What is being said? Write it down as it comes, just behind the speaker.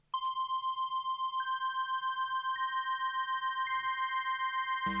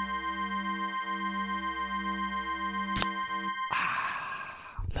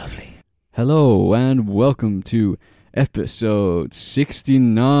Hello and welcome to episode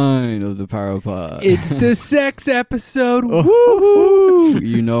 69 of the Paropod. It's the sex episode. Woo!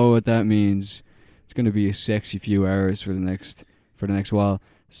 You know what that means. It's going to be a sexy few hours for the next while.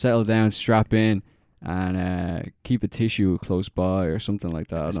 Settle down, strap in, and keep a tissue close by or something like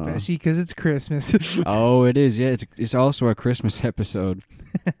that. Especially because it's Christmas. Oh, it is. Yeah, it's also our Christmas episode,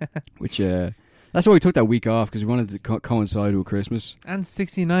 which that's why we took that week off, because we wanted to coincide with Christmas. And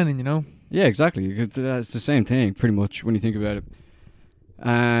 69, and you know. Yeah, exactly. It's the same thing, pretty much, when you think about it.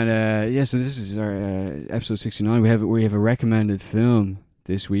 And so this is our episode 69. We have a recommended film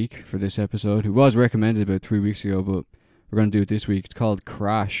this week for this episode. It was recommended about 3 weeks ago, but we're going to do it this week. It's called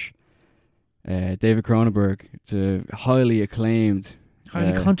Crash. David Cronenberg. It's a highly acclaimed,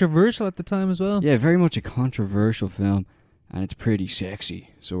 Highly controversial at the time as well. yeah, very much a controversial film, and it's pretty sexy.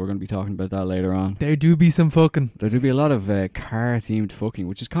 So we're going to be talking about that later on. There do be some fucking. There do be a lot of car-themed fucking,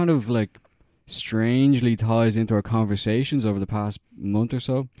 which is kind of like strangely ties into our conversations over the past month or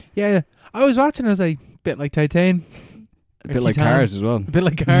so. Yeah. I was watching, I was like, bit like Titan. A bit like Cars as well. A bit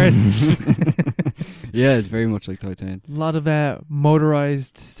like Cars. Yeah, it's very much like Titan. A lot of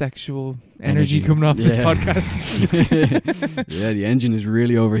motorized sexual energy coming off this podcast. Yeah, the engine is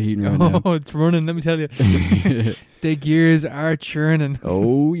really overheating right now. Oh, it's running, let me tell you. The gears are churning.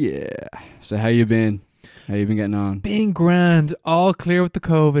 Oh, yeah. So how you been? How you been getting on? Being grand, all clear with the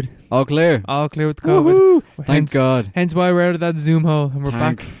COVID. All clear? All clear with the COVID. Woohoo! Thank Hence- God. Hence why we're out of that Zoom hole and we're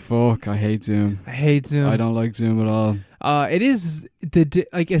Thank back. fuck. I hate Zoom. I hate Zoom. I don't like Zoom at all. It is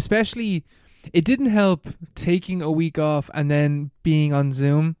especially it didn't help taking a week off and then being on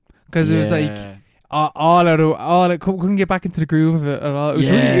Zoom, because it was like couldn't get back into the groove of it at all.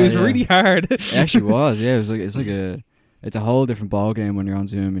 It was really hard. It actually was. Yeah, it's a whole different ball game when you're on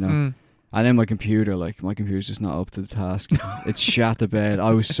Zoom, you know. Mm. And then my computer's just not up to the task. It's shot to bed.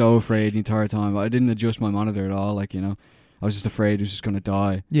 I was so afraid the entire time. I didn't adjust my monitor at all. Like, you know, I was just afraid it was just gonna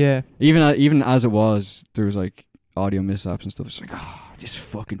die. Yeah. Even as it was, there was like audio mishaps and stuff. It's like, this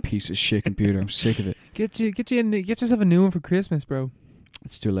fucking piece of shit computer. I'm sick of it. Get yourself a new one for Christmas, bro.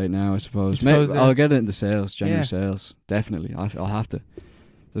 It's too late now, I suppose. Yeah. I'll get it in the sales, January Yeah. sales. Definitely. I'll have to.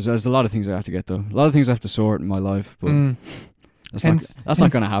 There's a lot of things I have to get, though. A lot of things I have to sort in my life, but that's not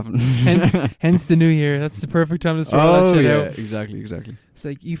going to happen. Hence the new year. That's the perfect time to sort that shit out. Exactly. It's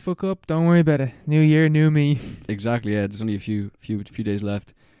like, you fuck up, don't worry about it. New year, new me. Exactly, yeah. There's only a few days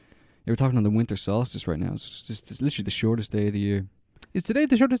left. Yeah, we're talking on the winter solstice right now. It's literally the shortest day of the year. Is today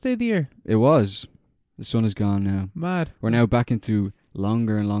the shortest day of the year? It was. The sun is gone now. Mad. We're now back into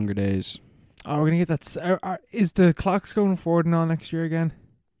longer and longer days. Oh, we're going to get that. Is the clocks going forward and all next year again?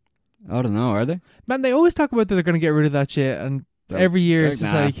 I don't know, are they? Man, they always talk about that they're going to get rid of that shit, and every year it's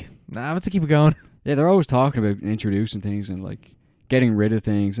just like, let's keep it going. Yeah, they're always talking about introducing things and like getting rid of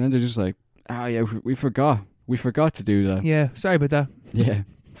things, and then they're just like, yeah, we forgot to do that. Yeah, sorry about that. Yeah.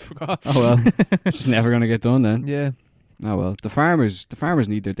 Forgot. Oh well, it's just never gonna get done then. Yeah. Oh well, the farmers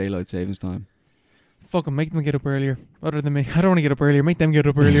need their daylight savings time. Fuck 'em, make them get up earlier. Other than me, I don't want to get up earlier. Make them get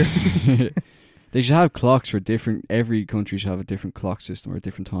up earlier. They should have clocks for different. Every country should have a different clock system or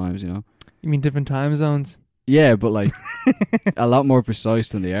different times. You know. You mean different time zones? Yeah, but like a lot more precise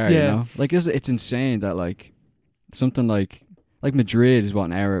than they are. Yeah. You know, like it's insane that like something like Madrid is what,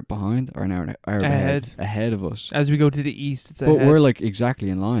 an hour behind or an hour ahead of us. As we go to the east, it's But ahead. we're like exactly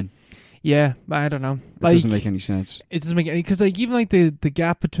in line. Yeah, I don't know. It doesn't make any sense. It doesn't make any, because like even like the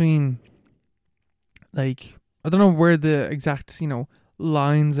gap between, like, I don't know where the exact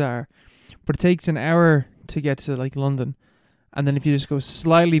lines are, but it takes an hour to get to like London, and then if you just go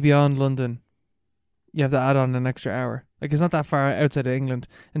slightly beyond London, you have to add on an extra hour. Like, it's not that far outside of England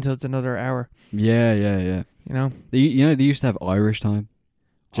until it's another hour. Yeah. You know, They used to have Irish time.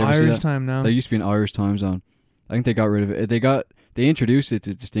 Did you ever see Irish that? time now. There used to be an Irish time zone. I think they got rid of it. They introduced it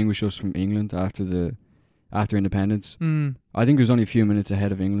to distinguish us from England after independence. I think it was only a few minutes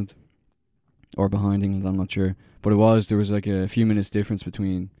ahead of England, or behind England. I'm not sure, but there was like a few minutes difference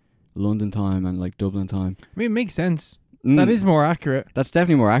between London time and like Dublin time. I mean, it makes sense. That is more accurate. That's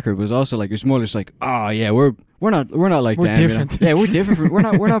definitely more accurate. But it's also like it's more just like, yeah, we're not like we're them. Different. You know? Yeah, we're different.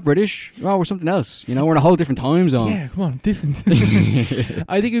 we're not British. Oh, we're something else. You know, we're in a whole different time zone. Yeah, come on, different.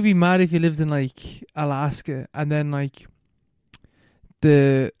 I think it'd be mad if you lived in like Alaska, and then like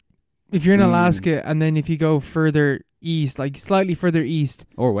if you're in Alaska, and then if you go further east, like slightly further east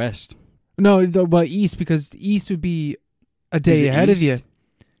or west. No, but east, because east would be a day ahead of you,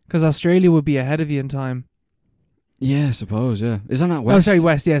 because Australia would be ahead of you in time. Yeah, I suppose. Yeah, is that not west? Oh, sorry,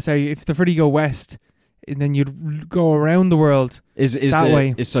 west. Yeah, sorry. If the further you go west, and then you'd go around the world. Is that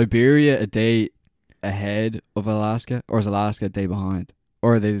way? Is Siberia a day ahead of Alaska, or is Alaska a day behind?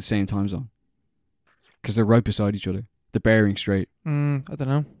 Or are they the same time zone? Because they're right beside each other. The Bering Strait. I don't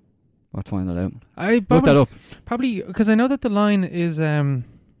know. I'll have to find that out. I Look that up. probably because I know that the line is I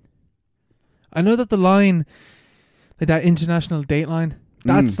know that the line, like that international date line,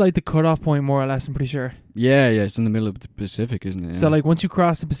 that's like the cutoff point more or less. I'm pretty sure. Yeah, it's in the middle of the Pacific, isn't it? So Yeah. like once you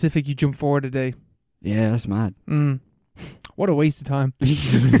cross the Pacific, you jump forward a day. Yeah, that's mad. What a waste of time.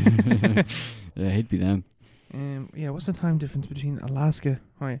 Yeah, I hate to be them. Yeah, what's the time difference between Alaska?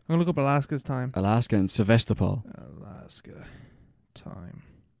 Right, I'm gonna look up Alaska's time. Alaska and Sevastopol. Alaska time.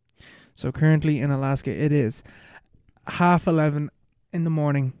 So currently in Alaska, it is 11:30 in the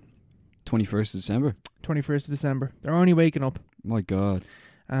morning, 21st of December. 21st of December. They're only waking up, My God.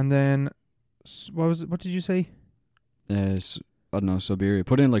 and then what was it? What did you say? I don't know, Siberia.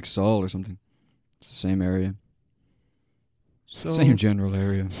 Put in like Seoul or something. It's the same area. Same general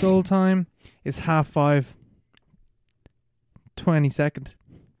area. Seoul time is 5:30. 22nd.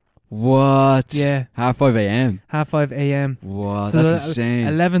 What? Yeah. 5:30 a.m. 5:30 a.m. What? So That's insane.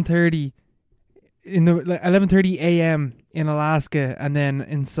 11:30 in the 11:30 a.m. in Alaska, and then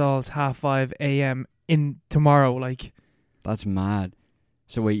in Seoul it's 5:30 a.m. in tomorrow. Like, That's mad.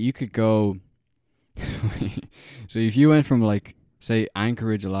 So wait, you could go. So if you went from like say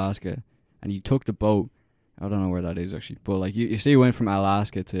Anchorage, Alaska, and you took the boat, I don't know where that is actually, but like you say you went from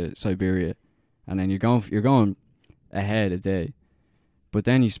Alaska to Siberia, and then you're going ahead a day, but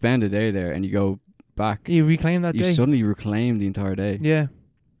then you spend a day there and you go back. you reclaim that You day. suddenly reclaim the entire day. Yeah.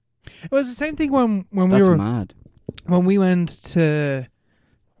 It was the same thing when That's we were mad. when we went to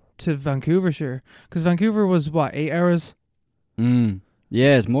Vancouver, sure, because Vancouver was what 8 hours.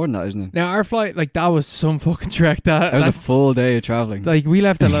 Yeah, it's more than that, isn't it? Now our flight, like that was some fucking trek. That was a full day of traveling. Like we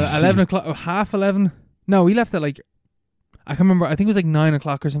left at 11 o'clock, 11:30. No, we left at like I can't remember. I think it was like 9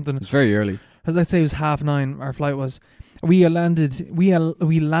 o'clock or something. It's very early. Let's say it was 9:30. Our flight was. We landed.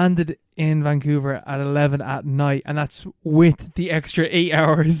 We landed in Vancouver at 11 at night, and that's with the extra 8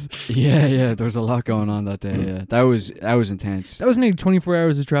 hours. Yeah, there was a lot going on that day. Yeah, that was intense. That was nearly 24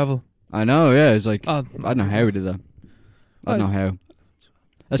 hours of travel. I know. Yeah, it's like Oh, I don't know how we did that. I don't know how.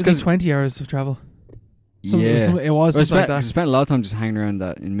 That's It's like because 20 hours of travel. It was I something like that. spent a lot of time just hanging around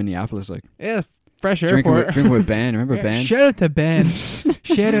that in Minneapolis, like Yeah, fresh drinking airport. with Ben. Remember Yeah, Ben? shout out to Ben.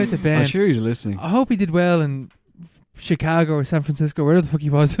 Shout out to Ben. I'm sure he's listening. I hope he did well in Chicago or San Francisco, wherever the fuck he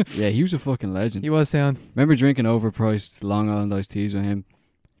was. Yeah, he was a fucking legend. He was sound. Remember drinking overpriced Long Island iced teas with him,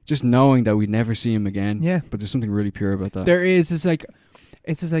 just knowing that we'd never see him again. Yeah. But there's something really pure about that. There is.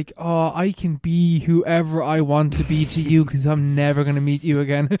 It's just like, oh, I can be whoever I want to be to you because I'm never going to meet you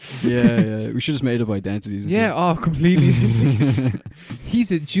again. yeah. We should have made up identities. And Yeah, oh, completely. He's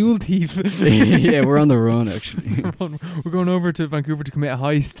a jewel thief. Yeah, we're on the run actually. We're going over to Vancouver to commit a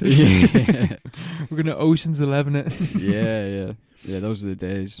heist. Yeah. We're going to Ocean's 11 it. Yeah. Those are the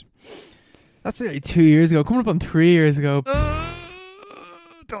days. That's like 2 years ago. Coming up on 3 years ago.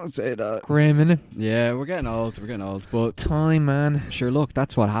 Don't say that. Grim, innit? Yeah, we're getting old. But Time, man. sure, look,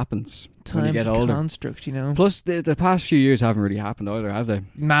 that's what happens when you Time's get older. construct, you know. Plus, the past few years haven't really happened either, have they?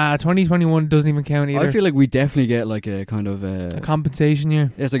 Nah, 2021 doesn't even count either. I feel like we definitely get like a kind of a compensation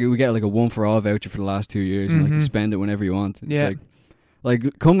year. it's like we get like a 1-for-all voucher for the last 2 years, and like you Mhm. spend it whenever you want. It's Yeah.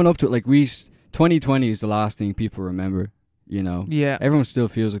 like coming up to it, like 2020 is the last thing people remember. You know, Yeah. everyone still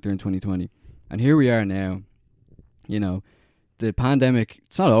feels like they're in 2020, and here we are now. You know, the pandemic,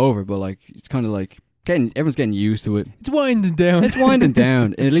 it's not over, but like it's kind of like everyone's getting used to it. It's winding down. It's winding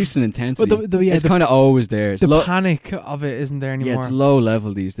down, at least in intensity. But it's kind of always there. It's the panic of it isn't there anymore. Yeah, it's low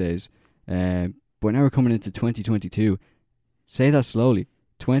level these days. But now we're coming into 2022. Say that slowly.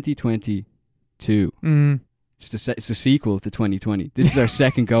 2022. It's the sequel to 2020. This is our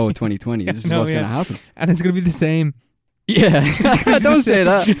second go at 2020. This is what's going to happen. And it's going to be the same. Yeah. Don't say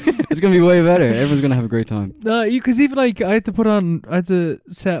that. It's going to be way better. Everyone's going to have a great time. No, because even like I had to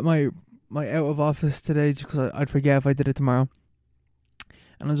set my out of office today just because I'd forget if I did it tomorrow.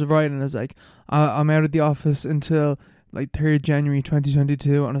 And I was writing, and I was like, I'm out of the office until like 3rd January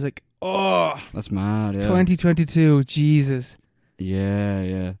 2022. And I was like, oh, That's mad, yeah. 2022, Jesus.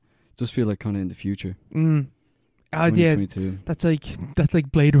 Yeah. Just feel like kind of in the future. Yeah, 2022. that's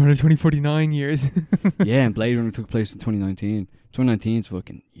like Blade Runner 2049 years. Yeah, and Blade Runner took place in 2019. 2019's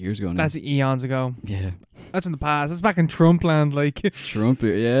fucking years ago now. That's eons ago. Yeah. That's in the past. That's back in Trump land. Like, Trump,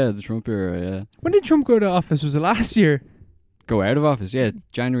 yeah, the Trump era, yeah. when did Trump go to office? Was it last year? Go out of office, yeah,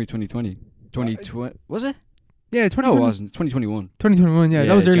 January 2020. 2020, was it? Yeah, No, 2020, it wasn't. 2021. 2021. Yeah,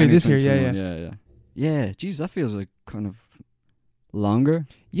 that was earlier January this year. Yeah. 2021, Yeah, geez, that feels like kind of longer.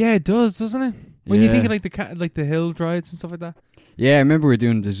 Yeah, it does, doesn't it? When you think Yeah. of like the hill rides and stuff like that. Yeah, I remember we were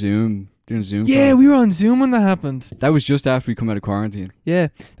doing the Zoom doing Zoom. Yeah, call. we were on Zoom when that happened. That was just after we come out of quarantine. Yeah,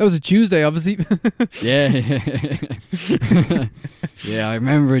 that was a Tuesday, obviously. Yeah. Yeah, I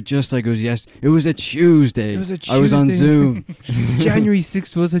remember it just like it was It was a Tuesday. It was a I was on Tuesday. Zoom. January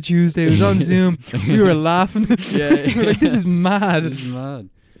 6th was a Tuesday. It was on Zoom. We were laughing. Yeah. We were like, this is mad. This is mad.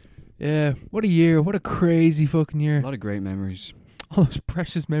 Yeah, what a year. What a crazy fucking A year. lot of great memories. All those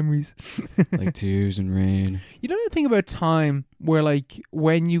precious memories. Like tears and rain. You know the thing about time where, like,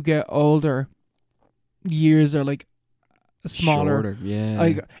 when you get older, years are, like, smaller. Shorter. Yeah.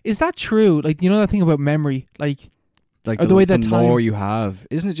 Like, is that true? Like, you know that thing about memory? Like or the the way the that more time- you have.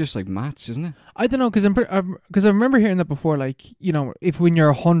 Isn't it just like maths, isn't it? I don't know, because I remember hearing that before. Like, you know, if when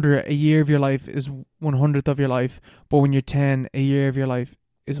you're 100, a year of your life is 1/100th of your life, but when you're 10, a year of your life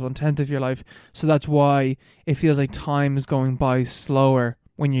is 1/10th of your life. So that's why it feels like time is going by slower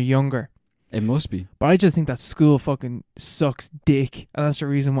when you're younger. It must be. But I just think that school fucking sucks dick, and that's the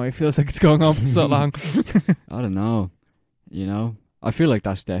reason why it feels like it's going on for so long. I don't know. You know? I feel like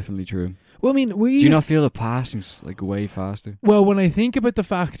that's definitely true. Well, I mean, Do you not feel the passing's like way faster? Well, when I think about the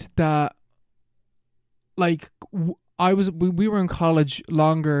fact that, like, we were in college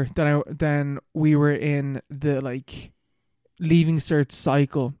longer than we were in the, like, leaving cert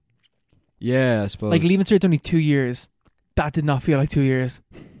cycle. Yeah, I suppose. Like, leaving cert's only 2 years. That did not feel like 2 years.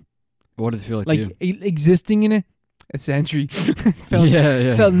 What did it feel like, Like, to you? existing in it, a century. felt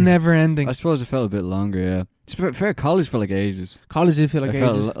Yeah. felt never ending. I suppose it felt a bit longer, yeah. It's fair, college felt like ages. College did feel like it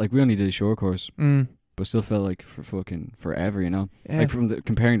felt ages. like we only did a short course, Mm. but still felt like for fucking forever, you know? Yeah. Like from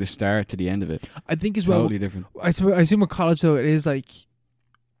comparing the start to the end of it. I think as well. Totally different. I assume with college though, it is like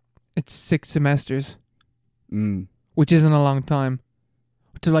it's 6 semesters, Mm. which isn't a long time.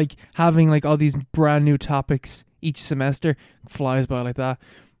 To like having like all these brand new topics each semester flies by like that.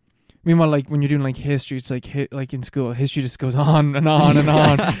 Meanwhile, like when you're doing like history, it's like like in school, history just goes on and on and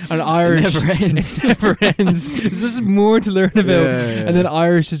on. And Irish It never ends. it never ends. There's just more to learn about. Yeah. And then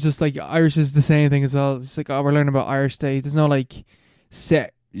Irish is just like Irish is the same thing as well. It's like, oh, we're learning about Irish Day. There's no like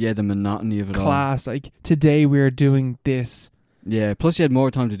set Yeah, the monotony of it all. class. Like today we're doing this. Yeah, plus you had more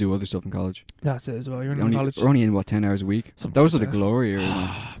time to do other stuff in college. That's it as well. You're in college. We're only in, 10 hours a week? Something Those are like the that. glory years,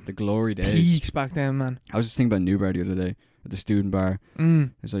 man. The glory days. Peaks back then, man. I was just thinking about Newbar the other day at the student bar.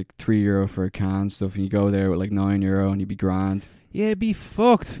 Mm. It's like €3 for a can and stuff, and you go there with like €9 and you'd be grand. Yeah, be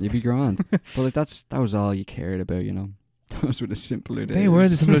fucked. You'd be grand. But like that was all you cared about, you know. Those were the simpler days. They were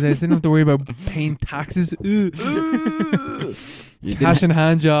the simpler days. They didn't have to worry about paying taxes. You Cash in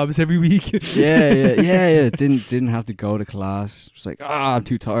hand jobs every week. yeah. Didn't have to go to class. It's like, I'm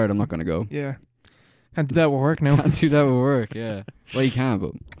too tired. I'm not gonna go. Yeah. Can't do that with work now. Can't do that with work. Yeah. Well, you can,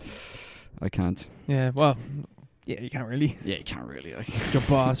 but I can't. Yeah, well, yeah, you can't really. Yeah, you can't really. Like. Your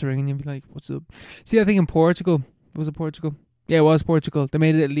boss ringing you and be like, what's up? See, I think in Portugal, was it Portugal? Yeah, it was Portugal. They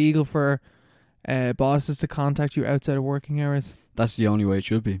made it illegal for bosses to contact you outside of working hours. That's the only way it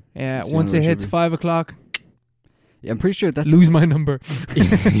should be. Yeah, That's the once only it way it hits should be. 5 o'clock, Yeah, I'm pretty sure that's. lose my number.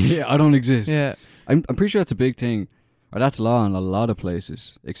 Yeah, I don't exist. Yeah. I'm pretty sure that's a big thing, or that's law in a lot of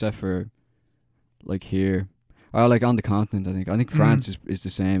places, except for like here, or like on the continent. I think France is the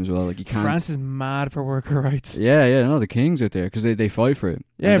same as well. Like you can't. France is mad for worker rights. Yeah. No, the kings out there because they fight for it.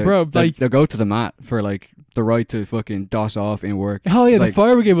 Yeah, And bro, like- they'll go to the mat for like the right to fucking doss off in work. Oh yeah, It's the like-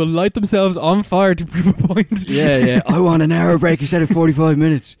 fire brigade will light themselves on fire to prove a point. Yeah. I want an hour break instead of 45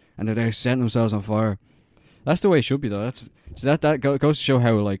 minutes, and they're there setting themselves on fire. That's the way it should be, though. That goes to show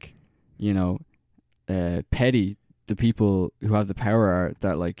how, like, you know, petty the people who have the power are.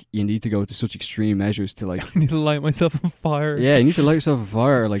 That like you need to go to such extreme measures to like. I need to light myself on fire. Yeah, you need to light yourself on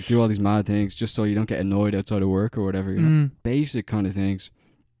fire or like do all these mad things just so you don't get annoyed outside of work or whatever. You know, basic kind of things.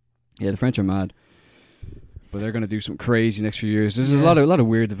 Yeah, the French are mad, but they're gonna do something crazy next few years. There's a lot of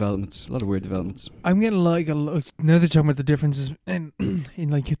weird developments. I'm getting like now they're talking about the differences in in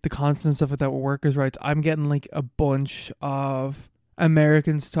like the constant stuff with that with workers' rights. I'm getting like a bunch of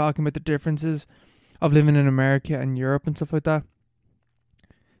Americans talking about the differences of living in America and Europe and stuff like that.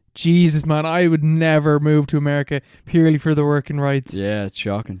 Jesus, man, I would never move to America purely for the working rights. Yeah, it's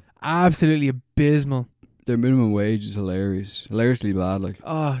shocking. Absolutely abysmal. Their minimum wage is hilariously bad. Like,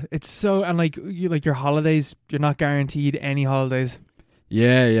 It's so, and like your holidays, you're not guaranteed any holidays.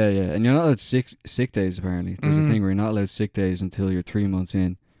 yeah, and you're not allowed sick days. Apparently, there's a thing where you're not allowed sick days until you're 3 months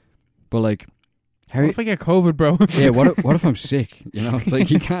in. But like, how? What if I get COVID, bro? Yeah, what if I'm sick? You know, it's like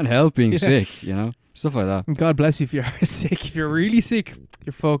you can't help being sick. You know, stuff like that. God bless you if you are sick. If you're really sick,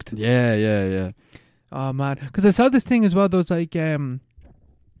 you're fucked. Yeah. Oh man, because I saw this thing as well. Those like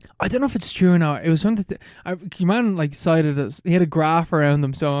I don't know if it's true or not. It was something your man like cited us. He had a graph around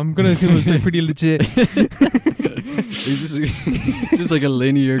them, so I'm gonna assume it's like pretty legit. It's just like a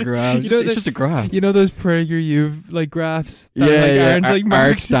linear graph. It's just a graph. You know those PragerU like graphs? Yeah, Aren't, like, ARC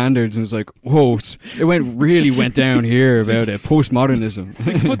marked? standards, and it's like, whoa, it went down here about postmodernism. It's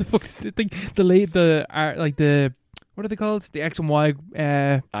like, what the fuck is it? What are they called? The X and Y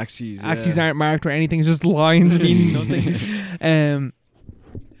Axes. axes aren't marked or anything. It's just lines meaning nothing.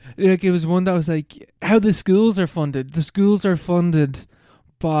 Like it was one that was like how the schools are funded. The schools are funded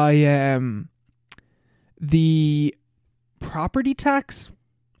by the property tax.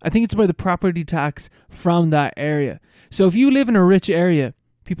 I think it's by the property tax from that area. So if you live in a rich area,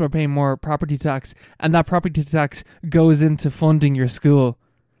 people are paying more property tax, and that property tax goes into funding your school.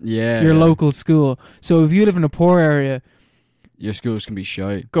 Your local school. So if you live in a poor area, your schools can be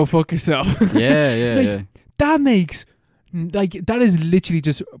shy. Go fuck yourself. Yeah. That makes that is literally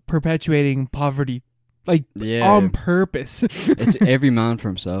just perpetuating poverty, on purpose. It's every man for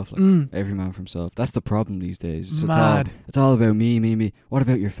himself. Every man for himself. That's the problem these days. Mad. It's all about me. What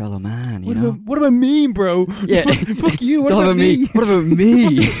about your fellow man? What about me, bro? Yeah, fuck you. What it's about me? What about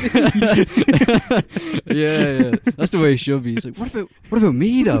me? Yeah. That's the way it should be. It's like, what about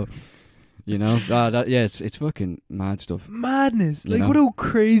me though? It's fucking mad stuff. Madness. What a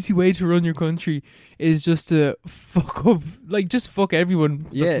crazy way to run your country is just to fuck up, just fuck everyone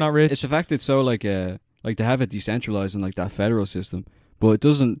that's not rich. It's the fact it's so they have it decentralized in that federal system, but it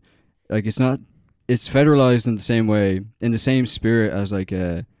doesn't, it's federalized in the same way, in the same spirit as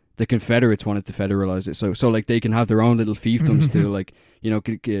the Confederates wanted to federalize it. So they can have their own little fiefdoms to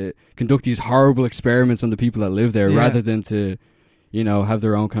conduct these horrible experiments on the people that live there rather than to, have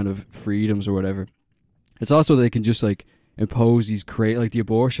their own kind of freedoms or whatever. It's also they can just impose these the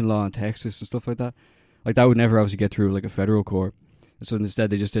abortion law in Texas and stuff like that. That would never obviously get through a federal court. So instead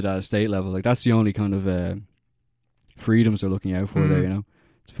they just did it at a state level. That's the only kind of freedoms they're looking out for there,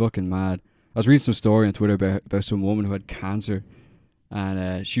 It's fucking mad. I was reading some story on Twitter about some woman who had cancer,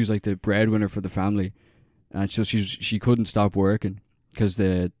 and she was the breadwinner for the family, and so she couldn't stop working because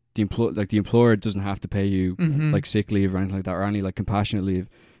the employer doesn't have to pay you sick leave or anything like that, or any compassionate leave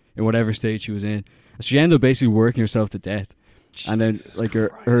in whatever state she was in. So she ended up basically working herself to death. And then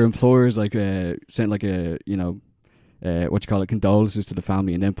her employers sent condolences to the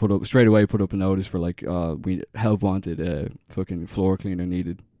family, and then put up a notice for we help wanted, fucking floor cleaner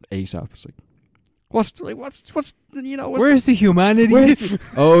needed ASAP. It's what's where's the humanity?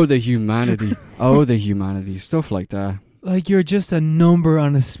 The humanity, stuff like that. You're just a number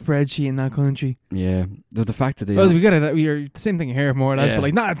on a spreadsheet in that country. Yeah, the fact that we're the same thing here more or less,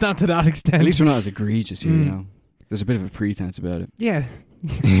 but not to that extent. At least we're not as egregious here, There's a bit of a pretense about it. Yeah.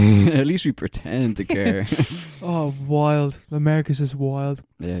 At least we pretend to care. Oh, wild. America's just wild.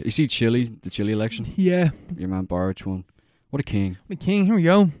 Yeah. You see the Chile election? Yeah. Your man Boric won. What a king. Here we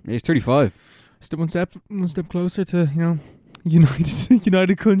go. Yeah, he's 35. Still one step closer to,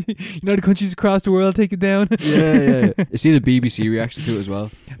 United countries across the world take it down. Yeah. You see the BBC reaction to it as well?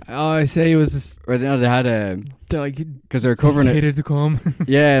 Oh, I say it was this. Or they had because they're covering it to come.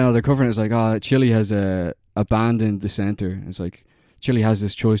 They're covering it. It's Chile has abandoned the center. It's Chile has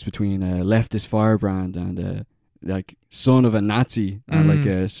this choice between a leftist firebrand and son of a Nazi and a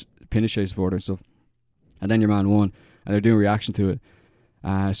Pinochet supporter and stuff. And then your man won, and they're doing reaction to it.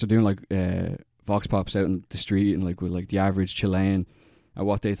 So doing vox pops out in the street and with the average Chilean and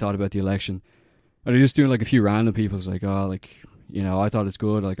what they thought about the election. And they're just doing a few random people. It's I thought it's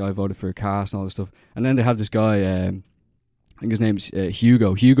good. I voted for a cast and all this stuff. And then they have this guy. I think his name's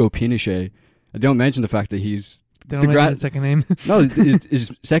Hugo Pinochet. I don't mention the fact that he's. They don't mention his second name. No,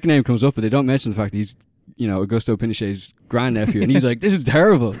 his second name comes up, but they don't mention the fact that he's, Augusto Pinochet's grandnephew, and he's this is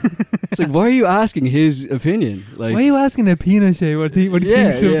terrible. It's why are you asking his opinion? Why are you asking a Pinochet what he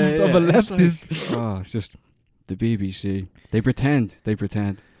thinks of a leftist? It's just the BBC. They pretend.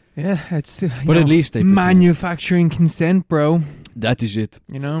 Yeah, it's. But at least they manufacturing consent, bro. That is it.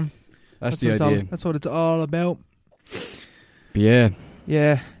 That's the idea. That's what it's all about. But yeah.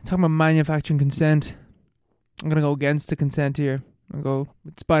 Yeah, talking about manufacturing consent. I'm going to go against the consent here. I'm going to go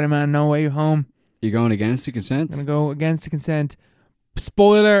with Spider-Man No Way Home. You're going against the consent? I'm going to go against the consent.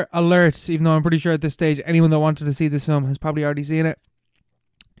 Spoiler alert, even though I'm pretty sure at this stage anyone that wanted to see this film has probably already seen it.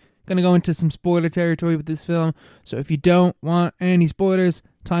 Going to go into some spoiler territory with this film. So if you don't want any spoilers,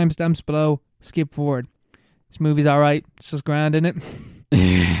 timestamps below, skip forward. This movie's alright. It's just grand, innit?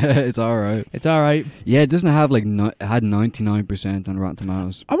 It's alright. It's alright. Yeah, it doesn't have it had 99% on Rotten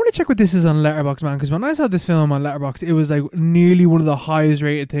Tomatoes. I want to check what this is on Letterboxd, man, because when I saw this film on Letterboxd, it was nearly one of the highest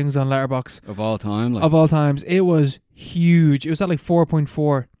rated things on Letterboxd of all time. Of all times. It was huge. It was at like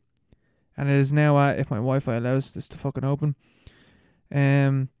 4.4, and it is now at, if my Wi-Fi allows this to fucking open.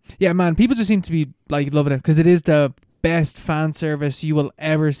 Yeah, man, people just seem to be like loving it because it is the best fan service you will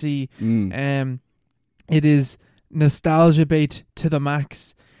ever see. It is nostalgia bait to the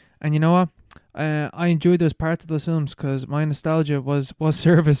max, and you know what? I enjoyed those parts of those films because my nostalgia was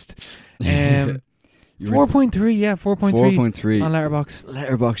serviced. 4.3, yeah, 4.3 on Letterboxd.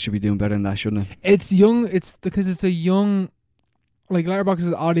 Letterboxd should be doing better than that, shouldn't it? It's young. It's because it's a young, like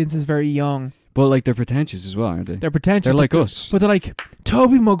Letterboxd's audience is very young. But like they're pretentious as well, aren't they? They're pretentious. They're like us. But they're like,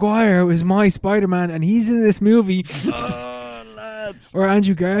 Tobey Maguire is my Spider-Man and he's in this movie. Oh, lads. Or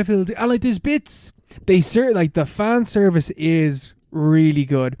Andrew Garfield. And like there's bits, like the fan service is really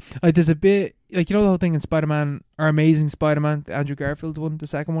good. Like there's a bit, like you know the whole thing in Spider-Man, or Amazing Spider-Man, the Andrew Garfield one, the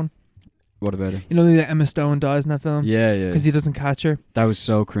second one? What about it? You know that Emma Stone dies in that film? Yeah, yeah. Because he doesn't catch her. That was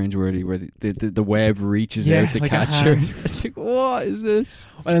so cringeworthy where the web reaches out to like catch her. It's like, what is this?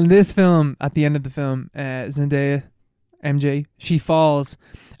 Well, in this film, at the end of the film, Zendaya, MJ, she falls,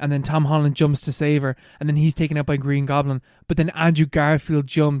 and then Tom Holland jumps to save her, and then he's taken out by Green Goblin, but then Andrew Garfield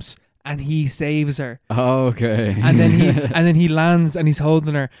jumps and he saves her. Oh, okay. And then he lands and he's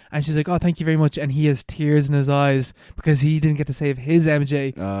holding her, and she's like, "Oh, thank you very much." And he has tears in his eyes because he didn't get to save his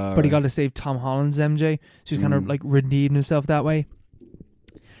MJ, but he got to save Tom Holland's MJ. So he's kind of like redeemed himself that way.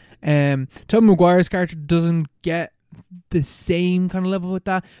 Tobey Maguire's character doesn't get the same kind of level with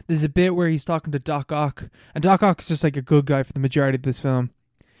that. There's a bit where he's talking to Doc Ock, and Doc Ock's just like a good guy for the majority of this film.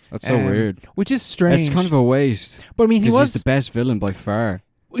 That's so weird. Which is strange. It's kind of a waste. But I mean, he's the best villain by far.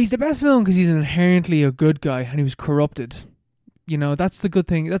 He's the best villain because he's inherently a good guy and he was corrupted. You know, that's the good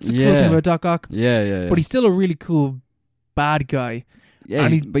thing. That's the cool thing about Doc Ock. Yeah. But he's still a really cool bad guy. Yeah,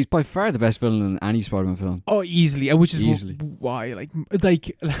 but he's by far the best villain in any Spider-Man film. Oh, easily, and which is easily. Why, like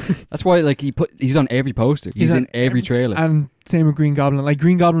that's why, like he's on every poster. He's in every trailer. And same with Green Goblin. Like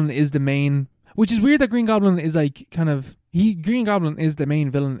Green Goblin is the main, which is weird that Green Goblin is like Green Goblin is the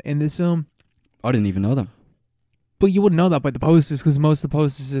main villain in this film. I didn't even know that. But you wouldn't know that by the posters because most of the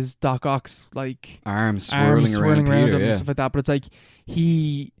posters is Doc Ock's like arms swirling around him Peter, and stuff like that. But it's like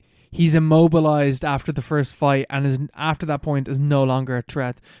he's immobilized after the first fight, and is after that point is no longer a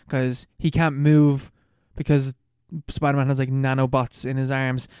threat because he can't move because Spider-Man has like nanobots in his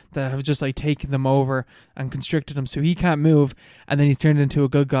arms that have just like taken them over and constricted him, so he can't move. And then he's turned into a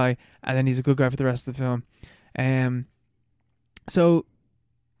good guy, and then he's a good guy for the rest of the film. So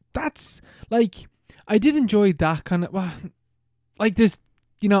that's like. I did enjoy that kind of, like there's,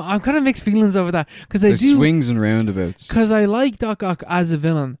 you know, I'm kind of mixed feelings over that because I do swings and roundabouts. Because I like Doc Ock as a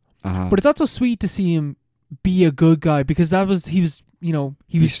villain, but it's also sweet to see him be a good guy because he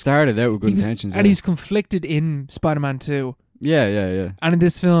started out with good intentions, and he's conflicted in Spider-Man 2. Yeah. And in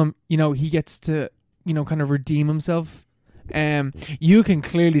this film, you know, he gets to, you know, kind of redeem himself. You can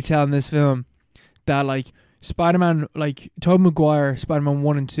clearly tell in this film that like. Spider-Man, like Tobey Maguire, Spider-Man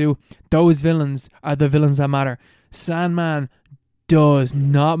 1 and 2, those villains are the villains that matter. Sandman does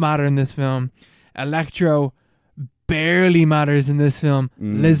not matter in this film. Electro barely matters in this film.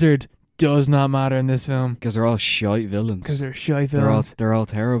 Lizard does not matter in this film. Because they're all shite villains. Because they're shite villains. They're all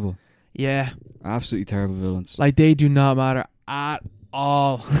terrible. Yeah. Absolutely terrible villains. Like, they do not matter at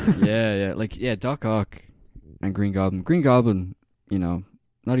all. yeah. Like, yeah, Doc Ock and Green Goblin. Green Goblin, you know...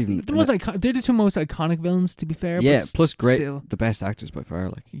 Not even they're the two most iconic villains, to be fair. Yeah, but plus great, still. The best actors by far.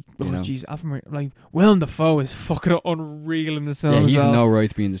 Like, jeez, like Willem Dafoe is fucking unreal in this film. Yeah, he's as well. No right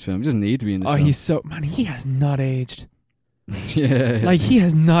to be in this film. He doesn't need to be in this film. Oh, he's so he has not aged. Yeah, like he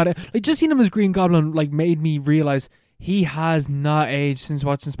has not. Like just seeing him as Green Goblin, like made me realize he has not aged since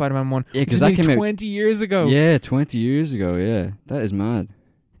watching Spider-Man 1. Yeah, because that came 20 years ago. Yeah, 20 years ago. Yeah, that is mad.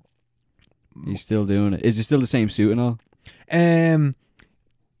 He's still doing it. Is it still the same suit and all?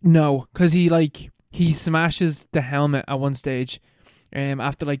 No, because he smashes the helmet at one stage.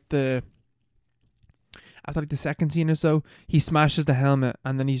 After the second scene or so, he smashes the helmet,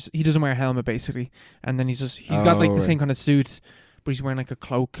 and then he doesn't wear a helmet basically, and then he's got like the same kind of suit, but he's wearing like a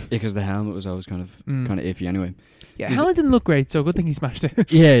cloak. Yeah, because the helmet was always kind of iffy anyway. Yeah, the helmet didn't look great, so good thing he smashed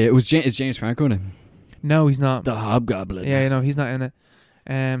it. Yeah, it was. Is James Franco in it? No, he's not. The Hobgoblin. Yeah, no, he's not in it.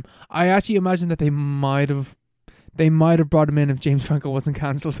 I actually imagine that they might have brought him in if James Franco wasn't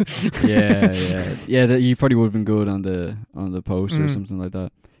cancelled. yeah. You probably would have been good on the poster or something like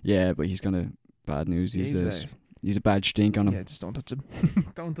that. Yeah, but he's kind of bad news these days. He's a bad stink on him. Yeah, just don't touch him.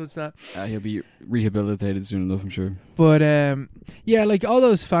 Don't touch that. He'll be rehabilitated soon enough, I'm sure. But yeah, like all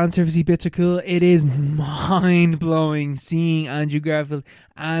those fan servicey bits are cool. It is mind blowing seeing Andrew Garfield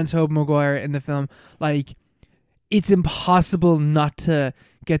and Tobey Maguire in the film. Like, it's impossible not to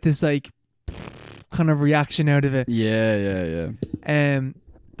get this like kind of reaction out of it. Yeah. Um,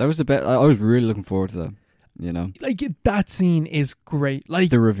 That was the best. I was really looking forward to that. You know, like that scene is great. Like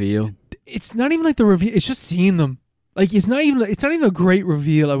the reveal. it's not even like the reveal. It's just seeing them. Like it's not even a great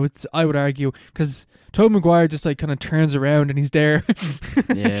reveal. I would argue, because Tobey Maguire just like kind of turns around and he's there.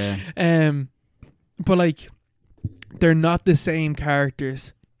 Yeah. But like they're not the same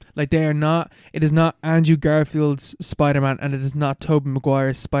characters. Like they are not. It is not Andrew Garfield's Spider-Man and it is not Tobey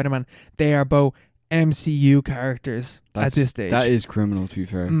Maguire's Spider-Man. They are both MCU characters at this stage. That is criminal, to be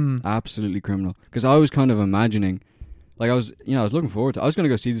fair. Absolutely criminal. Because I was kind of imagining, like I was looking forward to. I was going to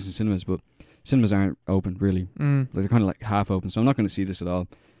go see this in cinemas, but cinemas aren't open really. Like they're kind of like half open, so I'm not going to see this at all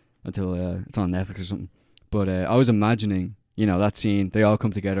until it's on Netflix or something. But I was imagining, that scene. They all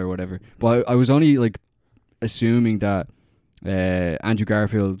come together or whatever. But I was only like assuming that Andrew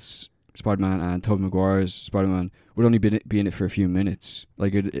Garfield's Spider-Man and Tobey Maguire's Spider-Man would only be in it for a few minutes.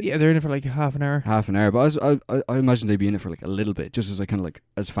 Like they're in it for like half an hour. Half an hour. But I imagine they'd be in it for like a little bit, just as like kind of like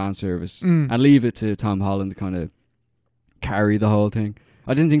as fan service, and leave it to Tom Holland to kind of carry the whole thing.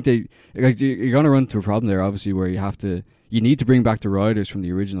 I didn't think you're gonna run into a problem there, obviously, where you need to bring back the writers from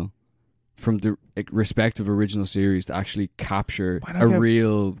the original, from the respective original series to actually capture a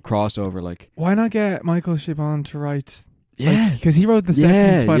real crossover. Like, why not get Michael Chabon to write? Yeah, because he wrote the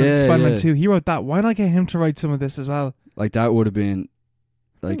second Spider-Man 2. He wrote that. Why not get him to write some of this as well? Like that would have been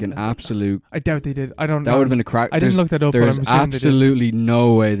like an absolute. I doubt they did. I don't know. That would have been a crack. I didn't look that up. There's but I'm absolutely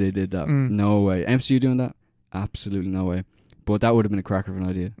no way they did that. No way. MCU doing that? Absolutely no way. But that would have been a cracker of an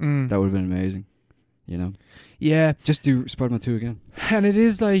idea. That would have been amazing. Yeah. Just do Spider-Man 2 again. And it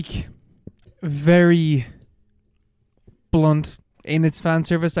is like very blunt in its fan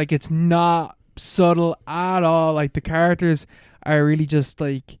service. Like it's not subtle at all. Like the characters are really just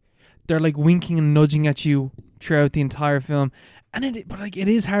like they're like winking and nudging at you throughout the entire film, but it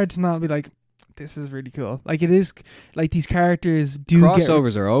is hard to not be like, this is really cool. Like it is like these characters do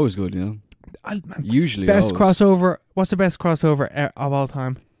crossovers are always good, usually best always. Crossover. What's the best crossover of all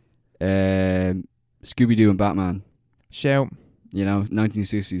time? Scooby-Doo and Batman. Shout.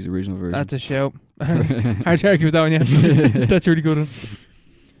 1960s original version. That's a shout. Hard to argue with that one. Yeah. That's a really good one.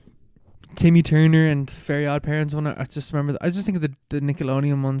 Timmy Turner and Very Odd Parents one. I just remember. I just think of the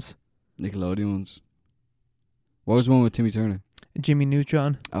Nickelodeon ones. Nickelodeon ones. What was the one with Timmy Turner? Jimmy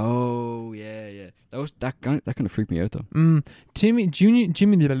Neutron. Oh yeah. That kind of freaked me out though. Jimmy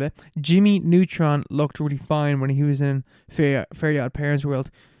Neutron looked really fine when he was in Very Odd Parents World.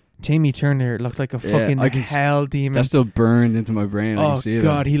 Timmy Turner looked like a fucking hell demon. That's still burned into my brain. I can see it. Oh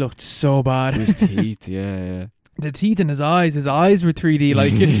god, he looked so bad. His teeth, yeah. The teeth in his eyes were 3D,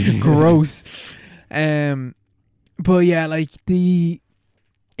 like gross. But yeah, like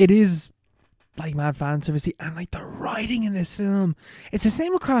it is like mad fan service, and like the writing in this film, it's the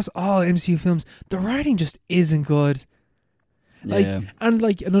same across all MCU films. The writing just isn't good. Like, and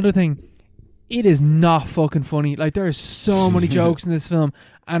like another thing, it is not fucking funny. Like there are so many jokes in this film,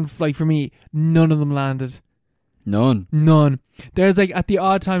 and like for me, none of them landed. None. There's like at the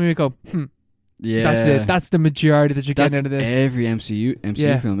odd time you go, yeah, that's it. That's the majority that you're getting out of this. Every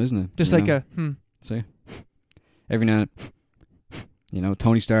MCU film, isn't it? Just like a See, every now and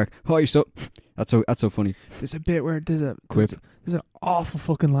Tony Stark. Oh, you're so. That's so funny. There's a bit where there's an awful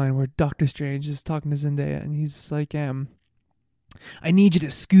fucking line where Doctor Strange is talking to Zendaya and he's just like, I need you to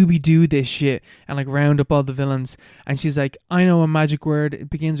Scooby-Doo this shit and like round up all the villains. And she's like, I know a magic word.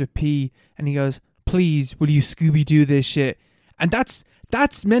 It begins with P. And he goes, please, will you Scooby-Doo this shit? And that's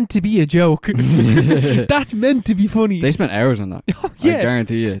meant to be a joke. That's meant to be funny. They spent hours on that. Oh, yeah. I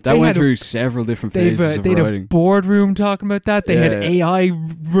guarantee you. That went through several different phases of writing. They had a boardroom talking about that. They had AI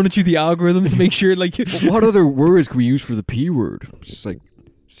running through the algorithm to make sure like... What other words can we use for the P word? It's like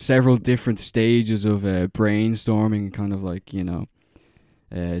several different stages of brainstorming, kind of like,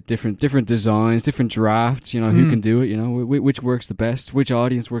 different designs, different drafts, who can do it, which works the best, which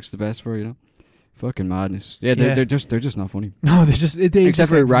audience works the best for, Fucking madness. Yeah, they're just not funny. No, they're just... Except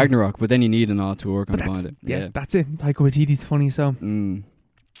for Ragnarok, but then you need an auteur kind of behind it. Yeah, that's it. Taika Waititi's funny, so...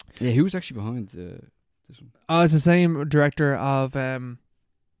 Yeah, who was actually behind this one? It's the same director of the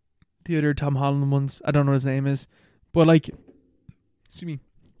other Tom Holland ones. I don't know what his name is. But like... Excuse me.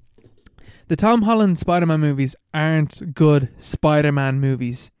 The Tom Holland Spider-Man movies aren't good Spider-Man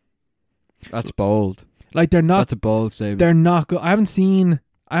movies. That's bold. Like they're not... That's a bold statement. They're not good. I haven't seen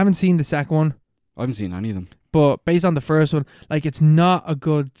the second one. I haven't seen any of them. But based on the first one, like it's not a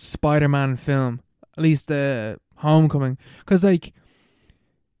good Spider-Man film. At least the Homecoming. Because like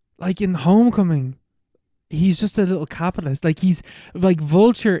in Homecoming, he's just a little capitalist. Like he's like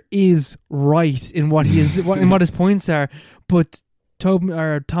Vulture is right in what he is, in what his points are. But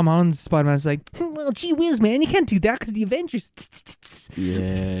Tom Holland's Spider-Man's like, well, gee whiz, man, you can't do that because the Avengers. Yeah,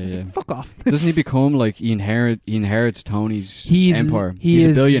 It's yeah. like, fuck off. Doesn't he become like he inherits Tony's He's empire? he He's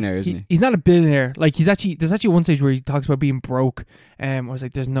is- a billionaire, isn't he? He's not a billionaire. Like there's actually one stage where he talks about being broke. I was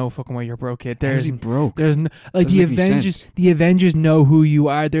like, there's no fucking way you're broke, kid. How is There's he broke? There's no, like Doesn't the make any Avengers. sense. The Avengers know who you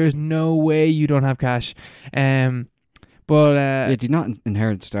are. There's no way you don't have cash. But Yeah, did he not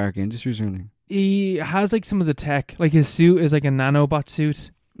inherit Stark Industries or anything? he has like some of the tech. Like his suit is like a nanobot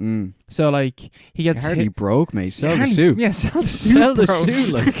suit. Mm. So like he gets Hardly hit. broke, mate. Sell the Hardly- suit. Yeah, sell the suit. Sell the bro. suit,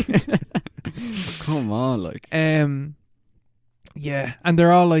 like. Come on, like. Yeah, and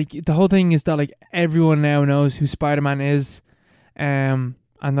they're all like, the whole thing is that like everyone now knows who Spider-Man is, and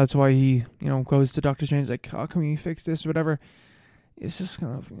that's why he, goes to Doctor Strange like, oh, can we fix this or whatever. It's just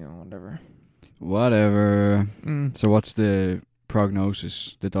kind of, whatever. Whatever. Mm. So what's the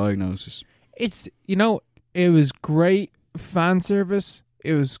prognosis, the diagnosis? It's, it was great fan service.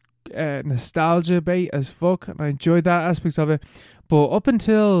 It was nostalgia bait as fuck, and I enjoyed that aspects of it. But up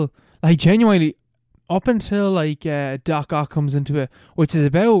until, like, genuinely, Doc Ock comes into it, which is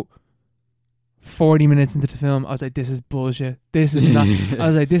about 40 minutes into the film, I was like, this is bullshit. This is not. I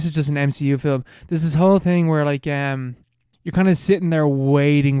was like, this is just an MCU film. This is whole thing where like you're kind of sitting there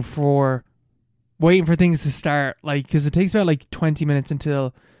waiting for things to start, like, because it takes about like 20 minutes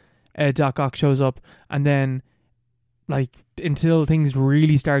until Doc Ock shows up, and then like until things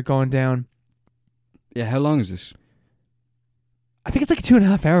really start going down. Yeah, how long is this? I think it's like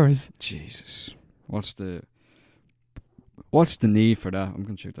 2.5 hours. Jesus. What's the need for that? I'm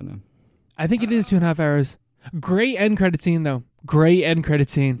gonna check that now. I think it is 2.5 hours. Great end credit scene though. Great end credit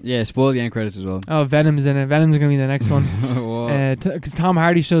scene. Yeah, spoil the end credits as well. Oh, Venom's in it. Venom's gonna be the next one. What? Because Tom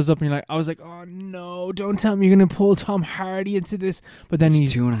Hardy shows up, and I was like, oh no, don't tell me you're gonna pull Tom Hardy into this. But then It's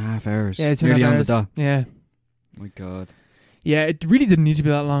he's 2.5 hours. yeah, 2.5 nearly on the hours. dot. Yeah, My God. yeah. It really didn't need to be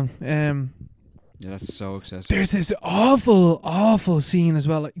that long. Yeah, that's so excessive. There's this awful scene as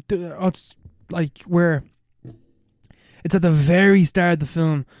well. It's like where it's at the very start of the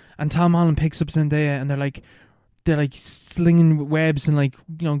film, and Tom Holland picks up Zendaya, and they're like slinging webs and like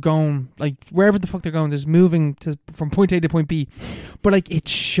going like wherever the fuck they're going. There's moving from point A to point B, but like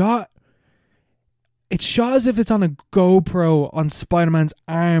it's shot as if it's on a GoPro on Spider-Man's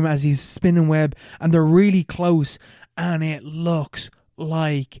arm as he's spinning web, and they're really close, and it looks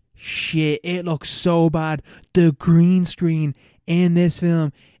like shit. It looks so bad. The green screen in this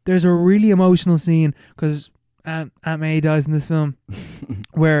film, there's a really emotional scene because Aunt May dies in this film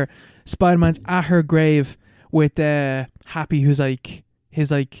where Spider-Man's at her grave with Happy, who's like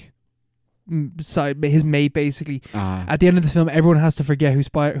his mate basically. At the end of the film, everyone has to forget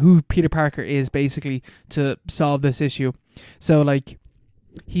who Peter Parker is basically to solve this issue. So like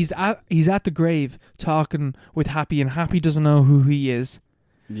he's at the grave talking with Happy, and Happy doesn't know who he is.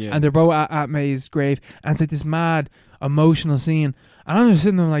 Yeah. And they're both at May's grave, and it's like this mad emotional scene, and I'm just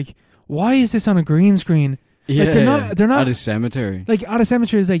sitting there like, why is this on a green screen? Yeah, Like they're not at a cemetery. like at a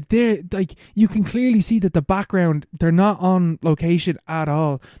cemetery. Is like they're like, you can clearly see that the background, they're not on location at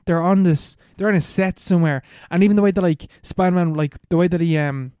all. They're on a set somewhere, and even the way that like Spider-Man, like the way that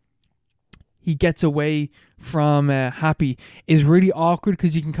he gets away from Happy is really awkward,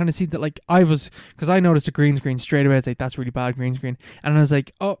 because you can kind of see that like because I noticed a green screen straight away. It's like, that's really bad green screen, and I was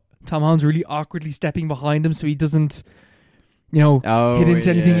like, oh, Tom Holland's really awkwardly stepping behind him so he doesn't hit into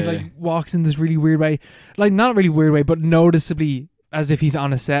anything. He like walks in this really weird way, like not really weird way, but noticeably as if he's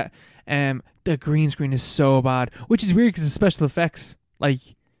on a set. The green screen is so bad, which is weird because the special effects, like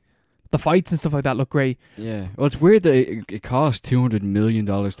the fights and stuff like that, look great. Yeah. Well, it's weird that it cost $200 million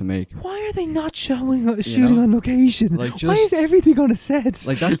to make. Why are they not shooting on location? Like, why is everything on a set?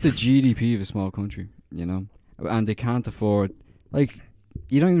 Like, that's the GDP of a small country, and they can't afford, like,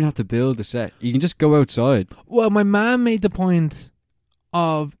 you don't even have to build a set. You can just go outside. Well, my mom made the point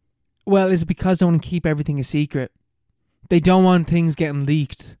of, well, is it because they want to keep everything a secret? They don't want things getting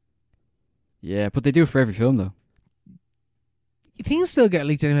leaked. Yeah, but they do it for every film, though. Things still get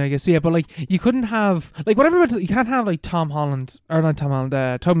leaked anyway, I guess. Yeah, but like, you couldn't have like whatever. You can't have like Tobey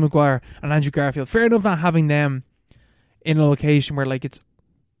Maguire and Andrew Garfield. Fair enough, not having them in a location where like it's.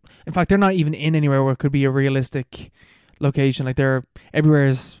 In fact, they're not even in anywhere where it could be a realistic location. Like they're everywhere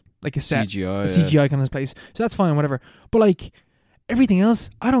is like a set, CGI kind of place. So that's fine, whatever. But like everything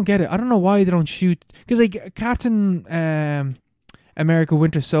else, I don't get it. I don't know why they don't shoot, because like Captain America: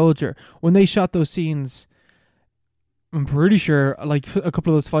 Winter Soldier, when they shot those scenes, I'm pretty sure like a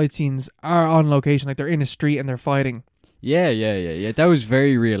couple of those fight scenes are on location. Like they're in a street and they're fighting. Yeah. That was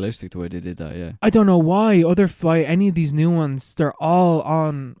very realistic the way they did that. Yeah. I don't know why any of these new ones, they're all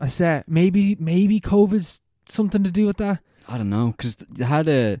on a set. Maybe COVID's something to do with that. I don't know, because they had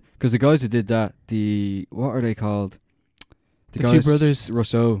because the guys that did that, what are they called? The two brothers. The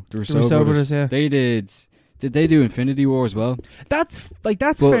Rousseau brothers. Yeah, they did. Did they do Infinity War as well? that's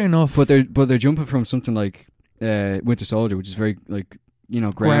fair enough. But they're jumping from something like Winter Soldier, which is very like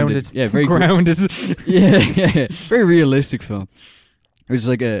grounded. Yeah, very grounded. yeah, very realistic film. It's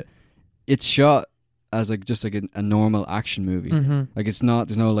like it's shot as like just like a normal action movie. Mm-hmm. Like it's not.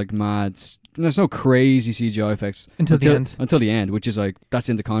 There's no like there's no crazy CGI effects until the end, which is like that's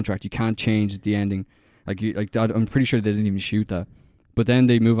in the contract. You can't change the ending. I'm pretty sure they didn't even shoot that. But then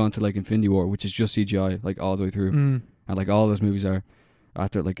they move on to like Infinity War, which is just CGI like all the way through, and like all those movies are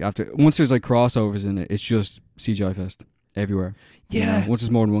after once there's like crossovers in it, it's just CGI fest everywhere. Yeah. You know? Once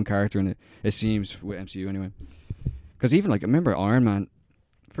there's more than one character in it, it seems with MCU anyway. Because even like I remember Iron Man.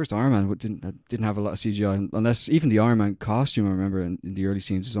 First Iron Man didn't have a lot of CGI, unless even the Iron Man costume. I remember in the early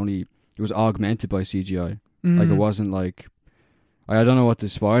scenes it was augmented by CGI. Like it wasn't like I don't know what the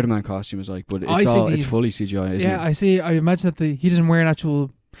Spider-Man costume is like, but it's fully CGI. Isn't it? I see. I imagine that he doesn't wear an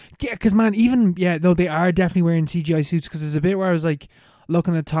actual. Yeah, because man, though they are definitely wearing CGI suits. Because there's a bit where I was like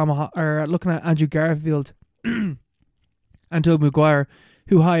looking at Andrew Garfield and Tobey Maguire,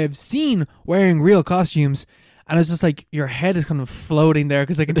 who I have seen wearing real costumes. And it's just like your head is kind of floating there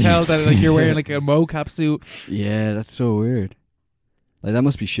because I can tell that like you're wearing like a mocap suit. Yeah, that's so weird. Like that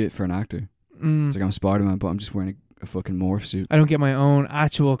must be shit for an actor. It's like I'm Spider-Man, but I'm just wearing a fucking morph suit. I don't get my own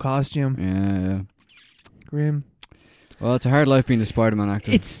actual costume. Yeah. Grim. Well, it's a hard life being a Spider-Man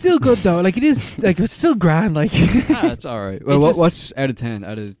actor. It's still good though. Like it is. Like it's still grand. Like it's all right. Well, what's out of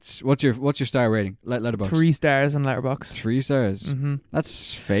 10? What's your star rating? Letterboxd. 3 stars on Letterboxd. 3 stars. Mm-hmm.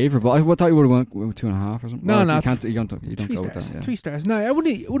 That's favourable. I thought you would have went with 2.5 or something. No, you don't go with that. Yeah. 3 stars. No, I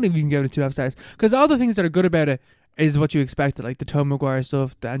wouldn't even give it 2.5 stars because all the things that are good about it is what you expected, like the Tobey Maguire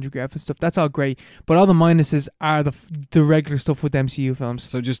stuff, the Andrew Garfield stuff. That's all great, but all the minuses are the regular stuff with MCU films.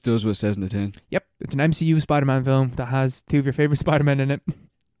 So it just does what it says in the tin. Yep, it's an MCU Spider-Man film that has 2 of your favorite Spider-Men in it,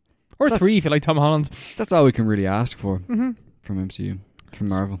 or 3 if you like Tom Holland. That's all we can really ask for from MCU, from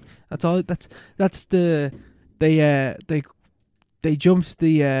Marvel. That's all. That's the they jumped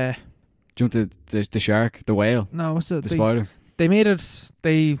the the shark, the whale. No, what's it? The spider. They made it.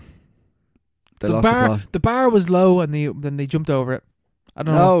 They lost the plot. The bar was low, and then they jumped over it. I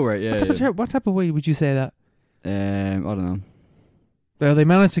don't know. Oh right, yeah. What type of way would you say that? I don't know. Well, they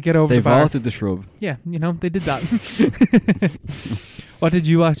managed to get over. They the bar. vaulted the shrub. Yeah, they did that. What did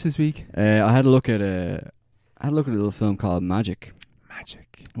you watch this week? I had a look at a little film called Magic.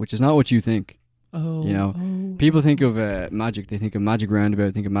 Magic, which is not what you think. Oh, people think of Magic. They think of Magic Roundabout.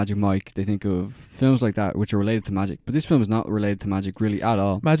 They think of Magic Mike. They think of films like that which are related to magic. But this film is not related to magic really at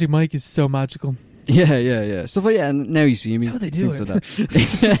all. Magic Mike is so magical. Yeah. Stuff like and now you see me. How they do it?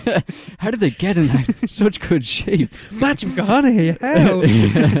 That. How did they get in such good shape? Magic McConaughey. Hell.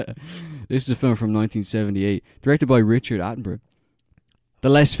 This is a film from 1978, directed by Richard Attenborough, the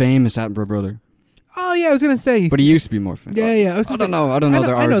less famous Attenborough brother. Oh yeah, I was gonna say. But he used to be more famous. Yeah. I don't know. I don't know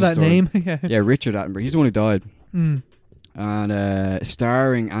their I know that story. name. Yeah, Richard Attenborough. He's the one who died. And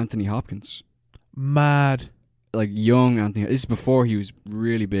starring Anthony Hopkins. Mad. Like young Anthony. This is before he was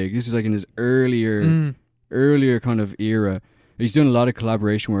really big. This is like in his earlier kind of era. He's doing a lot of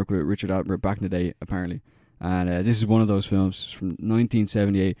collaboration work with Richard Attenborough back in the day, apparently. And this is one of those films from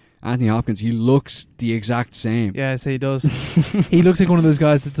 1978. Anthony Hopkins, he looks the exact same. Yes, he does. He looks like one of those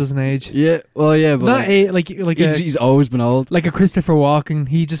guys that doesn't age. Yeah, well, yeah, but not he's always been old. Like a Christopher Walken,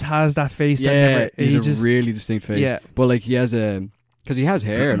 he just has that face. Yeah, that never, he's a really distinct face. Yeah, but like he has because he has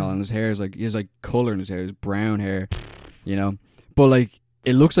hair and all, and his hair is like he has like color in his hair, his brown hair, But like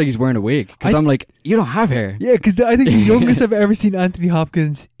it looks like he's wearing a wig because I'm like, you don't have hair. Yeah, because I think the youngest I've ever seen Anthony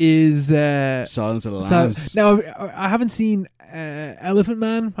Hopkins is Silence of the Lambs. Now I haven't seen Elephant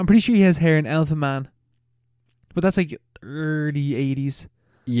Man. I'm pretty sure he has hair in Elephant Man, but that's like early 80s.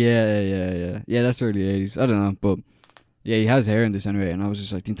 Yeah. That's early 80s. I don't know, but yeah, he has hair in this anyway. And I was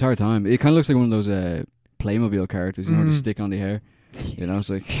just like the entire time, it kind of looks like one of those Playmobil characters, to stick on the hair. It's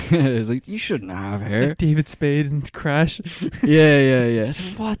like you shouldn't have hair. Like David Spade and Crash. Yeah. It's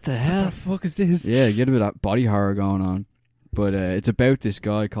like, what the hell? What the fuck is this? Yeah, you get a bit of that body horror going on. But it's about this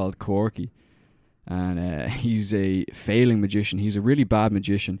guy called Corky. And he's a failing magician. He's a really bad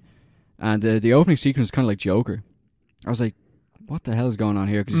magician. And the opening sequence is kind of like Joker. I was like, what the hell is going on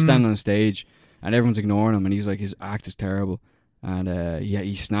here? Because he's standing on a stage and everyone's ignoring him. And he's like, his act is terrible. And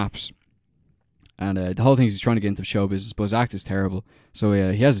he snaps. And the whole thing is he's trying to get into show business, but his act is terrible. So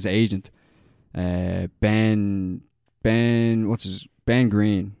he has his agent, Ben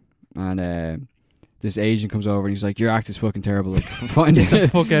Green, and this agent comes over and he's like, your act is fucking terrible. Like, find Get the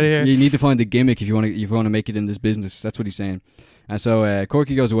fuck out of here. You need to find the gimmick if you want to make it in this business. That's what he's saying. And so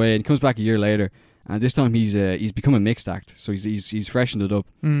Corky goes away and comes back a year later, and this time he's become a mixed act. So he's freshened it up.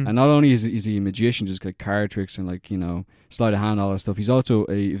 Mm. And not only is he a magician, just like card tricks and like, you know, sleight of hand, all that stuff. He's also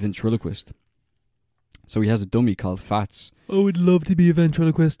a ventriloquist. So he has a dummy called Fats. I would love to be a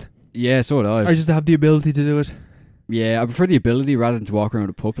ventriloquist. Yeah, so would I. Or just to have the ability to do it. Yeah, I prefer the ability rather than to walk around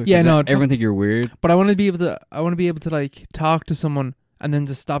with a puppet. Yeah, 'cause no, everyone think you're weird. But I want to be able to like talk to someone and then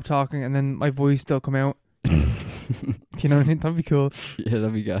just stop talking and then my voice still come out. You know what I mean? That'd be cool. Yeah,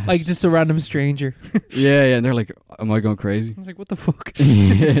 that'd be gas. Like just a random stranger. yeah, and they're like, am I going crazy? I was like, what the fuck?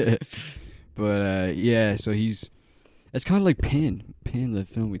 Yeah. But yeah, so it's kind of like Pin, the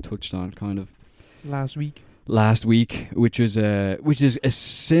film we touched on kind of Last week, which is a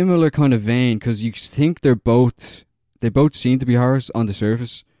similar kind of vein, because you think they both seem to be horrors on the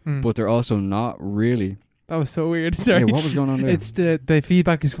surface, but they're also not really. That was so weird. Sorry. Yeah, what was going on there? It's the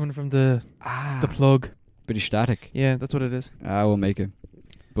feedback is coming from the plug. Bit of static. Yeah, that's what it is. We'll make it.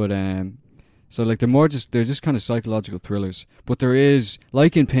 But so like they're just kind of psychological thrillers. But there is,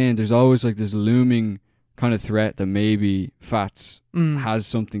 like in Pin, there's always like this looming kind of threat that maybe Fats has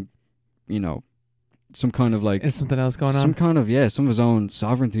something, you know, some kind of like, is something else going on? Some kind of some of his own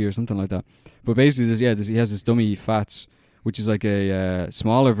sovereignty or something like that. But basically, he has this dummy Fats, which is like a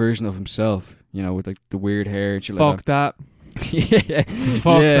smaller version of himself, you know, with like the weird hair and shit like Fuck that. yeah,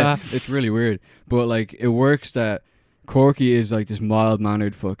 Fuck that. It's really weird, but like it works that Corky is like this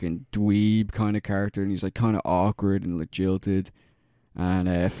mild-mannered fucking dweeb kind of character, and he's like kind of awkward and like jilted,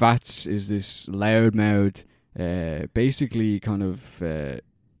 and Fats is this loud-mouthed, basically kind of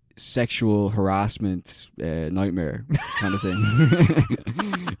sexual harassment nightmare kind of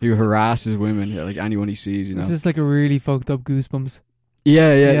thing, who harasses women like anyone he sees. You know, This is like a really fucked up Goosebumps.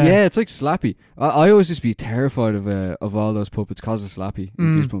 Yeah. It's like Slappy. I always just be terrified of all those puppets because of Slappy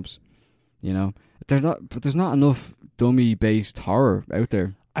and Goosebumps. You know, but there's not enough dummy based horror out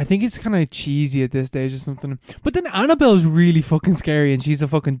there. I think it's kind of cheesy at this stage or something. But then Annabelle's really fucking scary, and she's a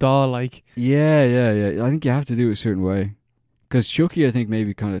fucking doll. Like, yeah. I think you have to do it a certain way. Because Chucky, I think,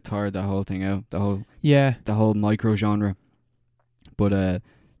 maybe kind of tired that whole thing out, the whole micro genre. But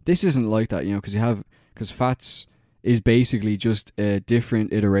this isn't like that, you know, because Fats is basically just a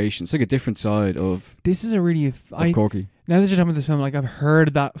different iteration. It's like a different side of. This is a really Corky. Now that you're talking about this film, like I've heard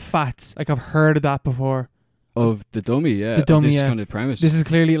of that Fats, like I've heard of that before. Of the dummy, yeah. The dummy, this kind of premise. This is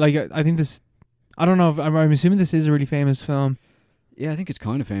clearly like I think this. I don't know. I'm assuming this is a really famous film. Yeah, I think it's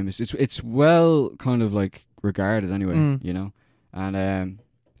kind of famous. It's well kind of like regarded anyway, you know. And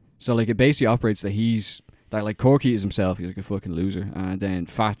so like it basically operates that like Corky is himself, he's like a fucking loser, and then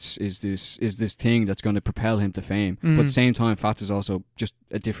Fats is this thing that's going to propel him to fame. But at the same time, Fats is also just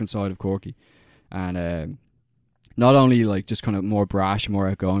a different side of Corky, and not only like just kind of more brash, more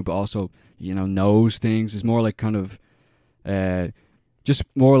outgoing, but also, you know, knows things. Is more like kind of just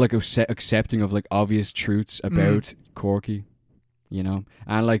more like accepting of like obvious truths about Corky, you know.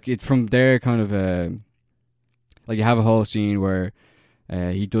 And like it from there kind of like you have a whole scene where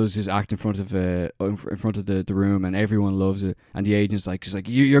he does his act in front of the room, and everyone loves it. And the agent's like, he's like,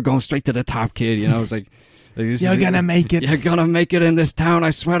 you're going straight to the top, kid. You know, it's like this you're gonna make it. You're gonna make it in this town.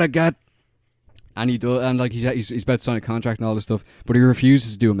 I swear to God. And he does, and like he's about to sign a contract and all this stuff, but he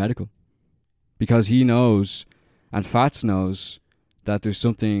refuses to do a medical because he knows, and Fats knows, that there's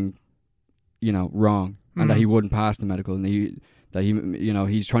something, you know, wrong, and that he wouldn't pass the medical, and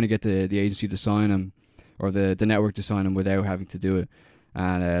he's trying to get the agency to sign him, or the network to sign him without having to do it.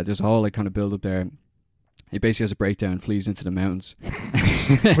 And there's a whole like kind of build up there. He basically has a breakdown, flees into the mountains.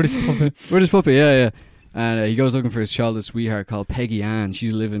 With his puppy, yeah. And he goes looking for his childhood sweetheart called Peggy Ann.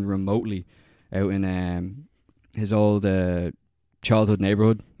 She's living remotely out in his old childhood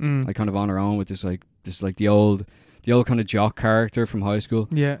neighborhood, like kind of on her own with this the old kind of jock character from high school.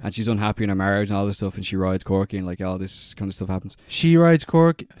 Yeah. And she's unhappy in her marriage and all this stuff, and she rides Corky, and like all this kind of stuff happens. She rides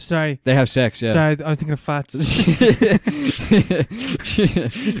Corky. Sorry. They have sex, yeah. Sorry, I was thinking of Fats.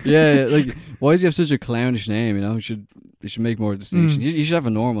 Yeah, like why does he have such a clownish name? You know, they should make more distinction. He should have a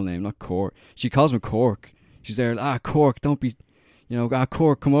normal name, not Cork. She calls him Cork. She's there, Cork, don't be, you know,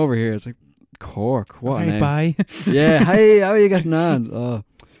 Cork, come over here. It's like, Cork, what a name. Bye. Yeah, hey, how are you getting on? Oh,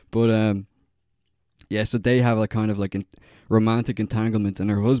 but yeah, so they have like kind of like a romantic entanglement, and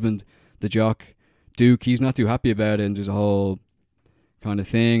her husband, the jock Duke, he's not too happy about it, and there's a whole kind of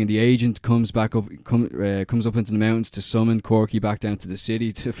thing. And the agent comes up into the mountains to summon Corky back down to the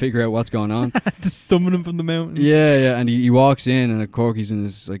city to figure out what's going on. To summon him from the mountains. Yeah, and he walks in, and Corky's in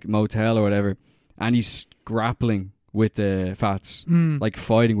this like motel or whatever, and he's grappling with the Fats, like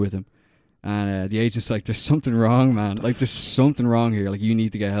fighting with him. And the agent's like, there's something wrong, man. Like, there's something wrong here. Like, you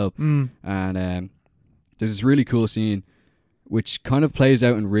need to get help. Mm. And there's this really cool scene which kind of plays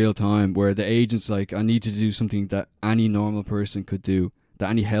out in real time where the agent's like, I need you to do something that any normal person could do, that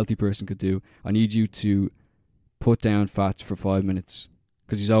any healthy person could do. I need you to put down Fats for 5 minutes.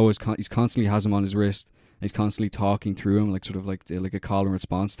 Because he's constantly has him on his wrist. And he's constantly talking through him, like sort of like a call and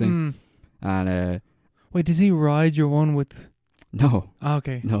response thing. And wait, does he ride your one with... no. Oh,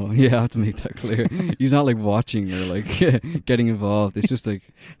 okay. No, yeah, I have to make that clear. He's not like watching or like getting involved. It's just like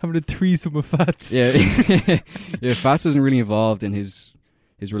having a threesome with Fats. yeah, yeah. Fats isn't really involved in his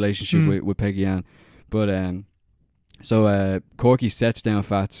relationship with Peggy Ann, but so Corky sets down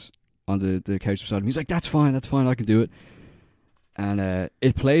Fats on the couch beside him. He's like, that's fine, I can do it. And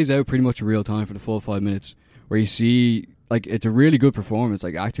it plays out pretty much in real time for the full 5 minutes, where you see like it's a really good performance,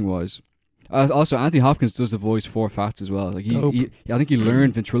 like acting wise. Also, Anthony Hopkins does the voice for Fats as well. Like I think he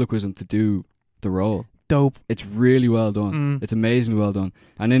learned ventriloquism to do the role. Dope. It's really well done. It's amazingly well done.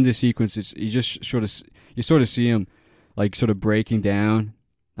 And in this sequence, you sort of see him like sort of breaking down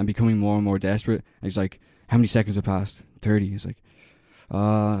and becoming more and more desperate. And he's like, "How many seconds have passed? 30." He's like,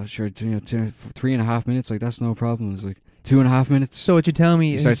 "Sure, 3.5 minutes. Like that's no problem." It's like 2.5 minutes. So what you tell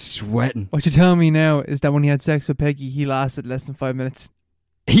me he is starts sweating. What you tell me now is that when he had sex with Peggy, he lasted less than 5 minutes.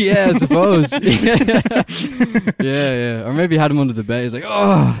 Yeah, I suppose. yeah. Or maybe had him under the bed. He's like,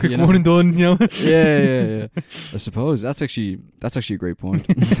 oh, quick one and done, you know. yeah. I suppose that's actually a great point.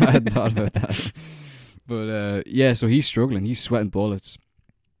 I hadn't thought about that. But yeah, so he's struggling. He's sweating bullets,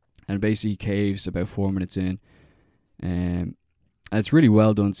 and basically caves about 4 minutes in. And it's really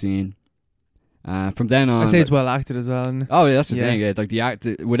well done scene. From then on, I say it's well acted as well. Isn't it? Oh yeah, that's the thing. Yeah, like the act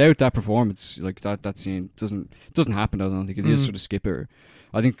without that performance, like that scene doesn't happen. I don't think it just sort of skip it.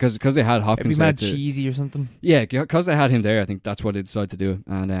 I think because they had Hopkins, it'd be mad cheesy or something. Yeah, because they had him there. I think that's why they decided to do it.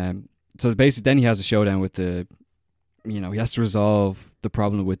 And so basically, then he has a showdown with he has to resolve the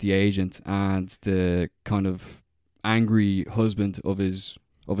problem with the agent and the kind of angry husband of his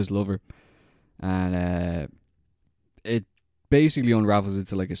lover, and it basically unravels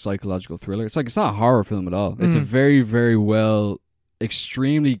into like a psychological thriller. It's not a horror film at all. It's a very, very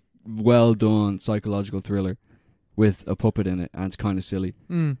extremely well done psychological thriller with a puppet in it, and it's kind of silly.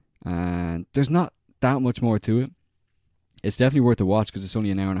 And there's not that much more to it. It's definitely worth a watch because it's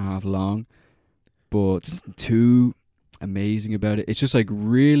only an hour and a half long, but it's nothing too amazing about it. It's just like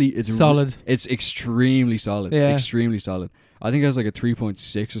it's solid. It's extremely solid. Yeah. Extremely solid. I think it has like a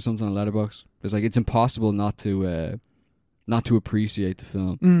 3.6 or something on Letterboxd. It's impossible not to appreciate the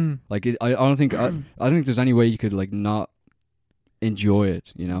film. Like I don't think there's any way you could like not enjoy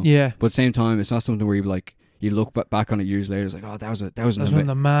it, you know. Yeah. But at the same time, it's not something where you look back on it years later. It's like, oh, that was one of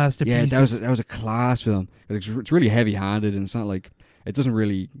the masterpieces. Yeah, that was a class film. It's really heavy handed, and it's not like it doesn't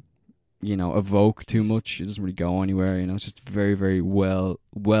really, evoke too much. It doesn't really go anywhere. It's just very, very well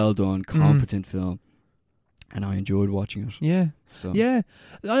done, competent film, and I enjoyed watching it. Yeah. So yeah,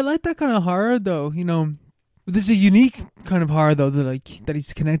 I like that kind of horror though. There's a unique kind of horror though that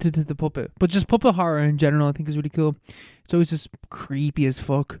he's connected to the puppet, but just puppet horror in general I think is really cool. It's always just creepy as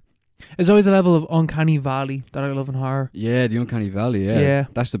fuck. There's always a level of uncanny valley that I love in horror. Yeah, the uncanny valley. Yeah.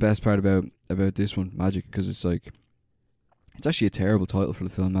 That's the best part about this one, Magic, because it's actually a terrible title for the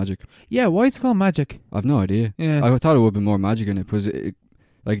film, Magic. Yeah, why it's called Magic? I've no idea. Yeah, I thought it would have been more magic in it because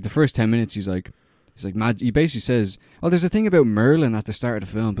like the first 10 minutes he's like he basically says, oh, there's a thing about Merlin at the start of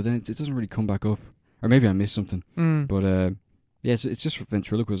the film, but then it doesn't really come back up. Or maybe I missed something. But yeah, it's just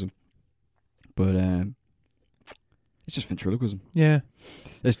ventriloquism. But it's just ventriloquism. Yeah.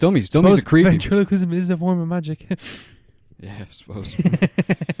 It's dummies. Dummies are creepy. Ventriloquism is a form of magic. Yeah, I suppose.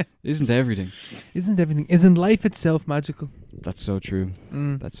 Isn't everything? Isn't life itself magical? That's so true.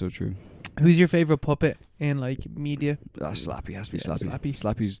 That's so true. Who's your favourite puppet in like media? Slappy has to be Yeah, Slappy.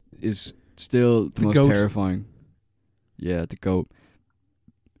 Slappy is still the most goat. terrifying. Yeah, the goat.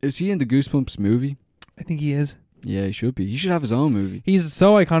 Is he in the Goosebumps movie? I think he is. Yeah, he should be. He should have his own movie. He's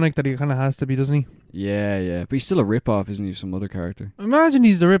so iconic that he kind of has to be, doesn't he? Yeah. But he's still a rip-off, isn't he, of some other character? Imagine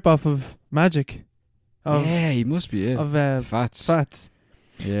he's the rip-off of Magic. Yeah, he must be, yeah. Of Fats.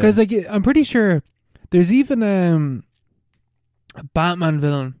 Yeah. Because I'm pretty sure there's even a Batman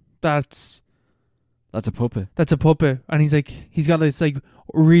villain that's a puppet. That's a puppet. And he's got this like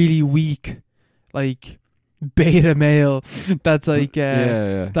really weak like beta male that's like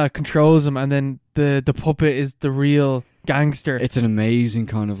that controls him, and then the puppet is the real gangster. It's an amazing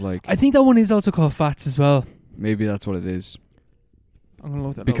kind of like, I think that one is also called Fats as well. maybe that's what it is, I'm gonna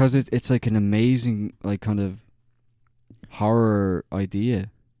look that because up. it's like an amazing like kind of horror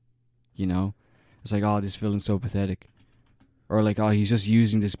idea, It's like, oh, this villain's so pathetic, or like, oh, he's just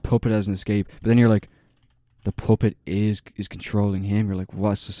using this puppet as an escape. But then you're like, the puppet is controlling him. You're like,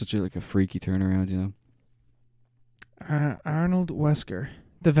 what? It's such a like a freaky turnaround, you know? Arnold Wesker,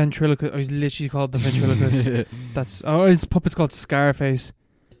 the ventriloquist. Oh, he's literally called the ventriloquist. That's his puppet's called Scarface.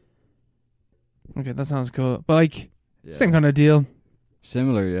 Okay, that sounds cool. But like, Yeah. same kind of deal.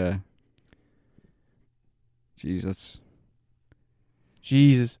 Similar, yeah. Jeez, that's.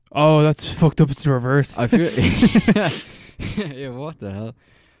 Jesus. Oh, that's fucked up. It's the reverse. I feel. Yeah, what the hell?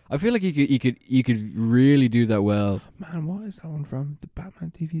 I feel like you could really do that well. Man, what is that one from? The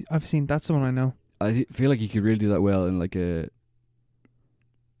Batman TV. I've seen. That's the one I know. I feel like you could really do that well in like a.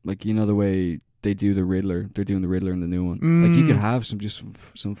 Like, you know, the way they do the Riddler. They're doing the Riddler in the new one. Like, you could have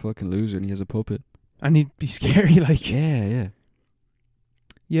some fucking loser and he has a puppet. And he'd be scary, like. Yeah.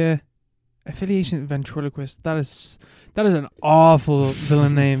 Yeah. Affiliation ventriloquist. That is an awful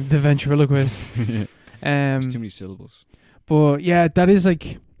villain name, the ventriloquist. There's too many syllables. But yeah, that is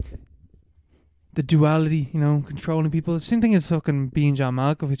like the duality, you know, controlling people. Same thing as fucking being John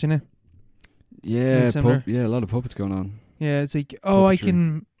Malkovich, innit? Yeah, similar. a lot of puppets going on. Yeah, it's like, oh,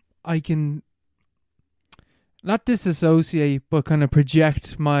 Puppetry. I can not disassociate, but kind of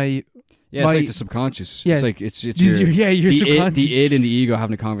project my. Yeah, it's like the subconscious. Yeah. It's like it's your the subconscious. the id and the ego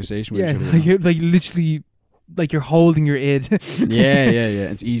having a conversation with Yeah, each other. like, you're, like literally, like you're holding your id. Yeah.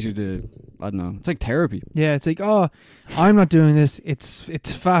 It's easier to, I don't know. It's like therapy. Yeah, it's like, oh, I'm not doing this.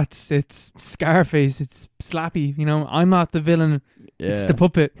 It's Fats. It's Scarface. It's Slappy. You know, I'm not the villain. Yeah. It's the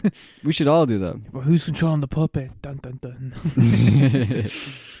puppet. We should all do that. But who's controlling the puppet? Dun dun dun.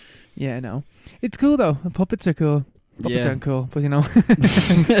 Yeah, no. It's cool though. The puppets are cool. Puppets aren't cool, but you know.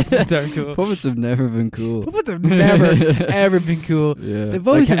 Puppets aren't cool. Puppets have never been cool. Puppets have never, ever been cool. Yeah. They've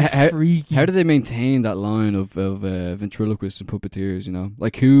always Like, been freaky. How do they maintain that line of ventriloquists and puppeteers, you know?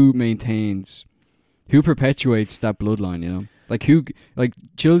 Like, who perpetuates that bloodline, you know? Like,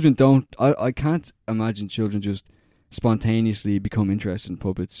 children don't, I can't imagine children just spontaneously become interested in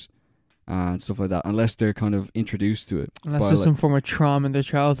puppets and stuff like that, unless they're kind of introduced to it. Unless there's some form of trauma in their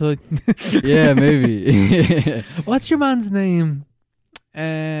childhood. Yeah, maybe. What's your man's name?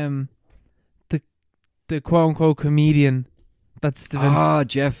 The quote unquote comedian. That's the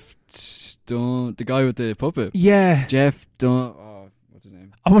Jeff Stone, the guy with the puppet. Yeah. Jeff Stone. Oh, what's his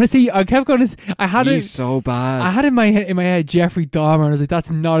name? I want to see. I kept going to. He's so bad. I had in my head Jeffrey Dahmer, and I was like,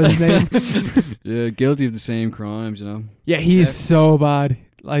 that's not his name. Yeah, guilty of the same crimes, you know. Yeah, he is so bad.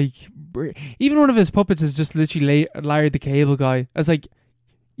 Like, even one of his puppets is just literally Larry the Cable Guy. I was like,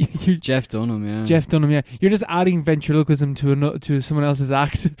 you Jeff Dunham, yeah. Jeff Dunham, yeah. You're just adding ventriloquism to someone else's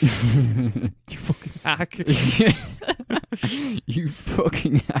act. You fucking hack. You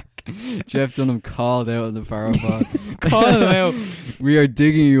fucking hack. Jeff Dunham called out on the Pharaoh pod. Calling him out. We are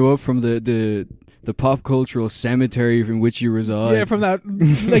digging you up from the pop cultural cemetery in which you reside. Yeah, from that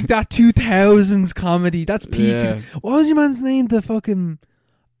like that 2000s comedy. That's peak. Yeah. What was your man's name? The fucking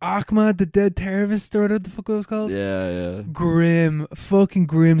Ahmad, the dead terrorist, or whatever the fuck it was called. Yeah. Grim, fucking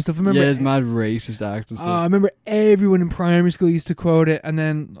grim stuff. I remember. Yeah, it's mad racist act and stuff. I remember everyone in primary school used to quote it, and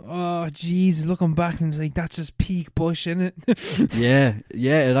then, oh Jesus, looking back and it's like, that's just peak Bush, isn't it? Yeah,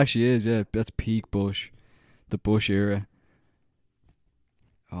 it actually is. Yeah, that's peak Bush, the Bush era.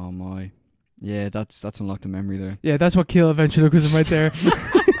 Oh my, yeah, that's unlocked a memory there. Yeah, that's what killed ventriloquism right there.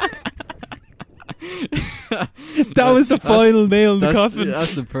 That was the final nail in the coffin.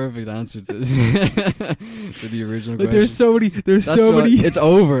 That's the perfect answer to the original Like, question. there's so many. It's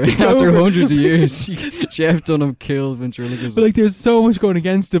over. It's after over. hundreds of years. Jeff Dunham killed ventriloquism. But like, there's so much going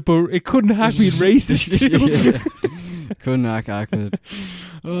against it, but it couldn't hack me racist too. Yeah. Couldn't hack Ahmed.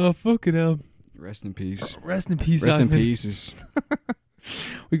 Oh, fucking hell. Rest in peace. Rest in peace, Rest in Ahmed. pieces.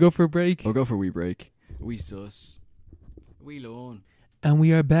 We go for a break. We'll go for a wee break. We sus. We loan. And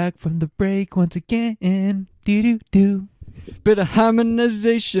we are back from the break once again. Do. Bit of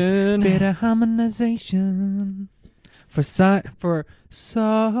harmonization. Bit of harmonization. For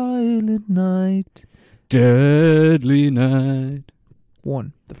Silent Night. Deadly Night.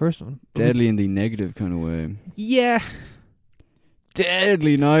 The first one. Deadly in the negative kind of way. Yeah.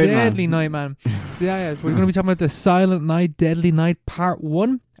 Deadly Night, Deadly man. Night, man. So yeah, we're going to be talking about the Silent Night, Deadly Night Part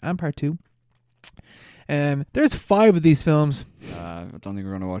 1 and Part 2. There's 5 of these films. I don't think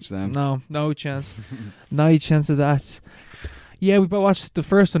we're going to watch them. No chance. No chance of that. Yeah, we watched the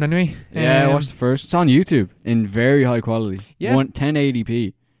first one anyway. Yeah, I watched the first. It's on YouTube in very high quality. Yeah.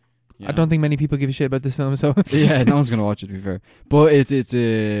 1080p. Yeah. I don't think many people give a shit about this film, so. Yeah, no one's going to watch it, to be fair. But it's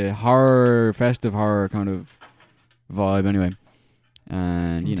a festive horror kind of vibe anyway.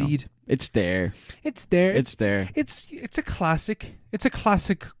 And, you know, Indeed. it's there. It's there. It's there. It's a classic. It's a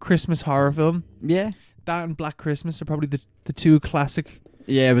classic Christmas horror film. Yeah. that and Black Christmas are probably the two classic.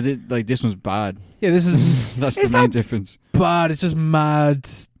 Yeah, but like this one's bad. Yeah, this is That's the It's main not difference. bad. It's just mad.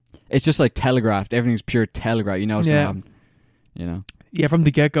 It's just like telegraphed. Everything's pure telegraph. You know what's Yeah. gonna happen. You know. Yeah, from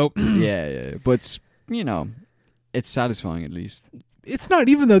the get go. Yeah. But it's, you know, it's satisfying at least. It's not,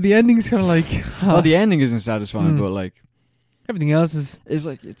 even though the ending's kind of like. Well, the ending isn't satisfying, Mm. but like Everything else is. it's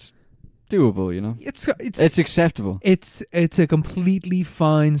like it's doable. You know. It's It's acceptable. it's a completely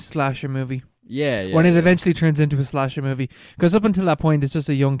fine slasher movie. Yeah. When it yeah. eventually turns into a slasher movie, because up until that point, it's just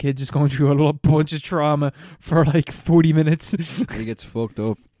a young kid just going through a bunch of trauma for like 40 minutes. He gets fucked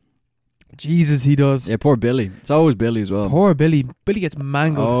up. Jesus, he does. Yeah, poor Billy. It's always Billy as well. Poor Billy. Billy gets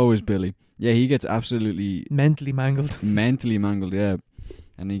mangled, Always Billy. Yeah, he gets absolutely mentally mangled. mentally mangled. Yeah,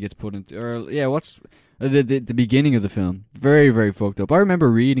 and he gets put into. Or yeah, what's the beginning of the film? Very very fucked up. I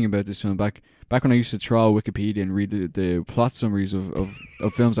remember reading about this film back when I used to trawl Wikipedia and read the plot summaries of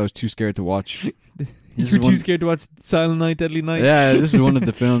films I was too scared to watch. You This were is too one- scared to watch Silent Night, Deadly Night. Yeah, this is one of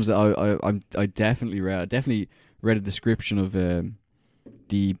the films that I definitely read. I definitely read a description of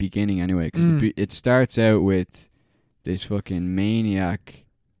the beginning anyway, because it starts out with this fucking maniac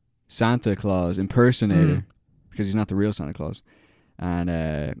Santa Claus impersonator, because he's not the real Santa Claus,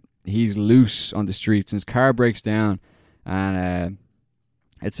 and he's loose on the streets, and his car breaks down, and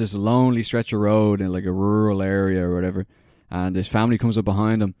it's this lonely stretch of road in like a rural area or whatever, and this family comes up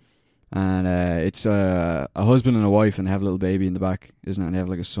behind him. And it's a husband and a wife, and they have a little baby in the back, isn't it? And they have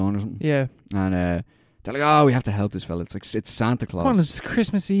like a son or something. Yeah. And they're like, "Oh, we have to help this fella." It's like it's Santa Claus. Come on, it's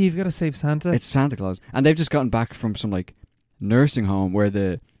Christmas Eve. You gotta save Santa. It's Santa Claus, and they've just gotten back from some like nursing home where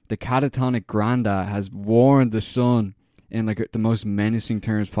the catatonic granda has warned the son in like the most menacing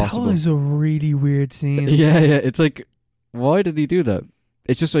terms possible. That was a really weird scene. Yeah. It's like, why did he do that?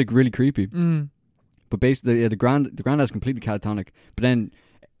 It's just like really creepy. But basically, the granddad's completely catatonic. But then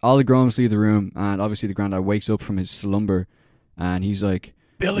all the grown-ups leave the room, and obviously the granddad wakes up from his slumber, and he's like,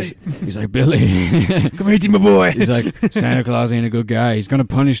 Billy, he's like, Billy, come here to my boy. he's like, Santa Claus ain't a good guy. He's gonna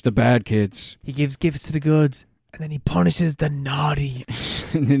punish the bad kids. He gives gifts to the good, and then he punishes the naughty.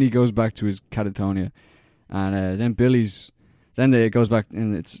 And then he goes back to his catatonia, and then it goes back,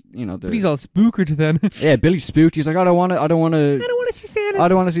 and it's, you know, But he's all spookered then. yeah, Billy's spooked. He's like, I don't want to I don't want to see Santa. I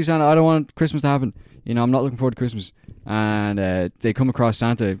don't want to see Santa. I don't want Christmas to happen. You know, I'm not looking forward to Christmas. And they come across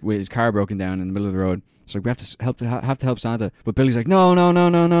Santa with his car broken down in the middle of the road. It's like, we have to help Santa. But Billy's like,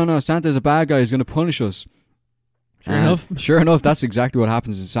 no. Santa's a bad guy. He's going to punish us. Sure enough, that's exactly what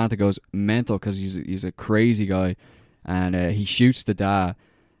happens. And Santa goes mental because he's a crazy guy, and he shoots the dad,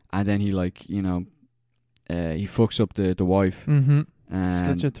 and then he, like, you know, he fucks up the wife. Mm-hmm. And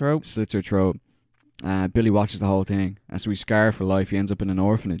slits her throat. Billy watches the whole thing, and so he's scarred for life. He ends up in an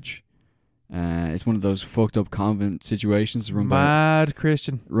orphanage. It's one of those fucked up convent situations run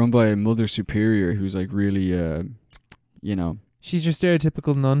by a mother superior who's like really, you know. She's your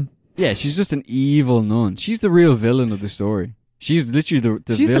stereotypical nun. Yeah, she's just an evil nun. She's the real villain of the story. She's literally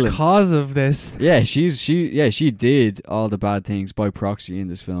the She's villain. the cause of this. Yeah, she did all the bad things by proxy in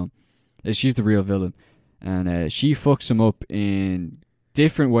this film. She's the real villain, and she fucks him up in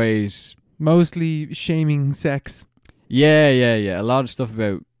different ways. Mostly shaming sex. Yeah. A lot of stuff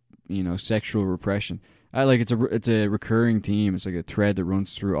about, you know, sexual repression. Like it's a recurring theme. It's like a thread that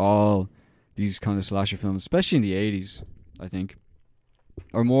runs through all these kind of slasher films, especially in the 80s, I think,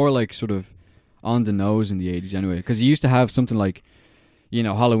 or more like sort of on the nose in the 80s anyway. Because you used to have something like, you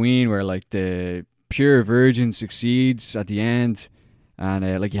know, Halloween, where like the pure virgin succeeds at the end,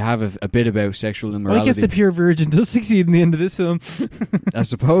 and like you have a bit about sexual immorality. Well, I guess the pure virgin does succeed in the end of this film. I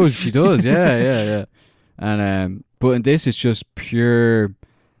suppose she does. Yeah. And but in this, it's just pure.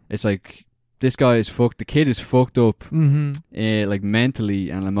 It's like this guy is fucked. The kid is fucked up, like mentally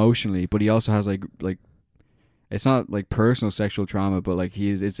and emotionally. But he also has like it's not like personal sexual trauma, but like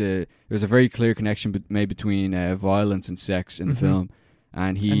there's a very clear connection made between violence and sex in the film,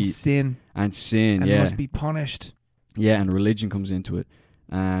 and sin, and must be punished. Yeah, and religion comes into it.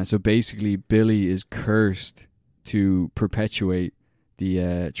 So basically, Billy is cursed to perpetuate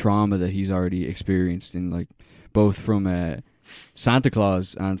the trauma that he's already experienced in, like, both from Santa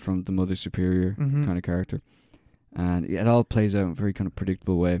Claus and from the Mother Superior kind of character. And it all plays out in a very kind of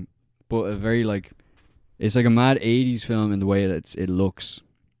predictable way, but a very like, it's like a mad 80s film in the way that it looks,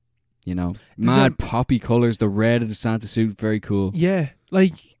 you know, mad poppy colors, the red of the Santa suit, very cool. Yeah,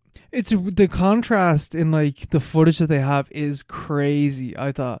 like it's the contrast in like the footage that they have is crazy.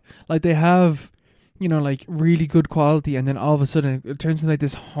 I thought, like, they have, you know, like really good quality, and then all of a sudden it turns into like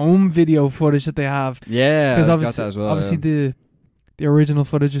this home video footage that they have. Yeah, because obviously the original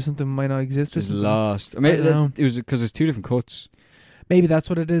footage or something might not exist or it's something. lost. I mean, it was because it's two different cuts. Maybe that's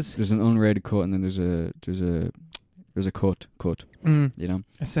what it is. There's an unrated cut, and then there's a cut. Mm. You know.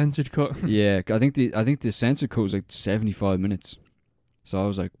 A censored cut. Yeah, I think the censored cut was like 75 minutes. So I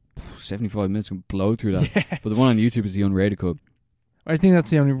was like, 75 minutes can blow through that. Yeah. But the one on YouTube is the unrated cut. I think that's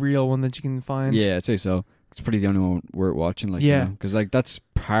the only real one that you can find. Yeah, I'd say so. It's probably the only one worth watching. Like, Yeah. because like that's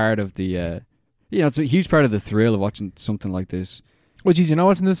part of the. It's a huge part of the thrill of watching something like this. Well, geez, you're not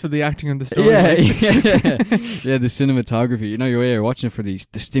watching this for the acting and the story. Yeah, right? yeah, the cinematography. You know, you're watching it for the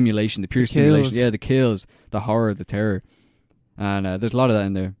stimulation, the pure stimulation. kills. Yeah, the kills, the horror, the terror, and there's a lot of that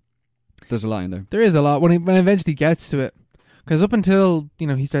in there. There's a lot in there. There is a lot when it eventually gets to it, because up until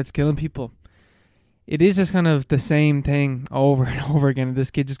he starts killing people, it is just kind of the same thing over and over again. This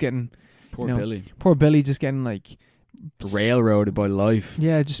kid just getting Poor poor Billy just getting like railroaded by life.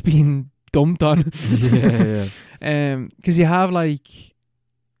 yeah, just being dumped on. Yeah. Because you have like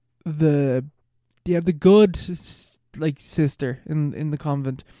the good like sister in the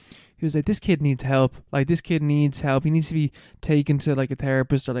convent who's like, this kid needs help. Like, this kid needs help. He needs to be taken to like a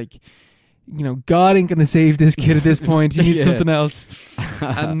therapist, or like, God ain't gonna save this kid at this point. He needs Yeah. something else.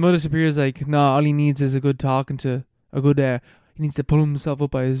 And Mother Superior's like, no, all he needs is a good talking to, a good. He needs to pull himself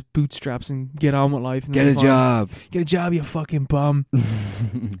up by his bootstraps and get on with life. And Get a job. Get a job, you fucking bum.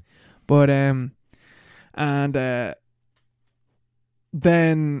 But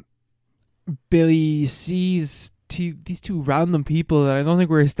then Billy sees these two random people that I don't think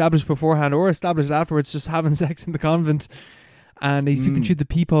were established beforehand or established afterwards, just having sex in the convent. And he's peeping through the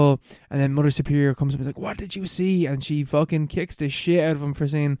peephole, and then Mother Superior comes up and is like, what did you see? And she fucking kicks the shit out of him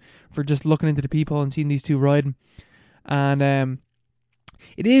for just looking into the peephole and seeing these two riding. And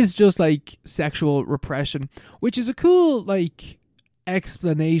it is just like sexual repression, which is a cool like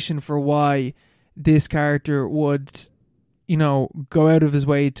explanation for why this character would go out of his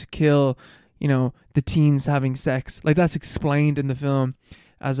way to kill the teens having sex. Like, that's explained in the film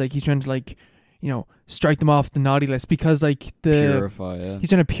as like he's trying to like strike them off the naughty list, because like Purify, yeah. he's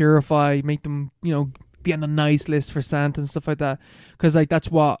trying to purify, make them be on the nice list for Santa and stuff like that, because like that's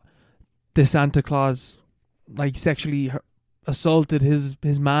what the Santa Claus like sexually assaulted his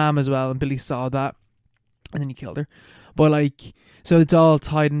mom as well, and Billy saw that and then he killed her. But like, so it's all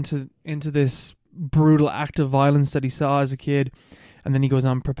tied into this brutal act of violence that he saw as a kid, and then he goes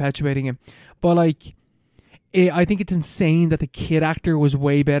on perpetuating it. But like, I think it's insane that the kid actor was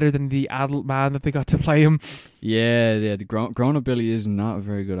way better than the adult man that they got to play him. Yeah. The grown-up Billy is not a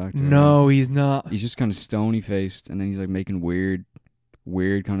very good actor. No, he's not. He's just kind of stony-faced, and then he's like making weird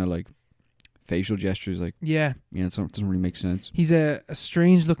kind of like facial gestures. Like, Yeah, it doesn't really make sense. he's a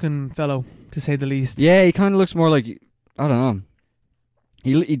strange-looking fellow, to say the least. Yeah, he kind of looks more like, I don't know.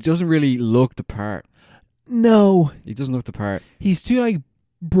 He doesn't really look the part. No, He doesn't look the part. he's too like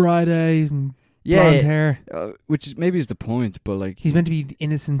bright eyes and Yeah, blonde hair. which is maybe is the point, but like, He's meant to be the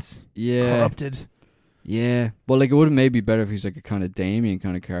innocence, yeah, corrupted. yeah. But like, it would maybe be better if he's like a kind of Damien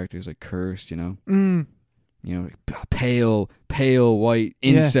kind of character. He's like cursed, like pale white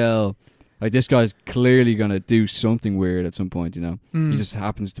incel. Like, this guy's clearly gonna do something weird at some point. He just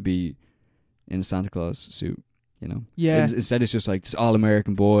happens to be in a Santa Claus suit. Yeah. Instead, it's just like this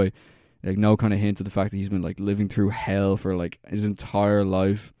all-American boy, like no kind of hint of the fact that he's been like living through hell for like his entire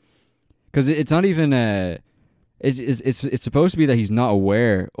life. Because it's not even it's supposed to be that he's not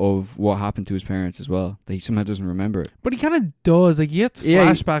aware of what happened to his parents as well. That he somehow doesn't remember it. But he kind of does. Like, he gets Yeah,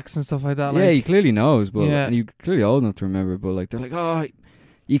 flashbacks and stuff like that. Yeah, Like, he clearly knows, but Yeah. and he's clearly old enough to remember. But like, they're like, oh,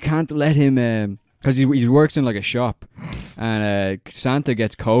 you can't let him. Because he works in like a shop, and Santa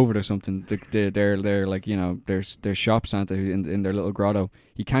gets COVID or something. They're like, their shop Santa in their little grotto.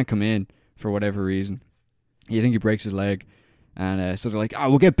 He can't come in for whatever reason. You think he breaks his leg, and so they're like,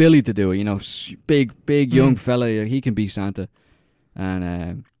 we'll get Billy to do it. Big young fella. He can be Santa,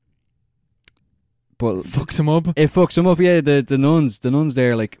 and but fucks him up. it fucks him up. Yeah, the nuns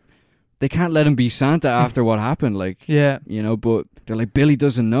there, like, they can't let him be Santa after what happened. Like, Yeah. but they're like, Billy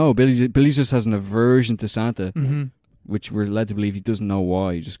doesn't know. Billy just has an aversion to Santa, Mm-hmm. which we're led to believe he doesn't know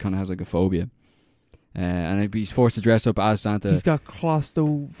why. He just kind of has like a phobia. And he's forced to dress up as Santa. He's got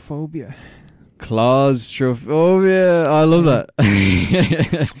claustrophobia. Claustrophobia. I love that.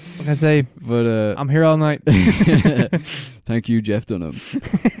 What can I say? But I'm here all night. thank you, Jeff Dunham.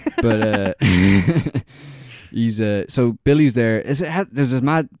 But he's so Billy's there. There's this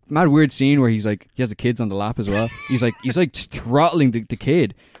mad weird scene where he's like, he has the kids on the lap as well. He's like throttling the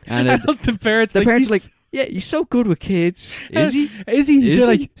kid, and the parents. the parents are he's- like, yeah, he's so good with kids. Is he? Is he? He's Is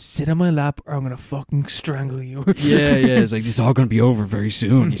like, he? sit on my lap or I'm gonna fucking strangle you. Yeah. It's like, it's all gonna be over very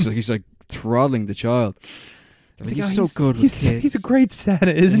soon. He's like throttling the child. Like, he's so good with he's, kids. he's a great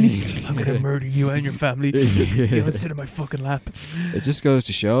Santa, isn't he? I'm gonna murder you and your family. You don't sit in my fucking lap. It just goes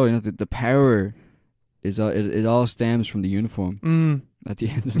to show, you know, the power is it all stems from the uniform at the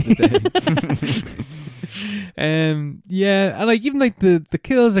end of the day. Yeah, and like even like the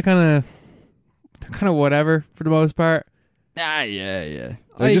kills are kind of whatever for the most part. Yeah.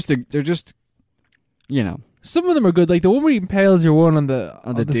 Like- They're just, you know, Some of them are good. Like the one where he impales your one on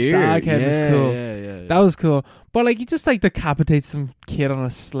the deer. stag head is cool. Yeah. That was cool. But like he just like decapitates some kid on a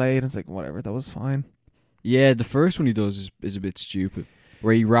sleigh and it's like whatever, that was fine. Yeah, the first one he does is a bit stupid,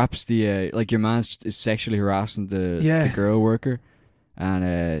 where he wraps the like your man is sexually harassing the girl worker,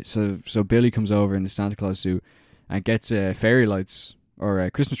 and so Billy comes over in the Santa Claus suit and gets fairy lights or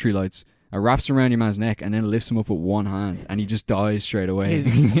Christmas tree lights and wraps them around your man's neck and then lifts him up with one hand and he just dies straight away.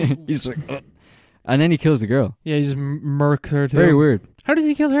 He's like, ugh. And then he kills the girl. Yeah, he just murks her too. Very weird. How does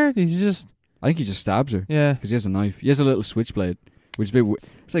he kill her? Does he just? I think he just stabs her Yeah. because he has a knife. He has a little switchblade, which is a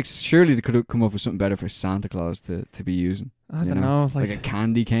bit. It's like surely they could have come up with something better for Santa Claus to be using. I you don't know. Like a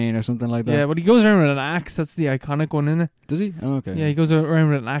candy cane or something like that. Yeah, but he goes around with an axe. That's the iconic one, isn't it? Does he? Oh, okay. Yeah, he goes around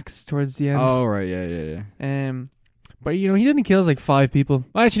with an axe towards the end. Oh, right. Yeah. But you know, he didn't kills like 5 people.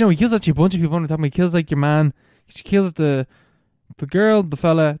 Well, actually, no, he kills actually a bunch of people on the time. He kills like your man. He kills the girl, the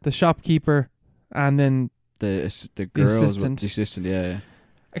fella, the shopkeeper, and then The girls, assistant. the assistant. Yeah.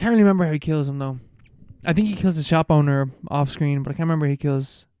 I can't really remember how he kills him though. I think he kills the shop owner off screen, but I can't remember how he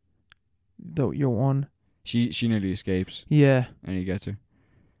kills your one. She nearly escapes Yeah. and he gets her.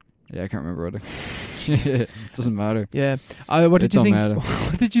 Yeah, I can't remember either. It doesn't matter. Yeah. What did It you don't think? matter.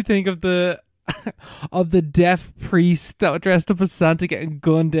 What did you think of the of the deaf priest that was dressed up as Santa getting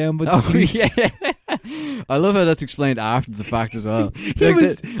gunned down by the police? Yeah. I love how that's explained after the fact as well. He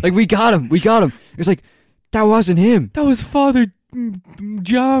was- like we got him. It's like that wasn't him. That was Father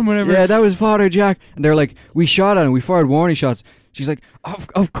John, whatever. Yeah, that was Father Jack. And they're like, we shot at him. We fired warning shots. She's like,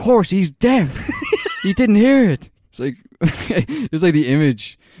 of course, he's deaf. He didn't hear it. It's like, it's like the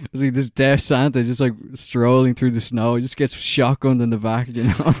image. It's like this deaf Santa just like strolling through the snow. He just gets shotgunned in the back, you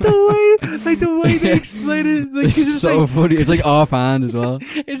know. the way they explain it, like It's he's just so like, funny. It's like offhand as well.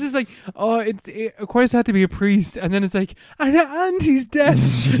 it's just like, oh, it of course had to be a priest, and then it's like, and he's deaf.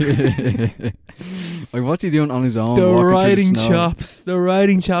 Like, what's he doing on his own? The walking through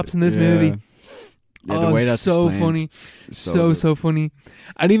riding snow? chops in this movie. Yeah, the way that's so explained funny, is so good. funny,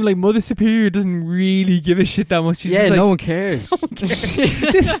 and even like Mother Superior doesn't really give a shit that much. She's Yeah, just like, no one cares.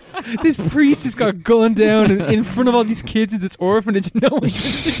 this priest has got gunned down in front of all these kids in this orphanage. No one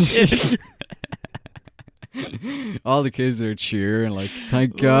gives a shit. All the kids are cheering, like,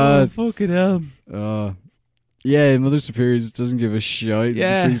 thank Oh, God. fucking hell. Yeah, Mother Superior just doesn't give a shit.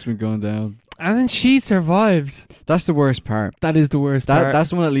 Yeah. The policeman going down. And then she survives. That's the worst part. That is the worst part. That's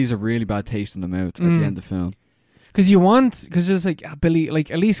the one that leaves a really bad taste in the mouth at the end of the film. Because it's like, Billy,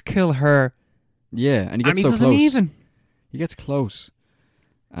 like, at least kill her. Yeah, and he gets he so doesn't close. even. He gets close,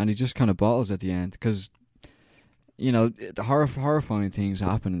 and he just kind of bottles at the end because, you know, the horrifying things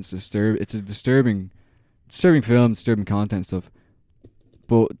happen. It's a disturbing film, disturbing content stuff.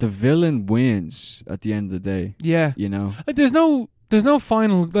 But the villain wins at the end of the day. Yeah. You know. Like, there is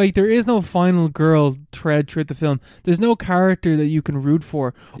no final girl thread throughout the film. There's no character that you can root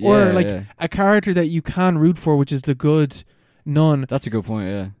for, or a character that you can root for, which is the good nun, That's a good point.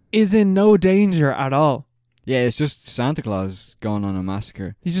 Yeah. is in no danger at all. Yeah, it's just Santa Claus going on a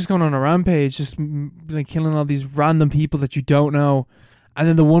massacre. He's just going on a rampage, just like killing all these random people that you don't know, and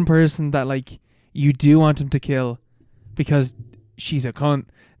then the one person that like you do want him to kill because she's a cunt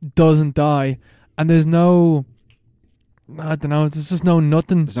doesn't die, and there's no. I don't know. There's just no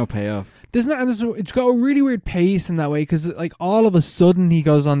nothing. There's no payoff. There's not. It's got a really weird pace in that way because like all of a sudden he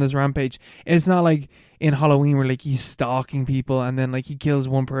goes on this rampage. It's not like in Halloween where like he's stalking people and then like he kills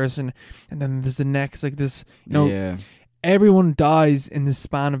one person and then there's the next like this. You know, Yeah. everyone dies in the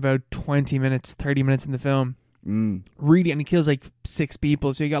span of about 20 minutes, 30 minutes in the film. Really, and he kills like 6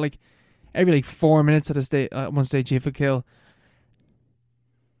 people. So you got like every like 4 minutes at one stage you have a kill.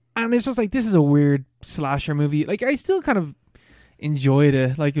 And it's just like, this is a weird slasher movie. Like, I still kind of enjoyed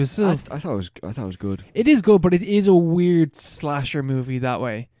it. Like, it was still. I thought it was good. It is good, but it is a weird slasher movie that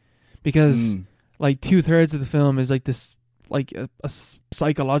way, because like 2/3 of the film is like this, like a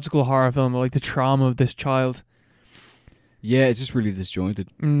psychological horror film, like the trauma of this child. Yeah, it's just really disjointed.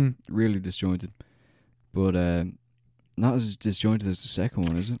 Really disjointed. But not as disjointed as the second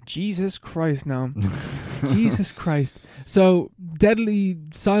one, is it? Jesus Christ, no. Jesus Christ. So,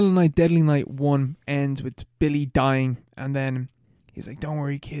 Silent Night, Deadly Night 1 ends with Billy dying, and then he's like, don't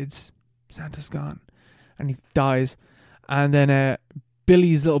worry, kids, Santa's gone. And he dies. And then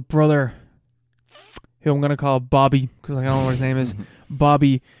Billy's little brother who I'm going to call Bobby, because I don't know what his name is.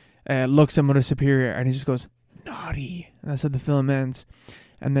 Bobby looks at Mother Superior and he just goes, naughty. And that's how the film ends.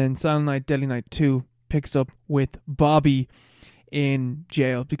 And then Silent Night, Deadly Night 2 picks up with Bobby in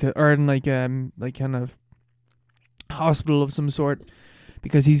jail, because, or in like kind of hospital of some sort,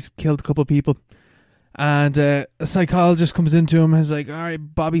 because he's killed a couple of people. And a psychologist comes into him and is like, all right,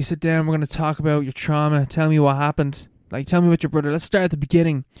 Bobby, sit down. We're going to talk about your trauma. Tell me what happened. Like, tell me about your brother. Let's start at the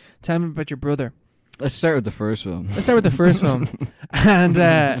beginning. Tell me about your brother. Let's start with the first film.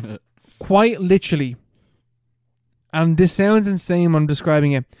 And quite literally, and this sounds insane when I'm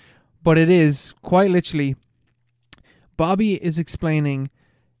describing it, but it is, quite literally, Bobby is explaining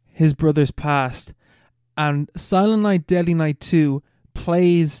his brother's past, and Silent Night, Deadly Night 2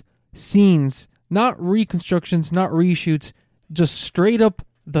 plays scenes, not reconstructions, not reshoots, just straight up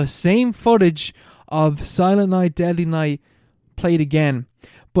the same footage of Silent Night, Deadly Night played again.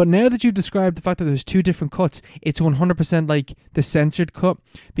 But now that you've described the fact that there's two different cuts, it's 100% like the censored cut,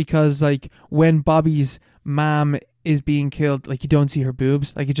 because like when Bobby's mom is being killed, like you don't see her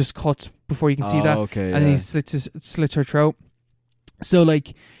boobs, like it just cuts before you can see that, okay, and then he slits her throat. So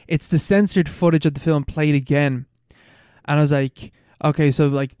like it's the censored footage of the film played again, and I was like, okay, so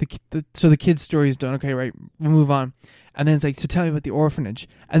like the kid's story is done. Okay, right, we'll move on. And then it's like, so tell me about the orphanage,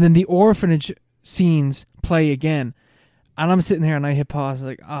 and then the orphanage scenes play again. And I'm sitting there and I hit pause,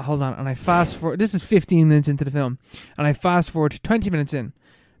 like, oh, hold on. And I fast forward. This is 15 minutes into the film. And I fast forward 20 minutes in.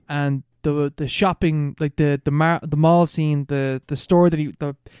 And the shopping, like the mall scene, the store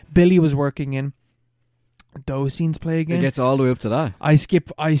that Billy was working in, those scenes play again. It gets all the way up to that. I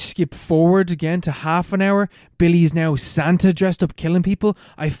skip forward again to half an hour. Billy's now Santa dressed up killing people.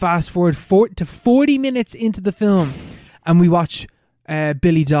 I fast forward to 40 minutes into the film. And we watch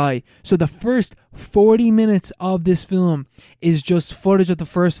Billy die. So the first 40 minutes of this film is just footage of the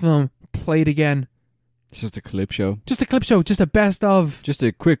first film played again. It's just a clip show. Just a best of. Just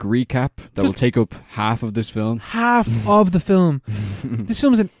a quick recap that will take up half of this film. Half of the film. This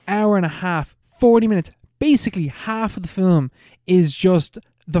film's an hour and a half, 40 minutes. Basically half of the film is just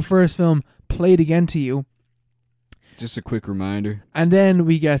the first film played again to you. Just a quick reminder. And then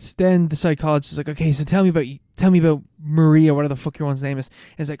the psychologist is like, okay, so tell me about Maria, whatever the fuck your one's name is.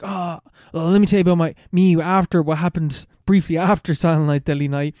 And it's like, oh, well, let me tell you about me after what happened briefly after Silent Night, Deadly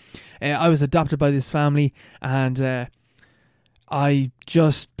Night. I was adopted by this family, and I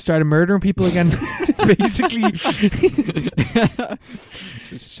just started murdering people again. Basically,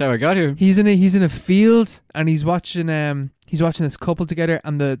 that's how I got here. He's in a field, and he's watching this couple together,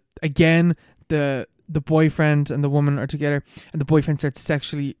 and the boyfriend and the woman are together, and the boyfriend starts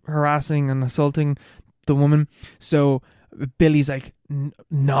sexually harassing and assaulting the woman. So Billy's like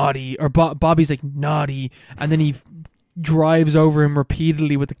naughty, or Bobby's like naughty, and then he drives over him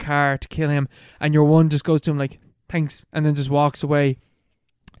repeatedly with the car to kill him, and your one just goes to him like, thanks, and then just walks away.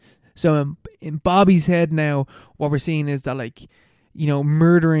 So in Bobby's head now, what we're seeing is that, like, you know,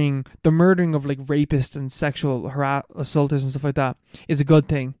 murdering of like rapists and sexual assaulters and stuff like that is a good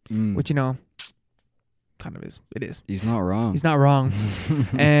thing, which, you know, kind of is. It is. He's not wrong.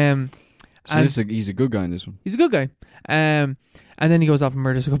 So he's a good guy in this one. He's a good guy. And then he goes off and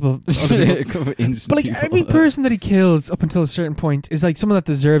murders a couple of other people. But like every person that he kills up until a certain point is like someone that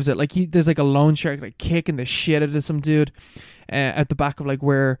deserves it. Like there's like a loan shark like kicking the shit out of some dude at the back of like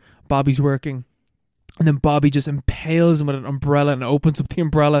where Bobby's working. And then Bobby just impales him with an umbrella and opens up the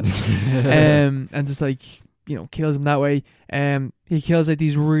umbrella and just like, you know, kills him that way. He kills like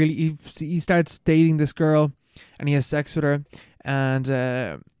these really, he starts dating this girl and he has sex with her,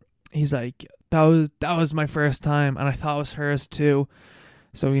 and he's like, that was my first time and I thought it was hers too.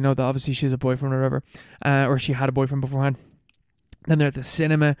 So, you know, that obviously she's a boyfriend or whatever, or she had a boyfriend beforehand. Then they're at the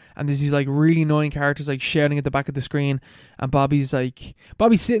cinema and there's these like really annoying characters like shouting at the back of the screen, and Bobby's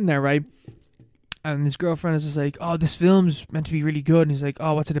sitting there, right? And his girlfriend is just like, oh, this film's meant to be really good. And he's like,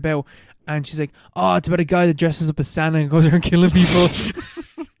 oh, what's it about? And she's like, oh, it's about a guy that dresses up as Santa and goes around killing people.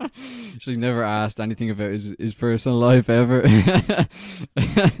 She never asked anything about his personal life ever.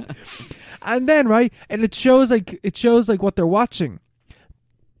 And then, right, and it shows like what they're watching.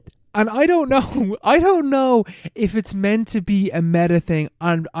 And I don't know if it's meant to be a meta thing,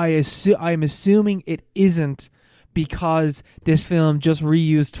 and I'm assuming it isn't, because this film just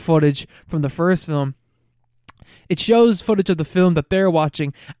reused footage from the first film. It shows footage of the film that they're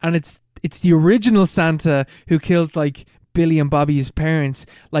watching, and it's the original Santa who killed like Billy and Bobby's parents,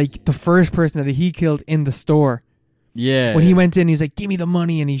 like the first person that he killed in the store. Yeah. When he went in, he's like, give me the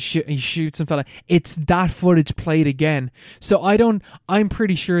money, and he shoots some fella. It's that footage played again. So I'm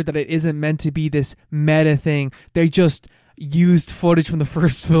pretty sure that it isn't meant to be this meta thing. They just used footage from the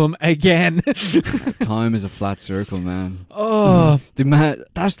first film again. Time is a flat circle, man. Oh, The man,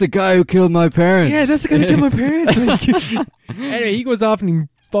 that's the guy who killed my parents. yeah, that's the guy who killed my parents. Like, anyway, he goes off and he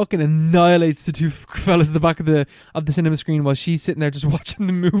fucking annihilates the two fellas at the back of the cinema screen while she's sitting there just watching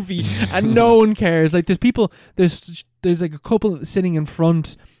the movie, and no one cares. Like, there's people, there's like a couple sitting in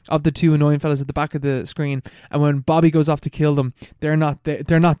front of the two annoying fellas at the back of the screen, and when Bobby goes off to kill them, they're not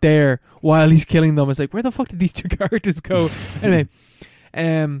there while he's killing them. It's like, where the fuck did these two characters go? Anyway,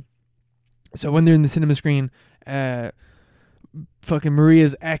 so when they're in the cinema screen, fucking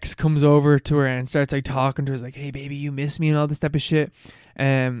Maria's ex comes over to her and starts like talking to her, like, hey baby, you miss me and all this type of shit.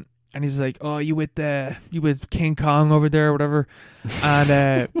 And he's like, oh, you with King Kong over there or whatever.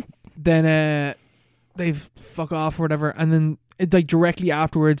 And then they fuck off or whatever. And then like directly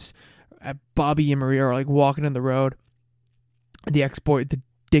afterwards, Bobby and Maria are like walking on the road. The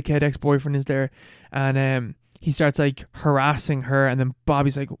dickhead ex-boyfriend is there, and he starts like harassing her, and then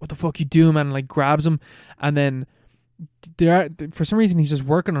Bobby's like, what the fuck you doing, man? And like grabs him, and then for some reason he's just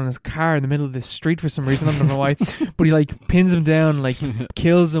working on his car in the middle of this street for some reason. I don't know why, but he like pins him down, like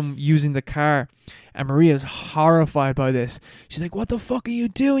kills him using the car. And Maria's horrified by this. She's like, what the fuck are you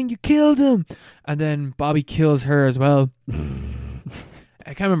doing? You killed him. And then Bobby kills her as well.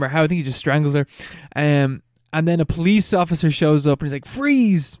 I can't remember how. I think he just strangles her. And then a police officer shows up and he's like,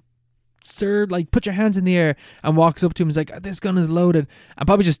 freeze, sir, like put your hands in the air, and walks up to him and is like, this gun is loaded. And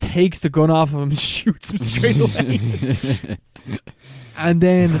Bobby just takes the gun off of him and shoots him straight away. And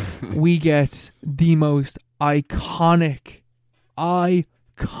then we get the most iconic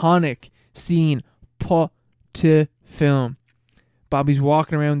scene put to film. Bobby's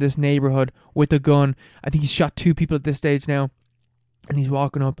walking around this neighborhood with a gun. I think he's shot 2 people at this stage now, and he's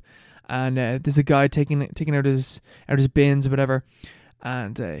walking up, and there's a guy taking out his bins or whatever,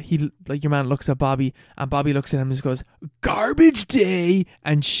 and he, like, your man looks at Bobby, and Bobby looks at him and just goes, garbage day,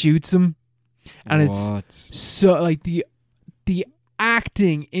 and shoots him. And What? it's so like the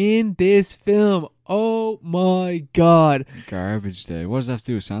acting in this film, oh my god, Garbage day. What does that have to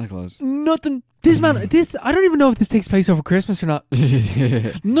do with Santa Claus? nothing. This man, I don't even know if this takes place over Christmas or not.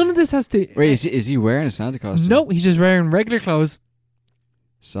 None of this has to. Wait, is he wearing a Santa costume? No, he's just wearing regular clothes.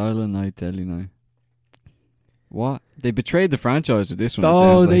 Silent Night, Deadly Night. What? They betrayed the franchise with this one.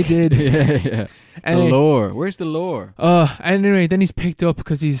 Oh, they like. did. Yeah. The lore. Where's the lore? Anyway, then he's picked up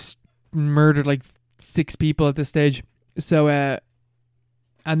because he's murdered like 6 people at this stage. So,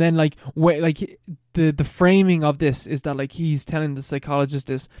 and then like the framing of this is that like he's telling the psychologist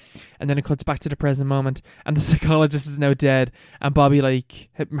this, and then it cuts back to the present moment, and the psychologist is now dead, and Bobby like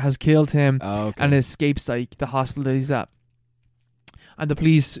has killed him. Oh, okay. And escapes like the hospital that he's at. And the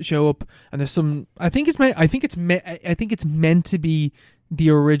police show up, and there's some. I think it's meant to be the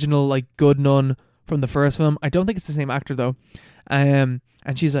original like good nun from the first film. I don't think it's the same actor though. And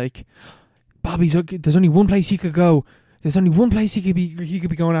she's like, Bobby's. There's only one place he could go. There's only one place he could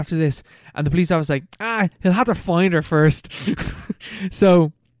be going after this. And the police officer's like, he'll have to find her first.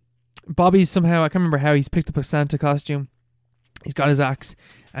 So Bobby's somehow, I can't remember how, he's picked up a Santa costume. He's got his axe,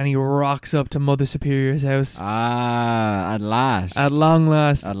 and he rocks up to Mother Superior's house. At last. At long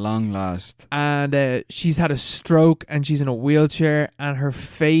last. At long last. And she's had a stroke, and she's in a wheelchair, and her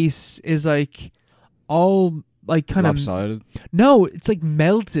face is like all like kind Lopsided. No, it's like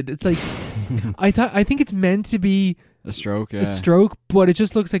melted. It's like I think it's meant to be A stroke, yeah. a stroke, but it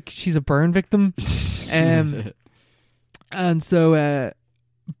just looks like she's a burn victim. And so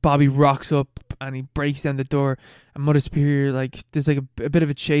Bobby rocks up and he breaks down the door, and Mother Superior, like, there's like a bit of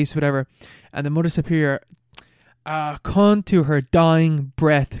a chase, whatever, and the Mother Superior, con to her dying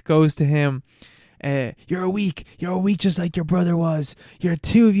breath, goes to him, you're weak just like your brother was, you're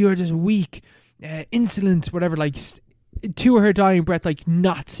 2 of you are just weak, insolent, whatever, like, to her dying breath, like,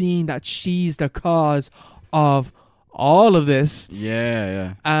 not seeing that she's the cause of all of this.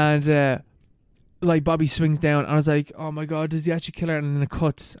 Yeah. And like Bobby swings down, and I was like, oh my god, does he actually kill her? And then it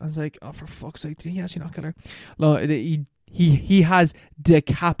cuts. I was like, oh, for fuck's sake, did he actually not kill her? No, he has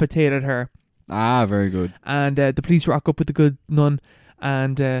decapitated her. Very good. And the police rock up with the good nun,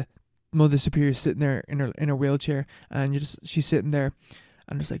 and Mother Superior sitting there in her wheelchair, and she's sitting there,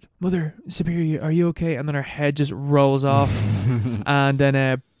 and it's like, Mother Superior, are you okay? And then her head just rolls off, and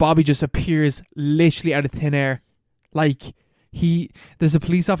then Bobby just appears literally out of thin air, like. There's a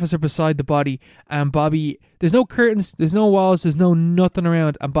police officer beside the body, and Bobby, there's no curtains, there's no walls, there's no nothing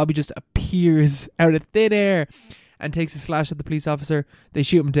around, and Bobby just appears out of thin air and takes a slash at the police officer. They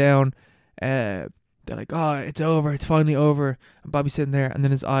shoot him down. They're like, oh, it's over, it's finally over. And Bobby's sitting there, and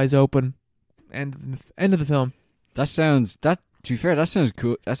then his eyes open. End of the film. To be fair, that sounds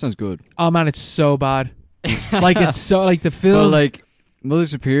cool. That sounds good. Oh man, it's so bad. Like it's so like the Well, film. like Mother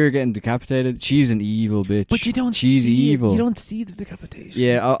Superior getting decapitated. She's an evil bitch. But you don't She's see evil. It. You don't see the decapitation.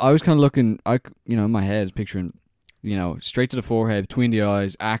 Yeah, I was kind of looking. In my head, picturing, straight to the forehead, between the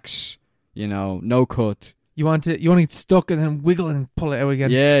eyes, axe. No cut. You want to get stuck and then wiggle and pull it out again.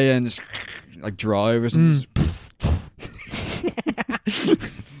 Yeah, and just like drive or something.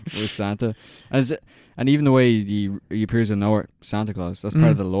 With Santa, and even the way he appears in nowhere, Santa Claus. That's part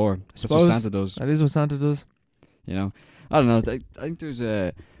of the lore. That's what Suppose. Santa does. That is what Santa does. I don't know. I think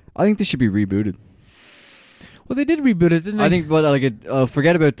I think this should be rebooted. Well, they did reboot it, didn't they? I think, but like,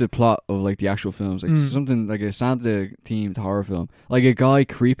 forget about the plot of like the actual films. Like something like a Santa themed horror film, like a guy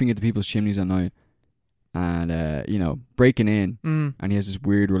creeping into people's chimneys at night, and breaking in, and he has this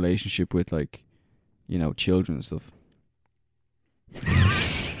weird relationship with like, children and stuff.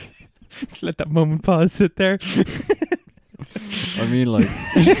 Just let that moment pause sit there. I mean, like,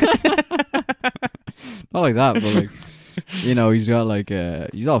 not like that, but like, he's got like,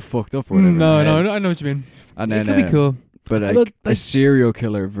 he's all fucked up or whatever. No, I know what you mean. And It then could be cool. but like a serial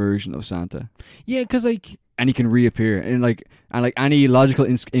killer version of Santa. Yeah, because like, and he can reappear, and like any logical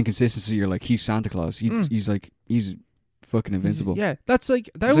inconsistency, you're like, he's Santa Claus. He's fucking invincible. Yeah, that's like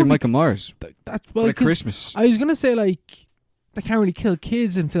that. He's would like Michael Myers. That's Well, well, at Christmas. I was gonna say like they can't really kill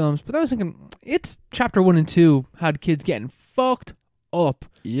kids in films, but I was thinking it's chapter 1 and 2 had kids getting fucked up,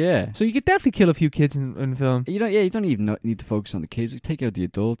 Yeah. so you could definitely kill a few kids in film. You don't even need to focus on the kids. Like, take out the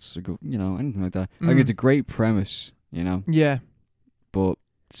adults or go, anything like that. Like, it's a great premise, Yeah, but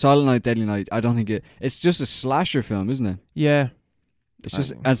Silent Night, Deadly Night, I don't think it's just a slasher film, isn't it? yeah. It's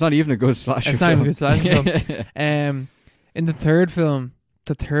just, and it's not even a good slasher It's film. not even a good slasher film. In the third film,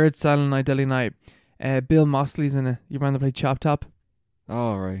 the third Silent Night, Deadly Night, Bill Mosley's in it. You remember the play Chop Top?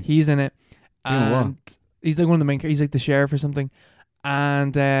 Oh, right. He's in it. Doing what? And he's like one of the main characters. He's like the sheriff or something.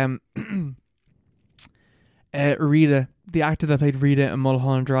 And Rita, the actor that played Rita in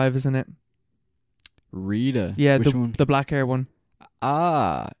Mulholland Drive, is in it. Rita? Yeah, Which one? the black hair one.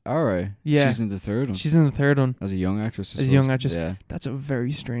 Ah, alright. Yeah. She's in the third one. She's in the third one. As a young actress. As a young actress. Yeah. That's a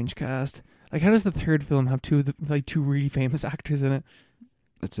very strange cast. Like, how does the third film have two really famous actors in it?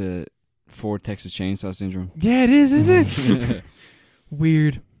 It's a Ford Texas Chainsaw Syndrome. Yeah, it is, isn't it?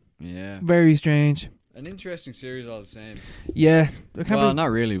 Weird. Yeah. Very strange. An interesting series all the same. Yeah. I can't Well, believe-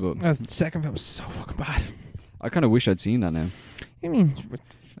 not really, but the second film was so fucking bad. I kind of wish I'd seen that now. I mean,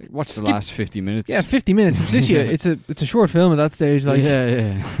 Like, what's the Skip- last 50 minutes? yeah, 50 minutes. It's literally it's a short film at that stage. Like,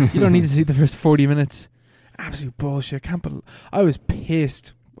 yeah. you don't need to see the first 40 minutes. Absolute bullshit. I was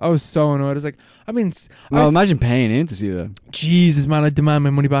pissed. I was so annoyed. I was like, Well, imagine paying in to see that. Jesus, man, I demand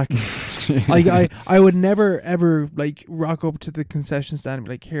my money back. Like, I would never ever like rock up to the concession stand and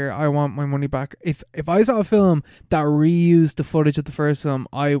be like, here, I want my money back. If I saw a film that reused the footage of the first film,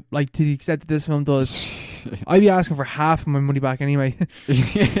 I like to the extent that this film does, I'd be asking for half of my money back anyway.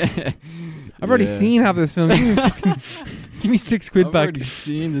 I've already seen half of this film. Give me £6 I've back. already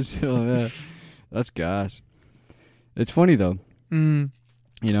seen this film, yeah. That's gas. It's funny though.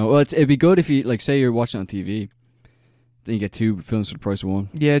 Well, it'd be good if you, like, say you're watching it on TV, then you get 2 films for the price of 1.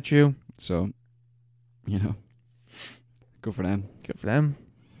 Yeah, true. So, good for them. Good for them.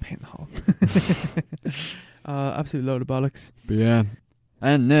 Pain in the hole. Absolute load of bollocks. But yeah.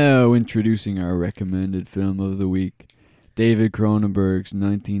 And now introducing our recommended film of the week, David Cronenberg's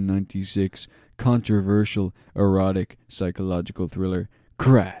 1996 controversial erotic psychological thriller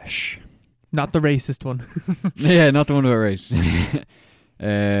Crash. Not the racist one. Yeah, not the one about race.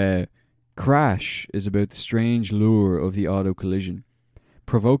 Crash is about the strange lure of the auto collision,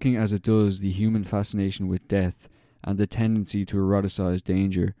 provoking as it does the human fascination with death and the tendency to eroticize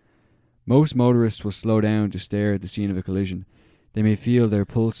danger. Most motorists will slow down to stare at the scene of a collision. They may feel their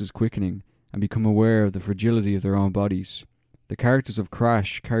pulses quickening and become aware of the fragility of their own bodies. The characters of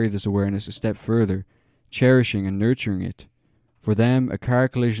Crash carry this awareness a step further, cherishing and nurturing it. For them, a car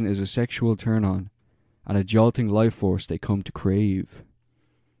collision is a sexual turn-on, and a jolting life force they come to crave.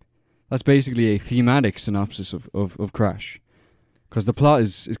 That's basically a thematic synopsis of Crash. Because the plot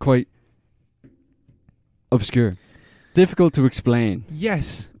is quite obscure. Difficult to explain.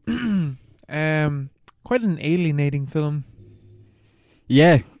 Yes. Quite an alienating film.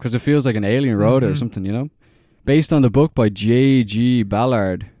 Yeah, because it feels like an alien wrote it or something, Based on the book by J.G.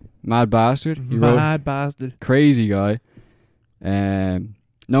 Ballard. Mad Bastard. He wrote Mad bastard. Crazy guy.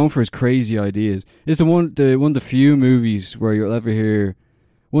 Known for his crazy ideas. It's one of the few movies where you'll ever hear,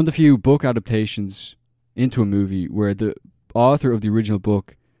 one of the few book adaptations into a movie where the author of the original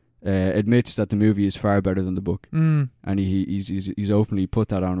book admits that the movie is far better than the book, and he's openly put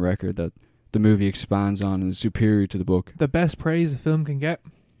that on record that the movie expands on and is superior to the book. The best praise a film can get.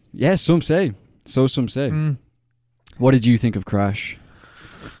 Yes, some say. So some say. Mm. What did you think of Crash?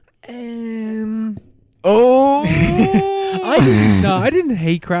 Oh, I didn't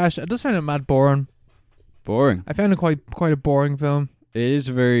hate Crash. I just found it mad boring. Boring. I found it quite a boring film. It is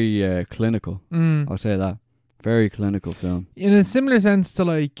very clinical. I'll say that. Very clinical film. In a similar sense to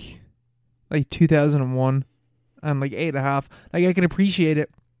like 2001 and like 8.5. Like I can appreciate it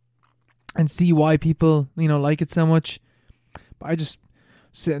and see why people like it so much. But I just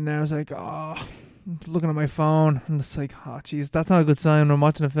sitting there, I was like, oh, I'm looking at my phone, and it's like, oh jeez, that's not a good sign when I'm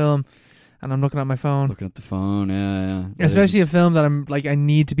watching a film and I'm looking at my phone. Looking at the phone, yeah. Especially a film that I'm like, I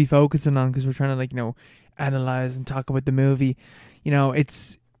need to be focusing on because we're trying to like, analyze and talk about the movie.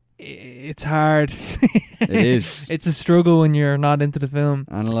 It's hard. It is. It's a struggle when you're not into the film.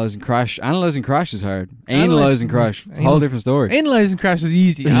 Analyzing Crash is hard. Analyzing Crash, whole different story. Analyzing Crash is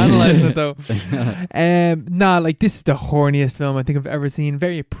easy. Analyzing it though, like this is the horniest film I think I've ever seen.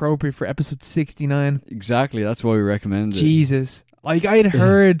 Very appropriate for episode 69. Exactly, that's why we recommend it. Jesus, like I'd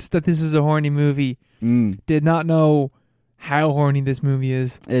heard that this is a horny movie. Did not know how horny this movie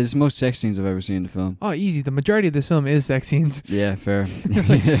is. It's the most sex scenes I've ever seen in the film. Oh, easy. The majority of this film is sex scenes. Yeah, fair.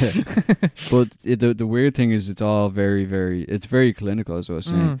 But the weird thing is it's all very, very... It's very clinical, as I was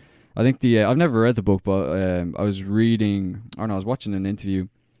saying. I think I've never read the book, but I was watching an interview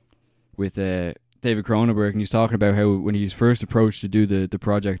with David Cronenberg, and he's talking about how when he was first approached to do the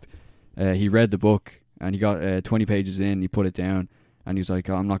project, he read the book, and he got 20 pages in, he put it down, and he was like,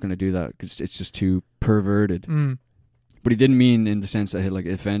 oh, I'm not going to do that, because it's just too perverted. But he didn't mean in the sense that it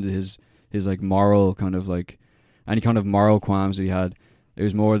offended his like moral kind of like any kind of moral qualms that he had. It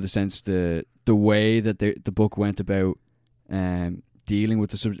was more the sense the way that the book went about dealing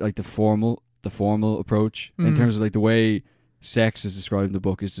with the formal approach in terms of like the way sex is described in the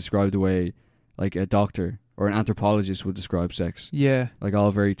book is described the way like a doctor or an anthropologist would describe sex. Yeah, like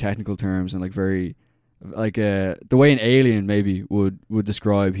all very technical terms and like very like the way an alien maybe would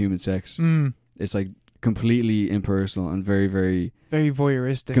describe human sex. It's like completely impersonal and very, very... Very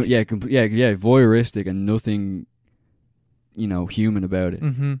voyeuristic. Voyeuristic and nothing, human about it.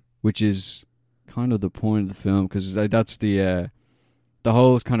 Which is kind of the point of the film, because that's the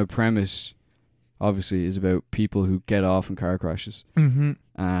whole kind of premise, obviously, is about people who get off in car crashes. And,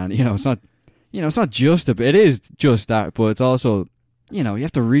 it's not just... It is just that, but it's also... you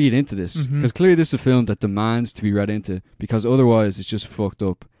have to read into this, because clearly this is a film that demands to be read into, because otherwise it's just fucked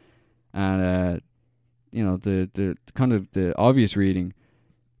up. And... the kind of the obvious reading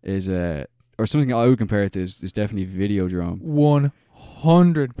is or something I would compare it to is definitely Videodrome.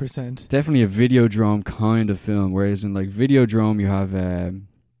 100%. Definitely a Videodrome kind of film, whereas in like Videodrome you have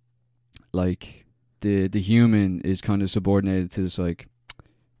like the human is kind of subordinated to this like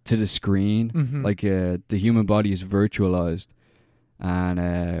to the screen. Like the human body is virtualized,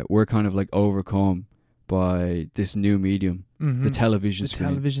 and we're kind of like overcome by this new medium, the television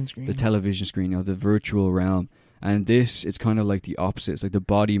screen, the virtual realm. And this, it's kind of like the opposite. It's like the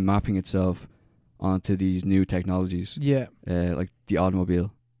body mapping itself onto these new technologies, like the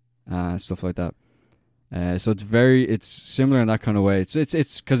automobile, stuff like that. So it's similar in that kind of way. It's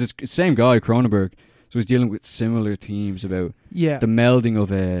because it's the same guy, Cronenberg, so he's dealing with similar themes about the melding of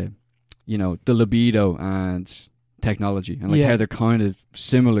the libido and technology, and like how they're kind of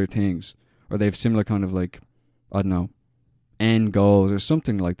similar things. Or they have similar kind of like, I don't know, end goals or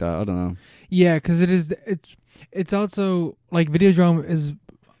something like that. I don't know. Yeah, because it's also like Videodrome is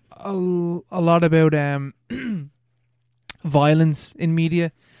a lot about violence in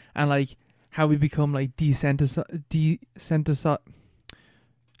media and like how we become like detached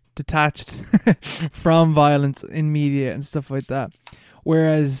from violence in media and stuff like that.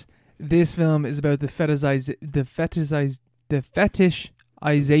 Whereas this film is about the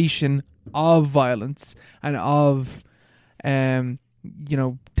fetishization of violence and of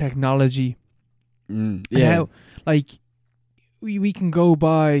technology. And how like we can go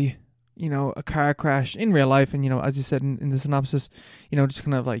by a car crash in real life and as you said in the synopsis, just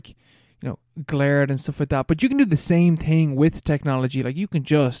kind of like glared and stuff like that, but you can do the same thing with technology. Like you can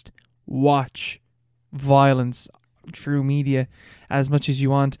just watch violence through media as much as you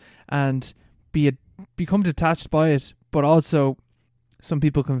want and become detached by it, but also some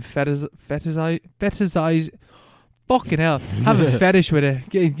people can fetishize fucking hell, have a fetish with it.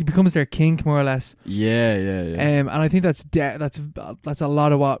 It becomes their kink, more or less. Yeah. And I think that's a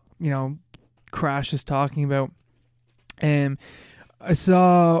lot of what Crash is talking about. I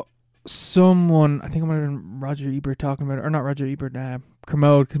saw someone, I think it might have been Roger Ebert talking about it, or not Roger Ebert,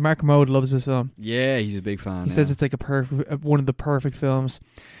 Kermode, because Mark Kermode loves this film. Yeah, he's a big fan. He says it's like one of the perfect films,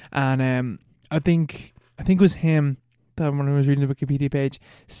 and I think it was him that when I was reading the Wikipedia page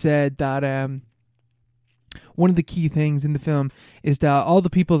said that one of the key things in the film is that all the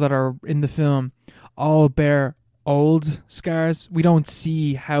people that are in the film all bear old scars. We don't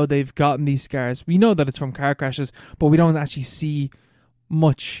see how they've gotten these scars. We know that it's from car crashes, but we don't actually see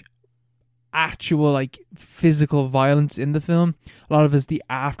much actual like physical violence in the film. A lot of it's the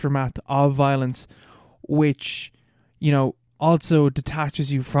aftermath of violence, which, you know, also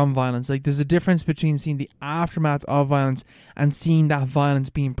detaches you from violence. Like, there's a difference between seeing the aftermath of violence and seeing that violence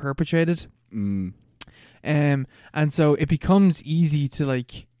being perpetrated. And so it becomes easy to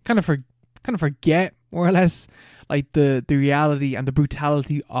like kind of forget more or less like the reality and the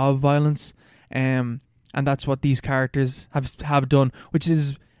brutality of violence. And that's what these characters have done, which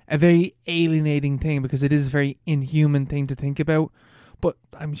is a very alienating thing because it is a very inhuman thing to think about. But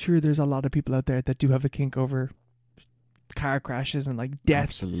I'm sure there's a lot of people out there that do have a kink over car crashes and like death.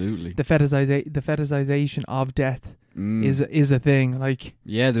 Absolutely. The fetishization of death is a thing. Like,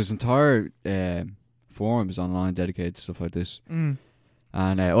 yeah, there's entire forums online dedicated to stuff like this. And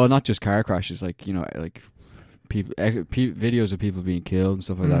well, not just car crashes, like, you know, like people videos of people being killed and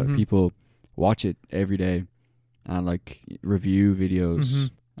stuff like that. People watch it every day and like review videos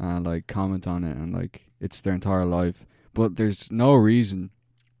and like comment on it, and like it's their entire life. But there's no reason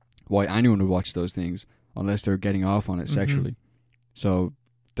why anyone would watch those things unless they're getting off on it sexually. So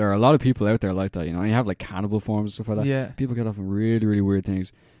there are a lot of people out there like that, you know. You have like cannibal forums and stuff like that. Yeah. People get off on really, really weird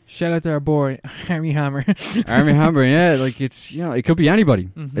things. Shout out to our boy, Army Hammer. Army Hammer, yeah. Like, it's, you know, it could be anybody.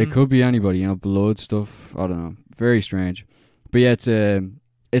 It could be anybody, you know, blood stuff. I don't know. Very strange. But yeah,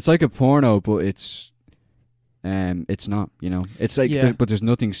 it's like a porno, but it's not, you know. It's like, but there's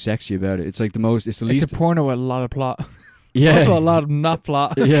nothing sexy about it. It's like it's the least. It's a porno with a lot of plot. Yeah. Also a lot of not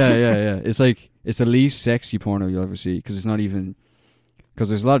plot. yeah. It's like, it's the least sexy porno you'll ever see, because it's not even, because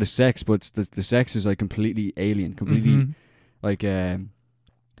there's a lot of sex, but the sex is like completely alien, completely like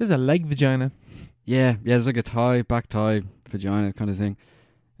there's a leg vagina. Yeah, there's like a back thigh vagina kind of thing.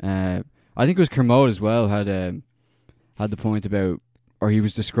 I think it was Kermode as well had the point about, or he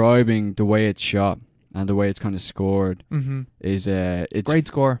was describing the way it's shot and the way it's kind of scored. Is it's great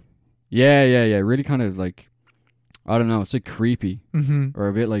score. Yeah. Really kind of like, I don't know, it's like creepy or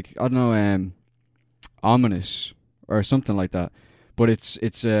a bit like, I don't know, ominous or something like that. But it's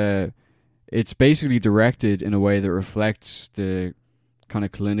basically directed in a way that reflects the kind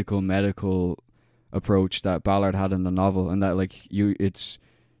of clinical medical approach that Ballard had in the novel, and that like you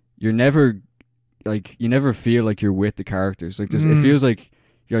never feel like you're with the characters. Like it feels like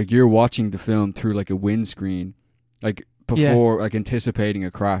you're watching the film through like a windscreen, like before like anticipating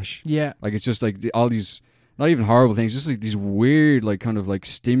a crash. Yeah, like it's just like all these not even horrible things, just like these weird like kind of like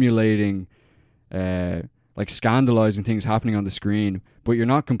stimulating like scandalizing things happening on the screen, but you're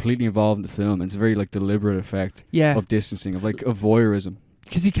not completely involved in the film. It's a very like deliberate effect of distancing, of like of voyeurism.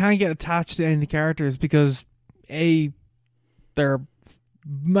 Because you can't get attached to any of the characters because A, they're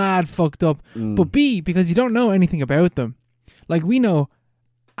mad fucked up, but B, because you don't know anything about them. Like, we know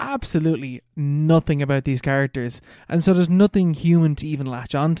absolutely nothing about these characters, and so there's nothing human to even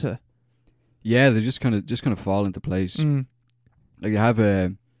latch onto. Yeah, they just kind of fall into place. Like, you have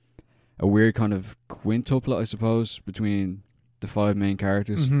a weird kind of quintuplet, I suppose, between the five main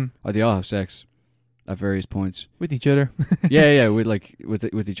characters. They all have sex at various points with each other. yeah,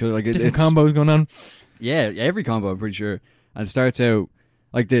 with each other. Like different combos going on. Yeah, every combo, I'm pretty sure. And it starts out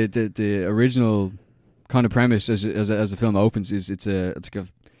like the original kind of premise as the film opens is it's like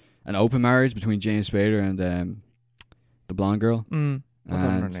an open marriage between James Spader and the blonde girl. I don't know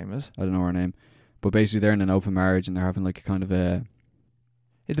what her name is. I don't know her name, but basically they're in an open marriage and they're having like a kind of a.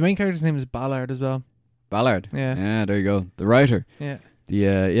 Yeah, the main character's name is Ballard as well. Ballard. Yeah, there you go. The writer. Yeah.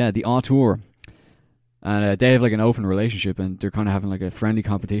 The auteur. And they have like an open relationship, and they're kind of having like a friendly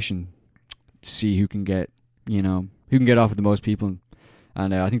competition to see who can get off with the most people.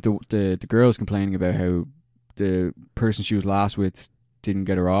 And I think the girl's complaining about how the person she was last with didn't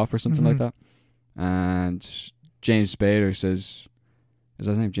get her off or something like that. And James Spader says, is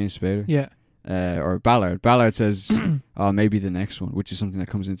that his name, James Spader? Yeah. Or Ballard. Ballard says, oh, maybe the next one, which is something that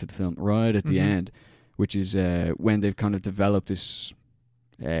comes into the film right at the end, which is when they've kind of developed this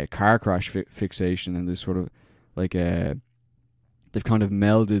car crash fixation and this sort of like they've kind of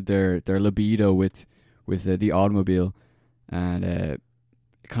melded their libido with the automobile, and it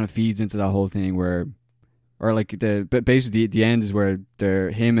kind of feeds into that whole thing but basically the end is where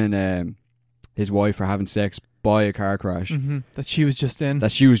him and his wife are having sex by a car crash that she was just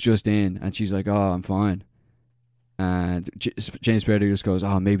in, and she's like, oh, I'm fine. And James Spader just goes,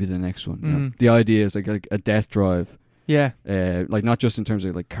 oh, maybe the next one. You know? The idea is like a death drive. Yeah. Like not just in terms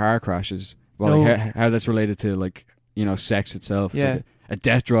of like car crashes, but like how that's related to like, you know, sex itself. Yeah. Like a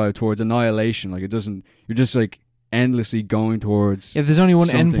death drive towards annihilation. Like it doesn't. You're just like endlessly going towards. Yeah, there's only one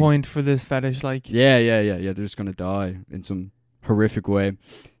something. endpoint for this fetish. Like, Yeah. They're just gonna die in some horrific way.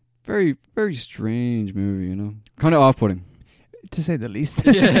 Very, very strange movie. You know, kind of off-putting. to say the least.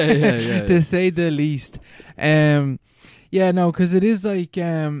 Yeah. To say the least. Yeah, no, because it is like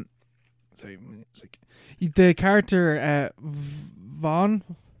sorry, it's like the character Vaughn.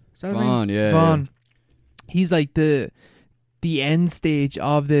 Is that his name? Vaughn, yeah. Vaughn. He's like the end stage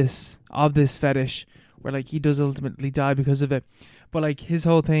of this fetish, where like he does ultimately die because of it. But like his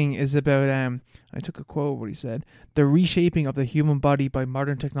whole thing is about I took a quote what he said. The reshaping of the human body by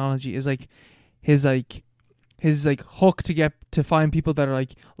modern technology is like his hook to get to find people that are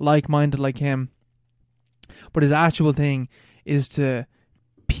like minded like him. But his actual thing is to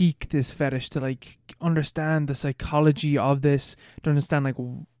peak this fetish, to like understand the psychology of this, to understand like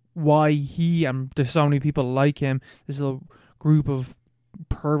why he and there's so many people like him, this little group of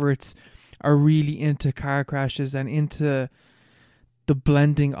perverts, are really into car crashes and into the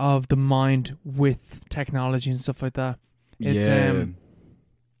blending of the mind with technology and stuff like that. It's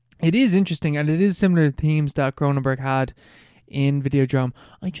it is interesting, and it is similar to themes that Cronenberg had in Videodrome.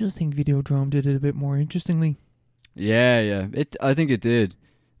 I just think Videodrome did it a bit more interestingly. Yeah. I think it did.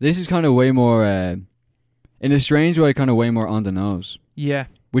 This is kind of way more, in a strange way, kind of way more on the nose. Yeah.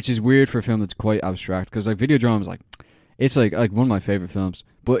 Which is weird for a film that's quite abstract, because like Videodrome is it's like one of my favorite films,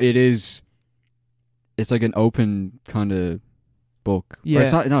 but it's like an open kind of book. Yeah. Or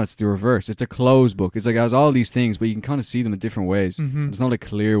it's not. No, it's the reverse. It's a closed book. It's like it has all these things, but you can kind of see them in different ways. Mm-hmm. It's not a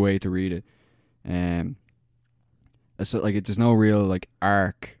clear way to read it. It's like there's no real like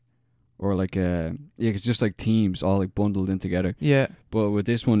arc, or like it's just like themes all like bundled in together. Yeah. But with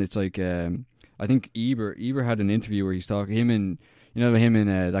this one, it's like I think Ebert had an interview where he's talking him and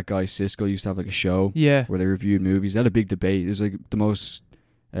that guy Siskel used to have like a show. Yeah. Where they reviewed movies. They had a big debate. It was like the most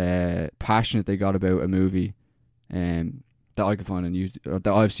passionate they got about a movie that I could find on YouTube,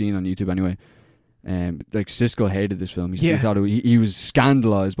 that I've seen on YouTube anyway. Like Siskel hated this film. He thought he was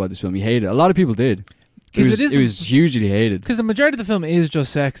scandalized by this film. He hated it. A lot of people did. It was hugely hated. Because the majority of the film is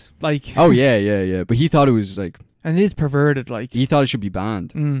just sex. Like. Oh yeah. But he thought it was like. And it is perverted. Like. He thought it should be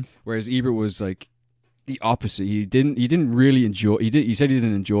banned. Mm. Whereas Ebert was like the opposite. He didn't really enjoy. He said he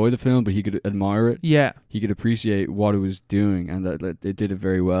didn't enjoy the film, but he could admire it. Yeah. He could appreciate what it was doing, and that it did it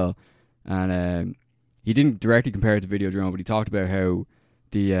very well. And he didn't directly compare it to Videodrome, but he talked about how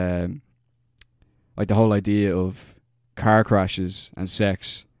the whole idea of car crashes and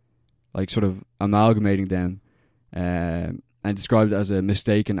sex, like sort of amalgamating them, and described it as a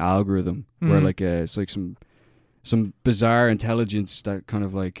mistaken algorithm, where like it's like some bizarre intelligence that kind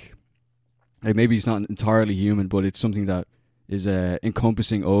of like maybe it's not entirely human, but it's something that is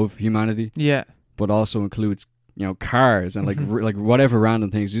encompassing of humanity. Yeah. But also includes cars and like like whatever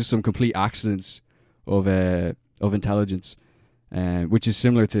random things, just some complete accidents of intelligence, which is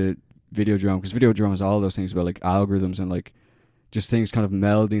similar to Videodrome, because Videodrome is all those things about like algorithms and like just things kind of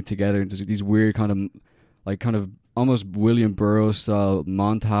melding together into these weird kind of almost William Burroughs style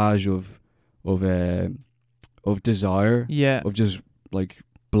montage of desire, of just like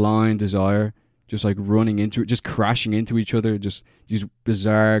blind desire, just like running into it, just crashing into each other, just these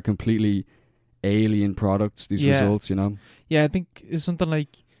bizarre, completely alien products, these results, Yeah, I think it's something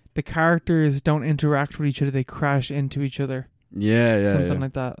like the characters don't interact with each other, they crash into each other. Yeah. Something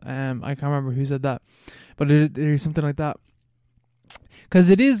like that. I can't remember who said that, but there's something like that. Because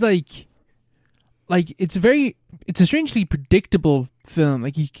it is like it's a strangely predictable film.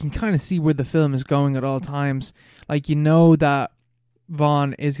 Like you can kind of see where the film is going at all times. Like that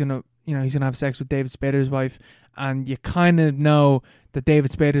Vaughn is gonna, he's gonna have sex with David Spader's wife, and you kind of know that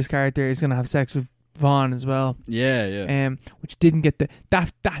David Spader's character is gonna have sex with Vaughn as well. Yeah. Which didn't get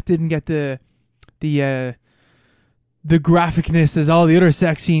that didn't get the graphicness as all the other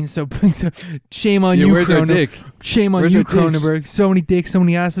sex scenes. So shame on you, where's our dick? Shame on you, Cronenberg. So many dicks, so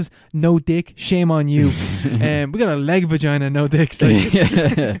many asses, no dick. Shame on you. We got a leg vagina, no dicks.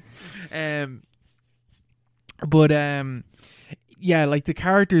 But yeah, like the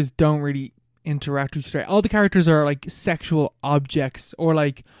characters don't really interact with each other. All the characters are like sexual objects, or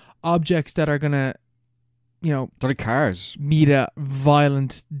like objects that are gonna, they're like cars, meet a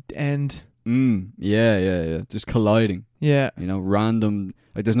violent end. Yeah. Just colliding. Yeah. Random.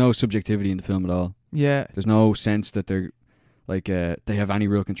 Like there's no subjectivity in the film at all. Yeah. There's no sense that they're like they have any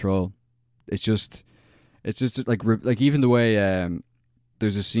real control. It's just like even the way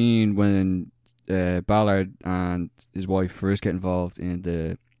there's a scene when Ballard and his wife first get involved in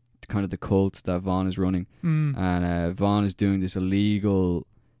the kind of the cult that Vaughn is running, and Vaughn is doing this illegal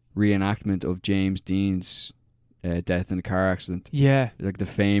reenactment of James Dean's death in a car accident. Yeah. Like the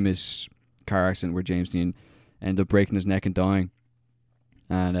famous car accident where James Dean ended up breaking his neck and dying.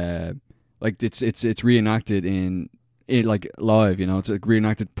 And like it's reenacted in it, like live, you know, it's like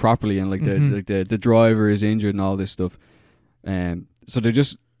reenacted properly, and like the driver is injured and all this stuff. So they're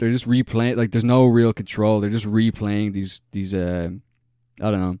just replaying, like there's no real control. They're just replaying these I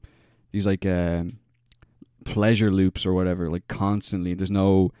don't know, these like pleasure loops or whatever, like constantly. There's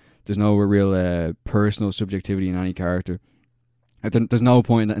no real personal subjectivity in any character. There's no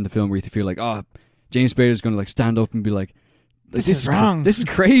point in the film where you feel like, oh, James Spader's gonna like stand up and be like, this is wrong. This is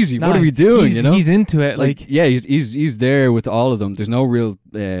crazy. Nah, what are we doing? You know, he's into it. Like yeah, he's there with all of them. There's no real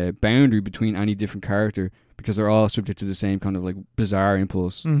boundary between any different character, because they're all subject to the same kind of like bizarre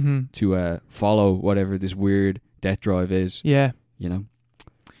impulse to follow whatever this weird death drive is. Yeah, you know,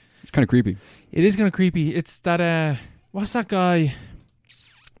 it's kind of creepy. It is kind of creepy. It's that what's that guy?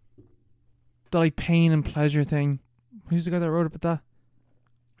 The like pain and pleasure thing. Who's the guy that wrote about that?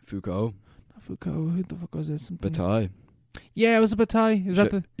 Foucault. Not Foucault. Who the fuck was this? Bataille. Yeah, it was a Bataille. Is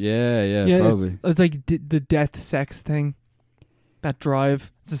that the? Yeah, probably. It's like the death sex thing. That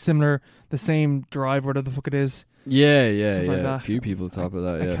drive. It's the same drive, whatever the fuck it is. Yeah. Like that. A few people talk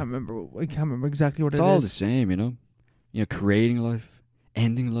about that. Yeah. I can't remember exactly what it's it is. It's all the same, you know. You know, creating life,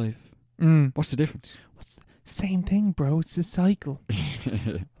 ending life. What's the difference? Same thing, bro. It's a cycle.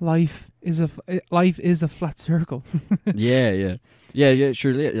 Life is a flat circle. yeah.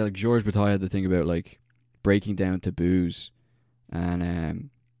 Sure. Yeah, like Georges Bataille had the thing about like breaking down taboos, and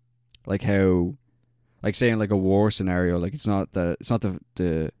like how, like saying like a war scenario, like it's not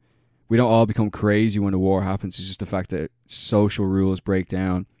the we don't all become crazy when a war happens. It's just the fact that social rules break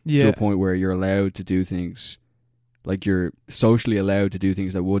down to a point where you're allowed to do things. Like you're socially allowed to do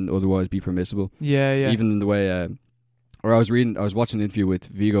things that wouldn't otherwise be permissible. Yeah. Even in the way, or I was watching an interview with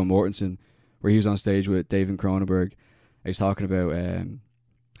Viggo Mortensen where he was on stage with David Cronenberg. He's talking about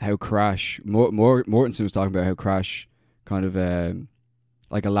how Crash. Mortensen was talking about how Crash kind of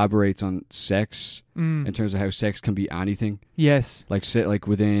like elaborates on sex in terms of how sex can be anything. Yes. Like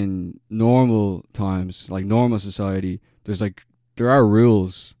within normal times, like normal society, there are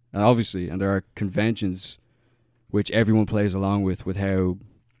rules, obviously, and there are conventions which everyone plays along with how,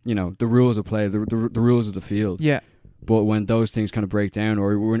 you know, the rules of play, the rules of the field. Yeah. But when those things kind of break down,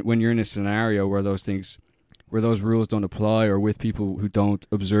 or when you're in a scenario where those rules don't apply, or with people who don't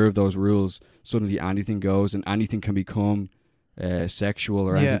observe those rules, suddenly anything goes, and anything can become sexual,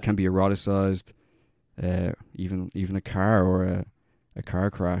 or anything can be eroticized, even a car or a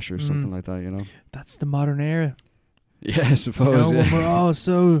car crash or something like that, you know. That's the modern era. Yeah, I suppose. You know, when we're all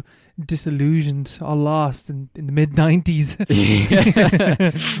so disillusioned, all lost in the mid-90s.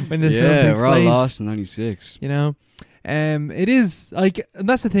 When this film takes we're all place, lost in 96. You know, it is like, and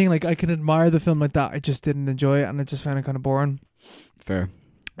that's the thing. Like, I can admire the film like that. I just didn't enjoy it, and I just found it kind of boring. Fair,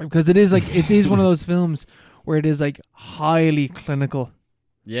 because it is one of those films where it is like highly clinical.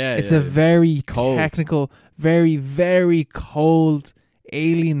 Yeah, it's a very cold, technical, very very cold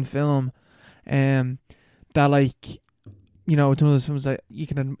alien film, that like. You know, it's one of those films that you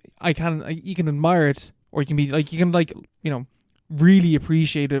can admire it, or you can be like, you can like, you know, really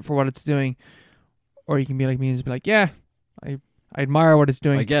appreciate it for what it's doing, or you can be like me and just be like, yeah, I admire what it's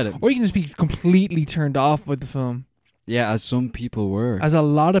doing. I get it. Or you can just be completely turned off with the film. Yeah, as some people were, as a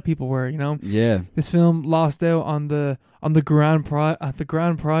lot of people were. You know. Yeah. This film lost out on the grand prize at the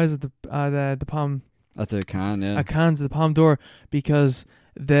grand prize at the Palme. At the Cannes, yeah. At Cannes, the Palme d'Or, because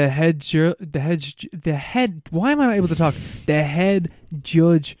the head why am I not able to talk? The head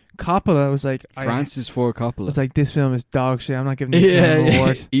judge Coppola was like, Francis Ford Coppola was like, this film is dog shit. I'm not giving this film an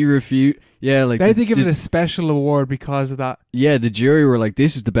award. He refused. Yeah, like they had to give it a special award because of that. Yeah, the jury were like,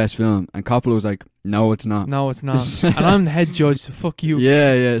 this is the best film, and Coppola was like, no, it's not. No, it's not. And I'm the head judge, so fuck you.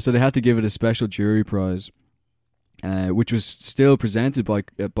 Yeah. So they had to give it a special jury prize, which was still presented by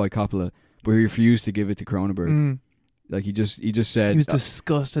Coppola, but he refused to give it to Cronenberg. Like he just said he was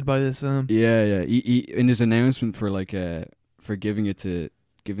disgusted by this film. Yeah. He in his announcement for like for giving the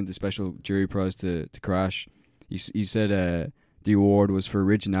special jury prize to Crash, he said the award was for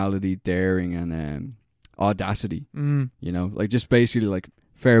originality, daring, and audacity. You know, like just basically like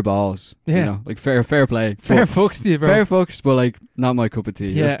fair balls. Yeah. You know, like fair play. Fair fucks to you, bro. Fair fucks, but like not my cup of tea.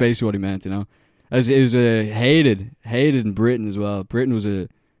 Yeah. That's basically what he meant. You know, as it was hated in Britain as well. Britain was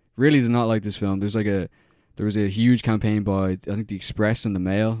really did not like this film. There was a huge campaign by, I think, the Express and the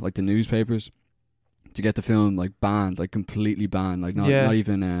Mail, like the newspapers, to get the film like banned, like completely banned, like not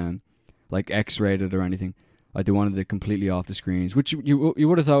even like X-rated or anything. Like they wanted it completely off the screens, which you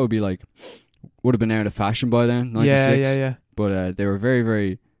would have thought would have been out of fashion by then, 96. Yeah. But they were very,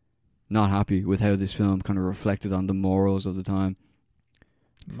 very not happy with how this film kind of reflected on the morals of the time.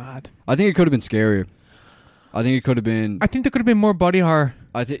 Mad. I think it could have been scarier. I think it could have been. I think there could have been more body horror.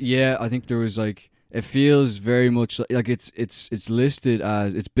 I think there was like, it feels very much like it's listed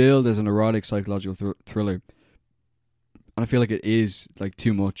as, it's billed as an erotic psychological thriller, and I feel like it is like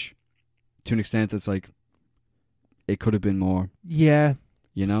too much, to an extent that's like, it could have been more. Yeah.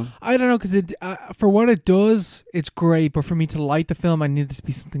 You know? I don't know, because it for what it does, it's great. But for me to like the film, I needed to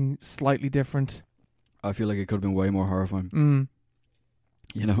be something slightly different. I feel like it could have been way more horrifying.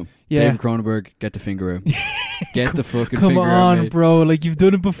 You know? Yeah. David Cronenberg, get the finger out. Get the fucking Come finger out. on, bro. Like, you've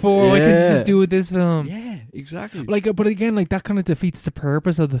done it before. Why couldn't you just do it with this film? Yeah, exactly. Like, but again, like, that kind of defeats the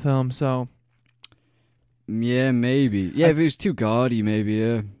purpose of the film. So, yeah, maybe. Yeah, if it was too gaudy, maybe.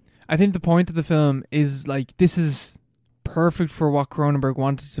 Yeah. I think the point of the film is like, this is perfect for what Cronenberg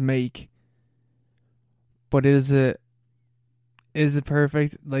wanted to make. But is it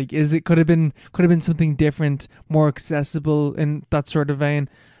perfect? Like, could have been something different, more accessible in that sort of vein,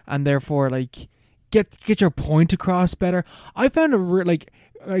 and therefore like get your point across better. I found it like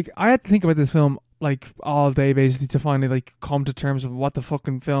I had to think about this film like all day basically to finally like come to terms with what the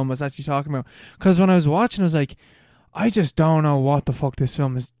fucking film was actually talking about. Because when I was watching, I was like, I just don't know what the fuck this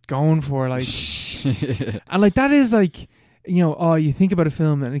film is going for. Like, and like that is like, you know, oh, you think about a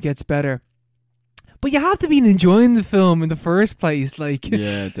film and it gets better. But you have to be enjoying the film in the first place, like.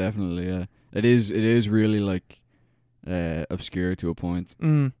 Yeah, definitely. Yeah, it is really like obscure to a point,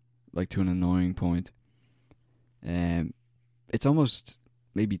 like to an annoying point. It's almost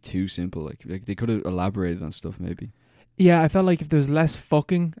maybe too simple. Like they could have elaborated on stuff maybe. Yeah, I felt like if there was less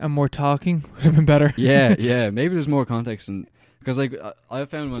fucking and more talking, would have been better. yeah. Maybe there's more context, and because like I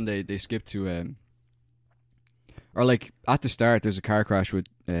found when they skip to or like at the start there's a car crash with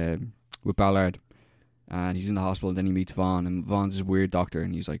Ballard. And he's in the hospital, and then he meets Vaughn, and Vaughn's this weird doctor,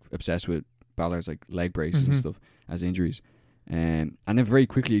 and he's like obsessed with Ballard's like leg braces and stuff as injuries. And then very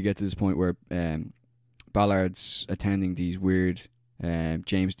quickly you get to this point where Ballard's attending these weird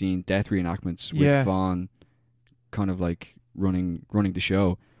James Dean death reenactments with Vaughn kind of like running the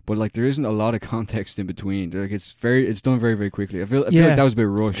show. But like there isn't a lot of context in between. Like it's done very, very quickly. I feel like that was a bit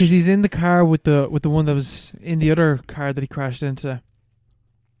rushed. Because he's in the car with the one that was in the other car that he crashed into.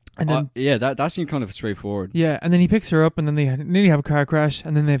 And then, that seemed kind of straightforward. Yeah, and then he picks her up, and then they nearly have a car crash,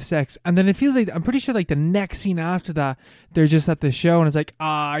 and then they have sex, and then it feels like, I'm pretty sure like the next scene after that, they're just at the show, and it's like,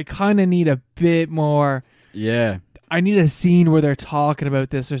 I kind of need a bit more. Yeah, I need a scene where they're talking about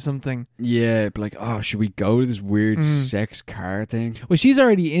this or something. Yeah, but like, oh, should we go to this weird sex car thing? Well, she's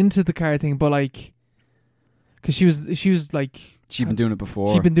already into the car thing, but like, because she was like, she'd been doing it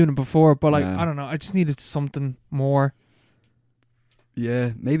before. She'd been doing it before, but like, I don't know, I just needed something more.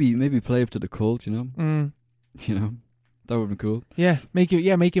 Yeah, maybe play up to the cult, you know? You know? That would be cool. Yeah, make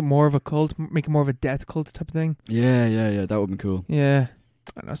it more of a cult, make it more of a death cult type of thing. Yeah, that would be cool. Yeah.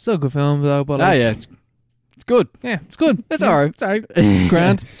 I don't know, still a good film though, but it's good. Yeah, it's good. It's alright. It's alright. It's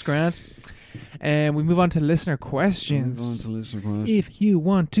grand. It's grand. And we move on to listener questions. If you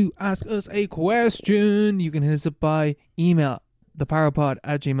want to ask us a question, you can hit us up by email,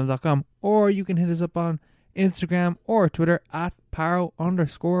 theparapod@gmail.com, or you can hit us up on Instagram or Twitter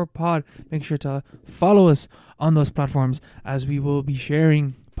 @paro_pod. Make sure to follow us on those platforms, as we will be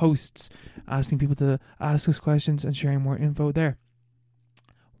sharing posts asking people to ask us questions and sharing more info there.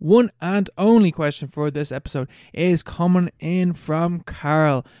 One and only question for this episode is coming in from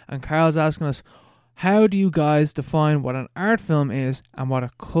Carl, and Carl's asking us, how do you guys define what an art film is and what a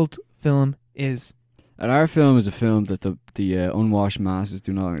cult film is? An art film is a film that the unwashed masses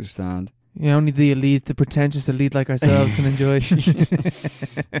do not understand. Yeah, only the elite, the pretentious elite like ourselves can enjoy.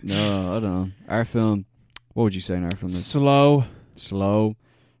 No, I don't know. Art film, what would you say an art film is? Slow.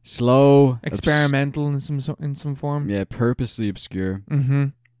 Experimental in some form. Yeah, purposely obscure.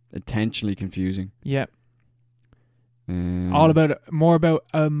 Intentionally confusing. Yeah. All about more about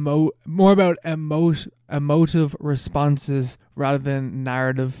emotive responses rather than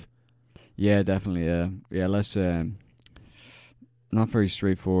narrative. Yeah, definitely. Yeah, less not very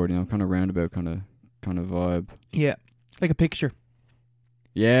straightforward. You know, kind of roundabout, kind of vibe. Yeah, like a picture.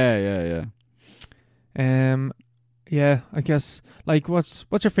 Yeah. Yeah, I guess. Like, what's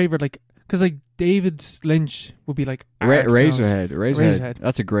your favorite? Like, because like David Lynch would be like Razorhead.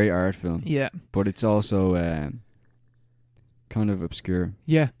 That's a great art film. Yeah, but it's also kind of obscure.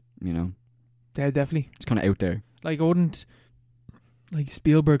 Yeah, you know. Yeah, definitely. It's kind of out there. Like, I wouldn't. Like,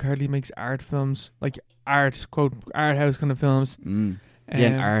 Spielberg hardly makes art films, like art house kind of films. Yeah,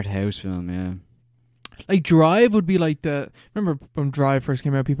 an art house film. Yeah. Like Drive would be like remember when Drive first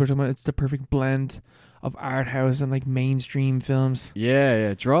came out, people were talking about it's the perfect blend of art house and like mainstream films.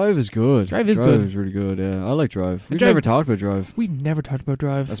 Yeah. Drive is good. Drive is good. Drive is really good. Yeah, I like Drive. We've Drive- never talked about Drive. We've never talked about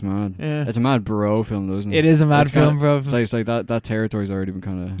Drive. That's mad. Yeah. It's a mad bro film, though, isn't it? It is a mad It's kinda- film, bro. It's like that territory's already been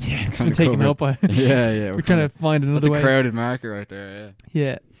kind of Yeah, it's been taken up by. yeah. We're trying to find That's another a way. crowded market right there.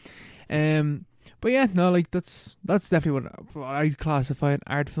 Yeah. But yeah, no, like that's definitely what I'd classify an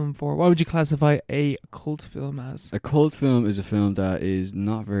art film for. What would you classify a cult film as? A cult film is a film that is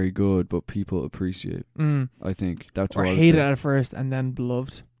not very good, but people appreciate. I think that's Or what I would hated say. at first and then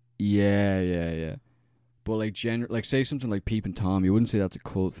beloved. Yeah. But like say something like Peep and Tom, you wouldn't say that's a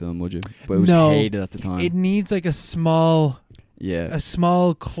cult film, would you? But it was No. hated at the time. It needs like a small Yeah.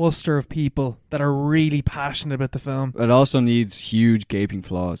 cluster of people that are really passionate about the film. It also needs huge gaping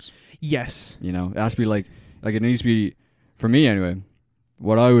flaws. Yes. You know, it has to be like it needs to be, for me anyway.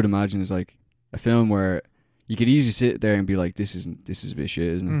 What I would imagine is like a film where you could easily sit there and be like, this is a bit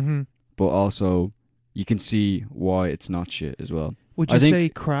shit, isn't it? Mm-hmm. But also you can see why it's not shit as well. Would I you think- say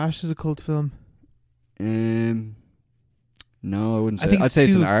Crash is a cult film? No, I wouldn't I say. think I'd it's say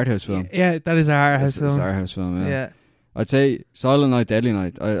it's an too- art house film. Yeah, that is our house It's film. an art house film. Yeah. Yeah, I'd say Silent Night, Deadly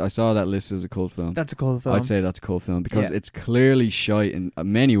Night. I saw that listed as a cult film. that's a cult film. I'd say that's a cult film because Yeah. it's clearly shite in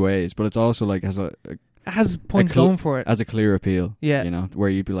many ways, but it's also like has a it has points cl- going for it. has a clear appeal. Yeah. You know, where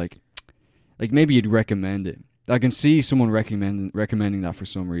you'd be like maybe you'd recommend it. I can see someone recommending that for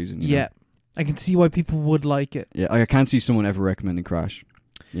some reason. You know? Yeah, I can see why people would like it. Yeah, I can't see someone ever recommending Crash.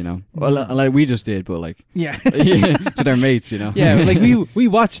 You know, well, like we just did, but like Yeah, to their mates. You know. yeah. Like we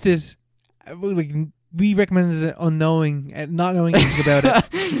watched it. Like we recommended it unknowing, not knowing anything about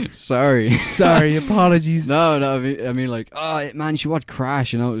it. Sorry. Sorry, apologies. No. I mean, like, oh man, you should watch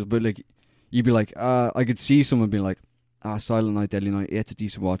Crash. You know, but like, you'd be like, I could see someone being like, Silent Night, Deadly Night. Yeah, it's a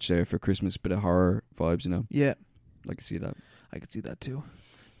decent watch there for Christmas, bit of horror vibes. You know, Yeah, I could see that. I could see that too.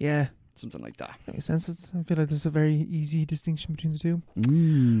 Yeah, Something like that. makes sense. I feel like there's a very easy distinction between the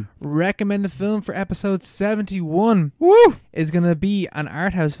two. Recommended film for episode 71 Woo! is gonna be an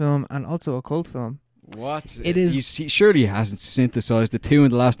art house film and also a cult film. What? It is- Surely he hasn't synthesized the two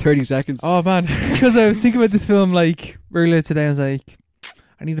in the last 30 seconds. Oh man, because I was thinking about this film like earlier today. I was like,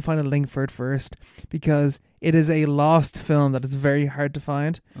 I need to find a link for it first because it is a lost film that is very hard to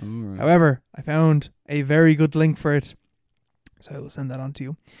find. All right. However, I found a very good link for it, so I will send that on to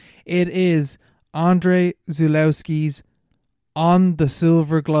you. It is Andrei Zulawski's On the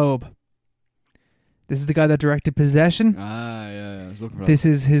Silver Globe. This is the guy that directed Possession. Yeah. I was looking for This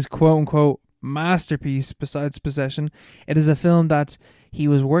is his quote-unquote masterpiece besides Possession. It is a film that he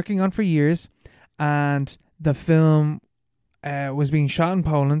was working on for years, and the film was being shot in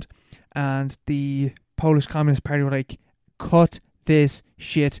Poland, and the Polish Communist Party were like, cut this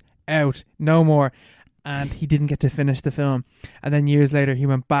shit out, no more. And he didn't get to finish the film. And then years later, he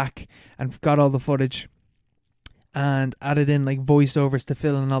went back and got all the footage and added in like voiceovers to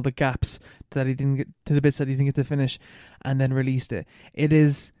fill in all the gaps that he didn't get, to the bits that he didn't get to finish, and then released it.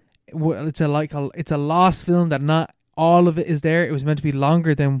 It's a lost film that not all of it is there. It was meant to be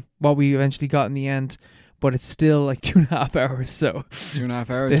longer than what we eventually got in the end, but it's still like 2.5 hours. So 2.5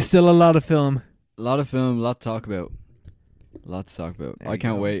 hours. there's still a lot of film. A lot of film, a lot to talk about. There I you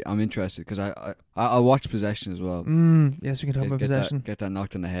can't go. wait. I'm interested because I'll watch Possession as well. Yes, we can talk about Get Possession. Get that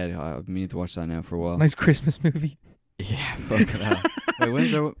knocked on the head. I've been meaning to watch that now for a while. Nice Christmas movie. Yeah, fuck that. Wait,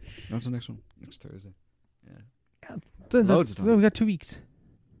 when's the next one? Next Thursday. Loads of time. Well, we got 2 weeks.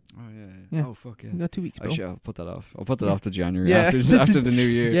 Oh yeah. Yeah. Oh fuck yeah. We got 2 weeks, bro. I'll put that off. I'll put that off to January Yeah. after the new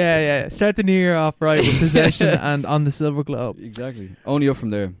year. Yeah. Start the new year off right with Possession and On the Silver Globe. Exactly. Only up from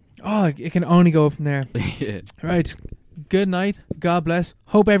there. Oh, it can only go from there. Yeah. Right. Good night. God bless.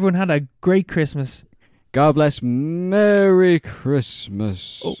 Hope everyone had a great Christmas. God bless. Merry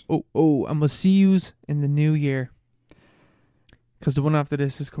Christmas. Oh. And we'll see yous in the new year. Because the one after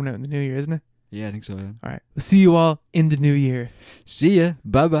this is coming out in the new year, isn't it? Yeah, I think so. Yeah. All right. We'll see you all in the new year. See ya.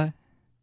 Bye bye.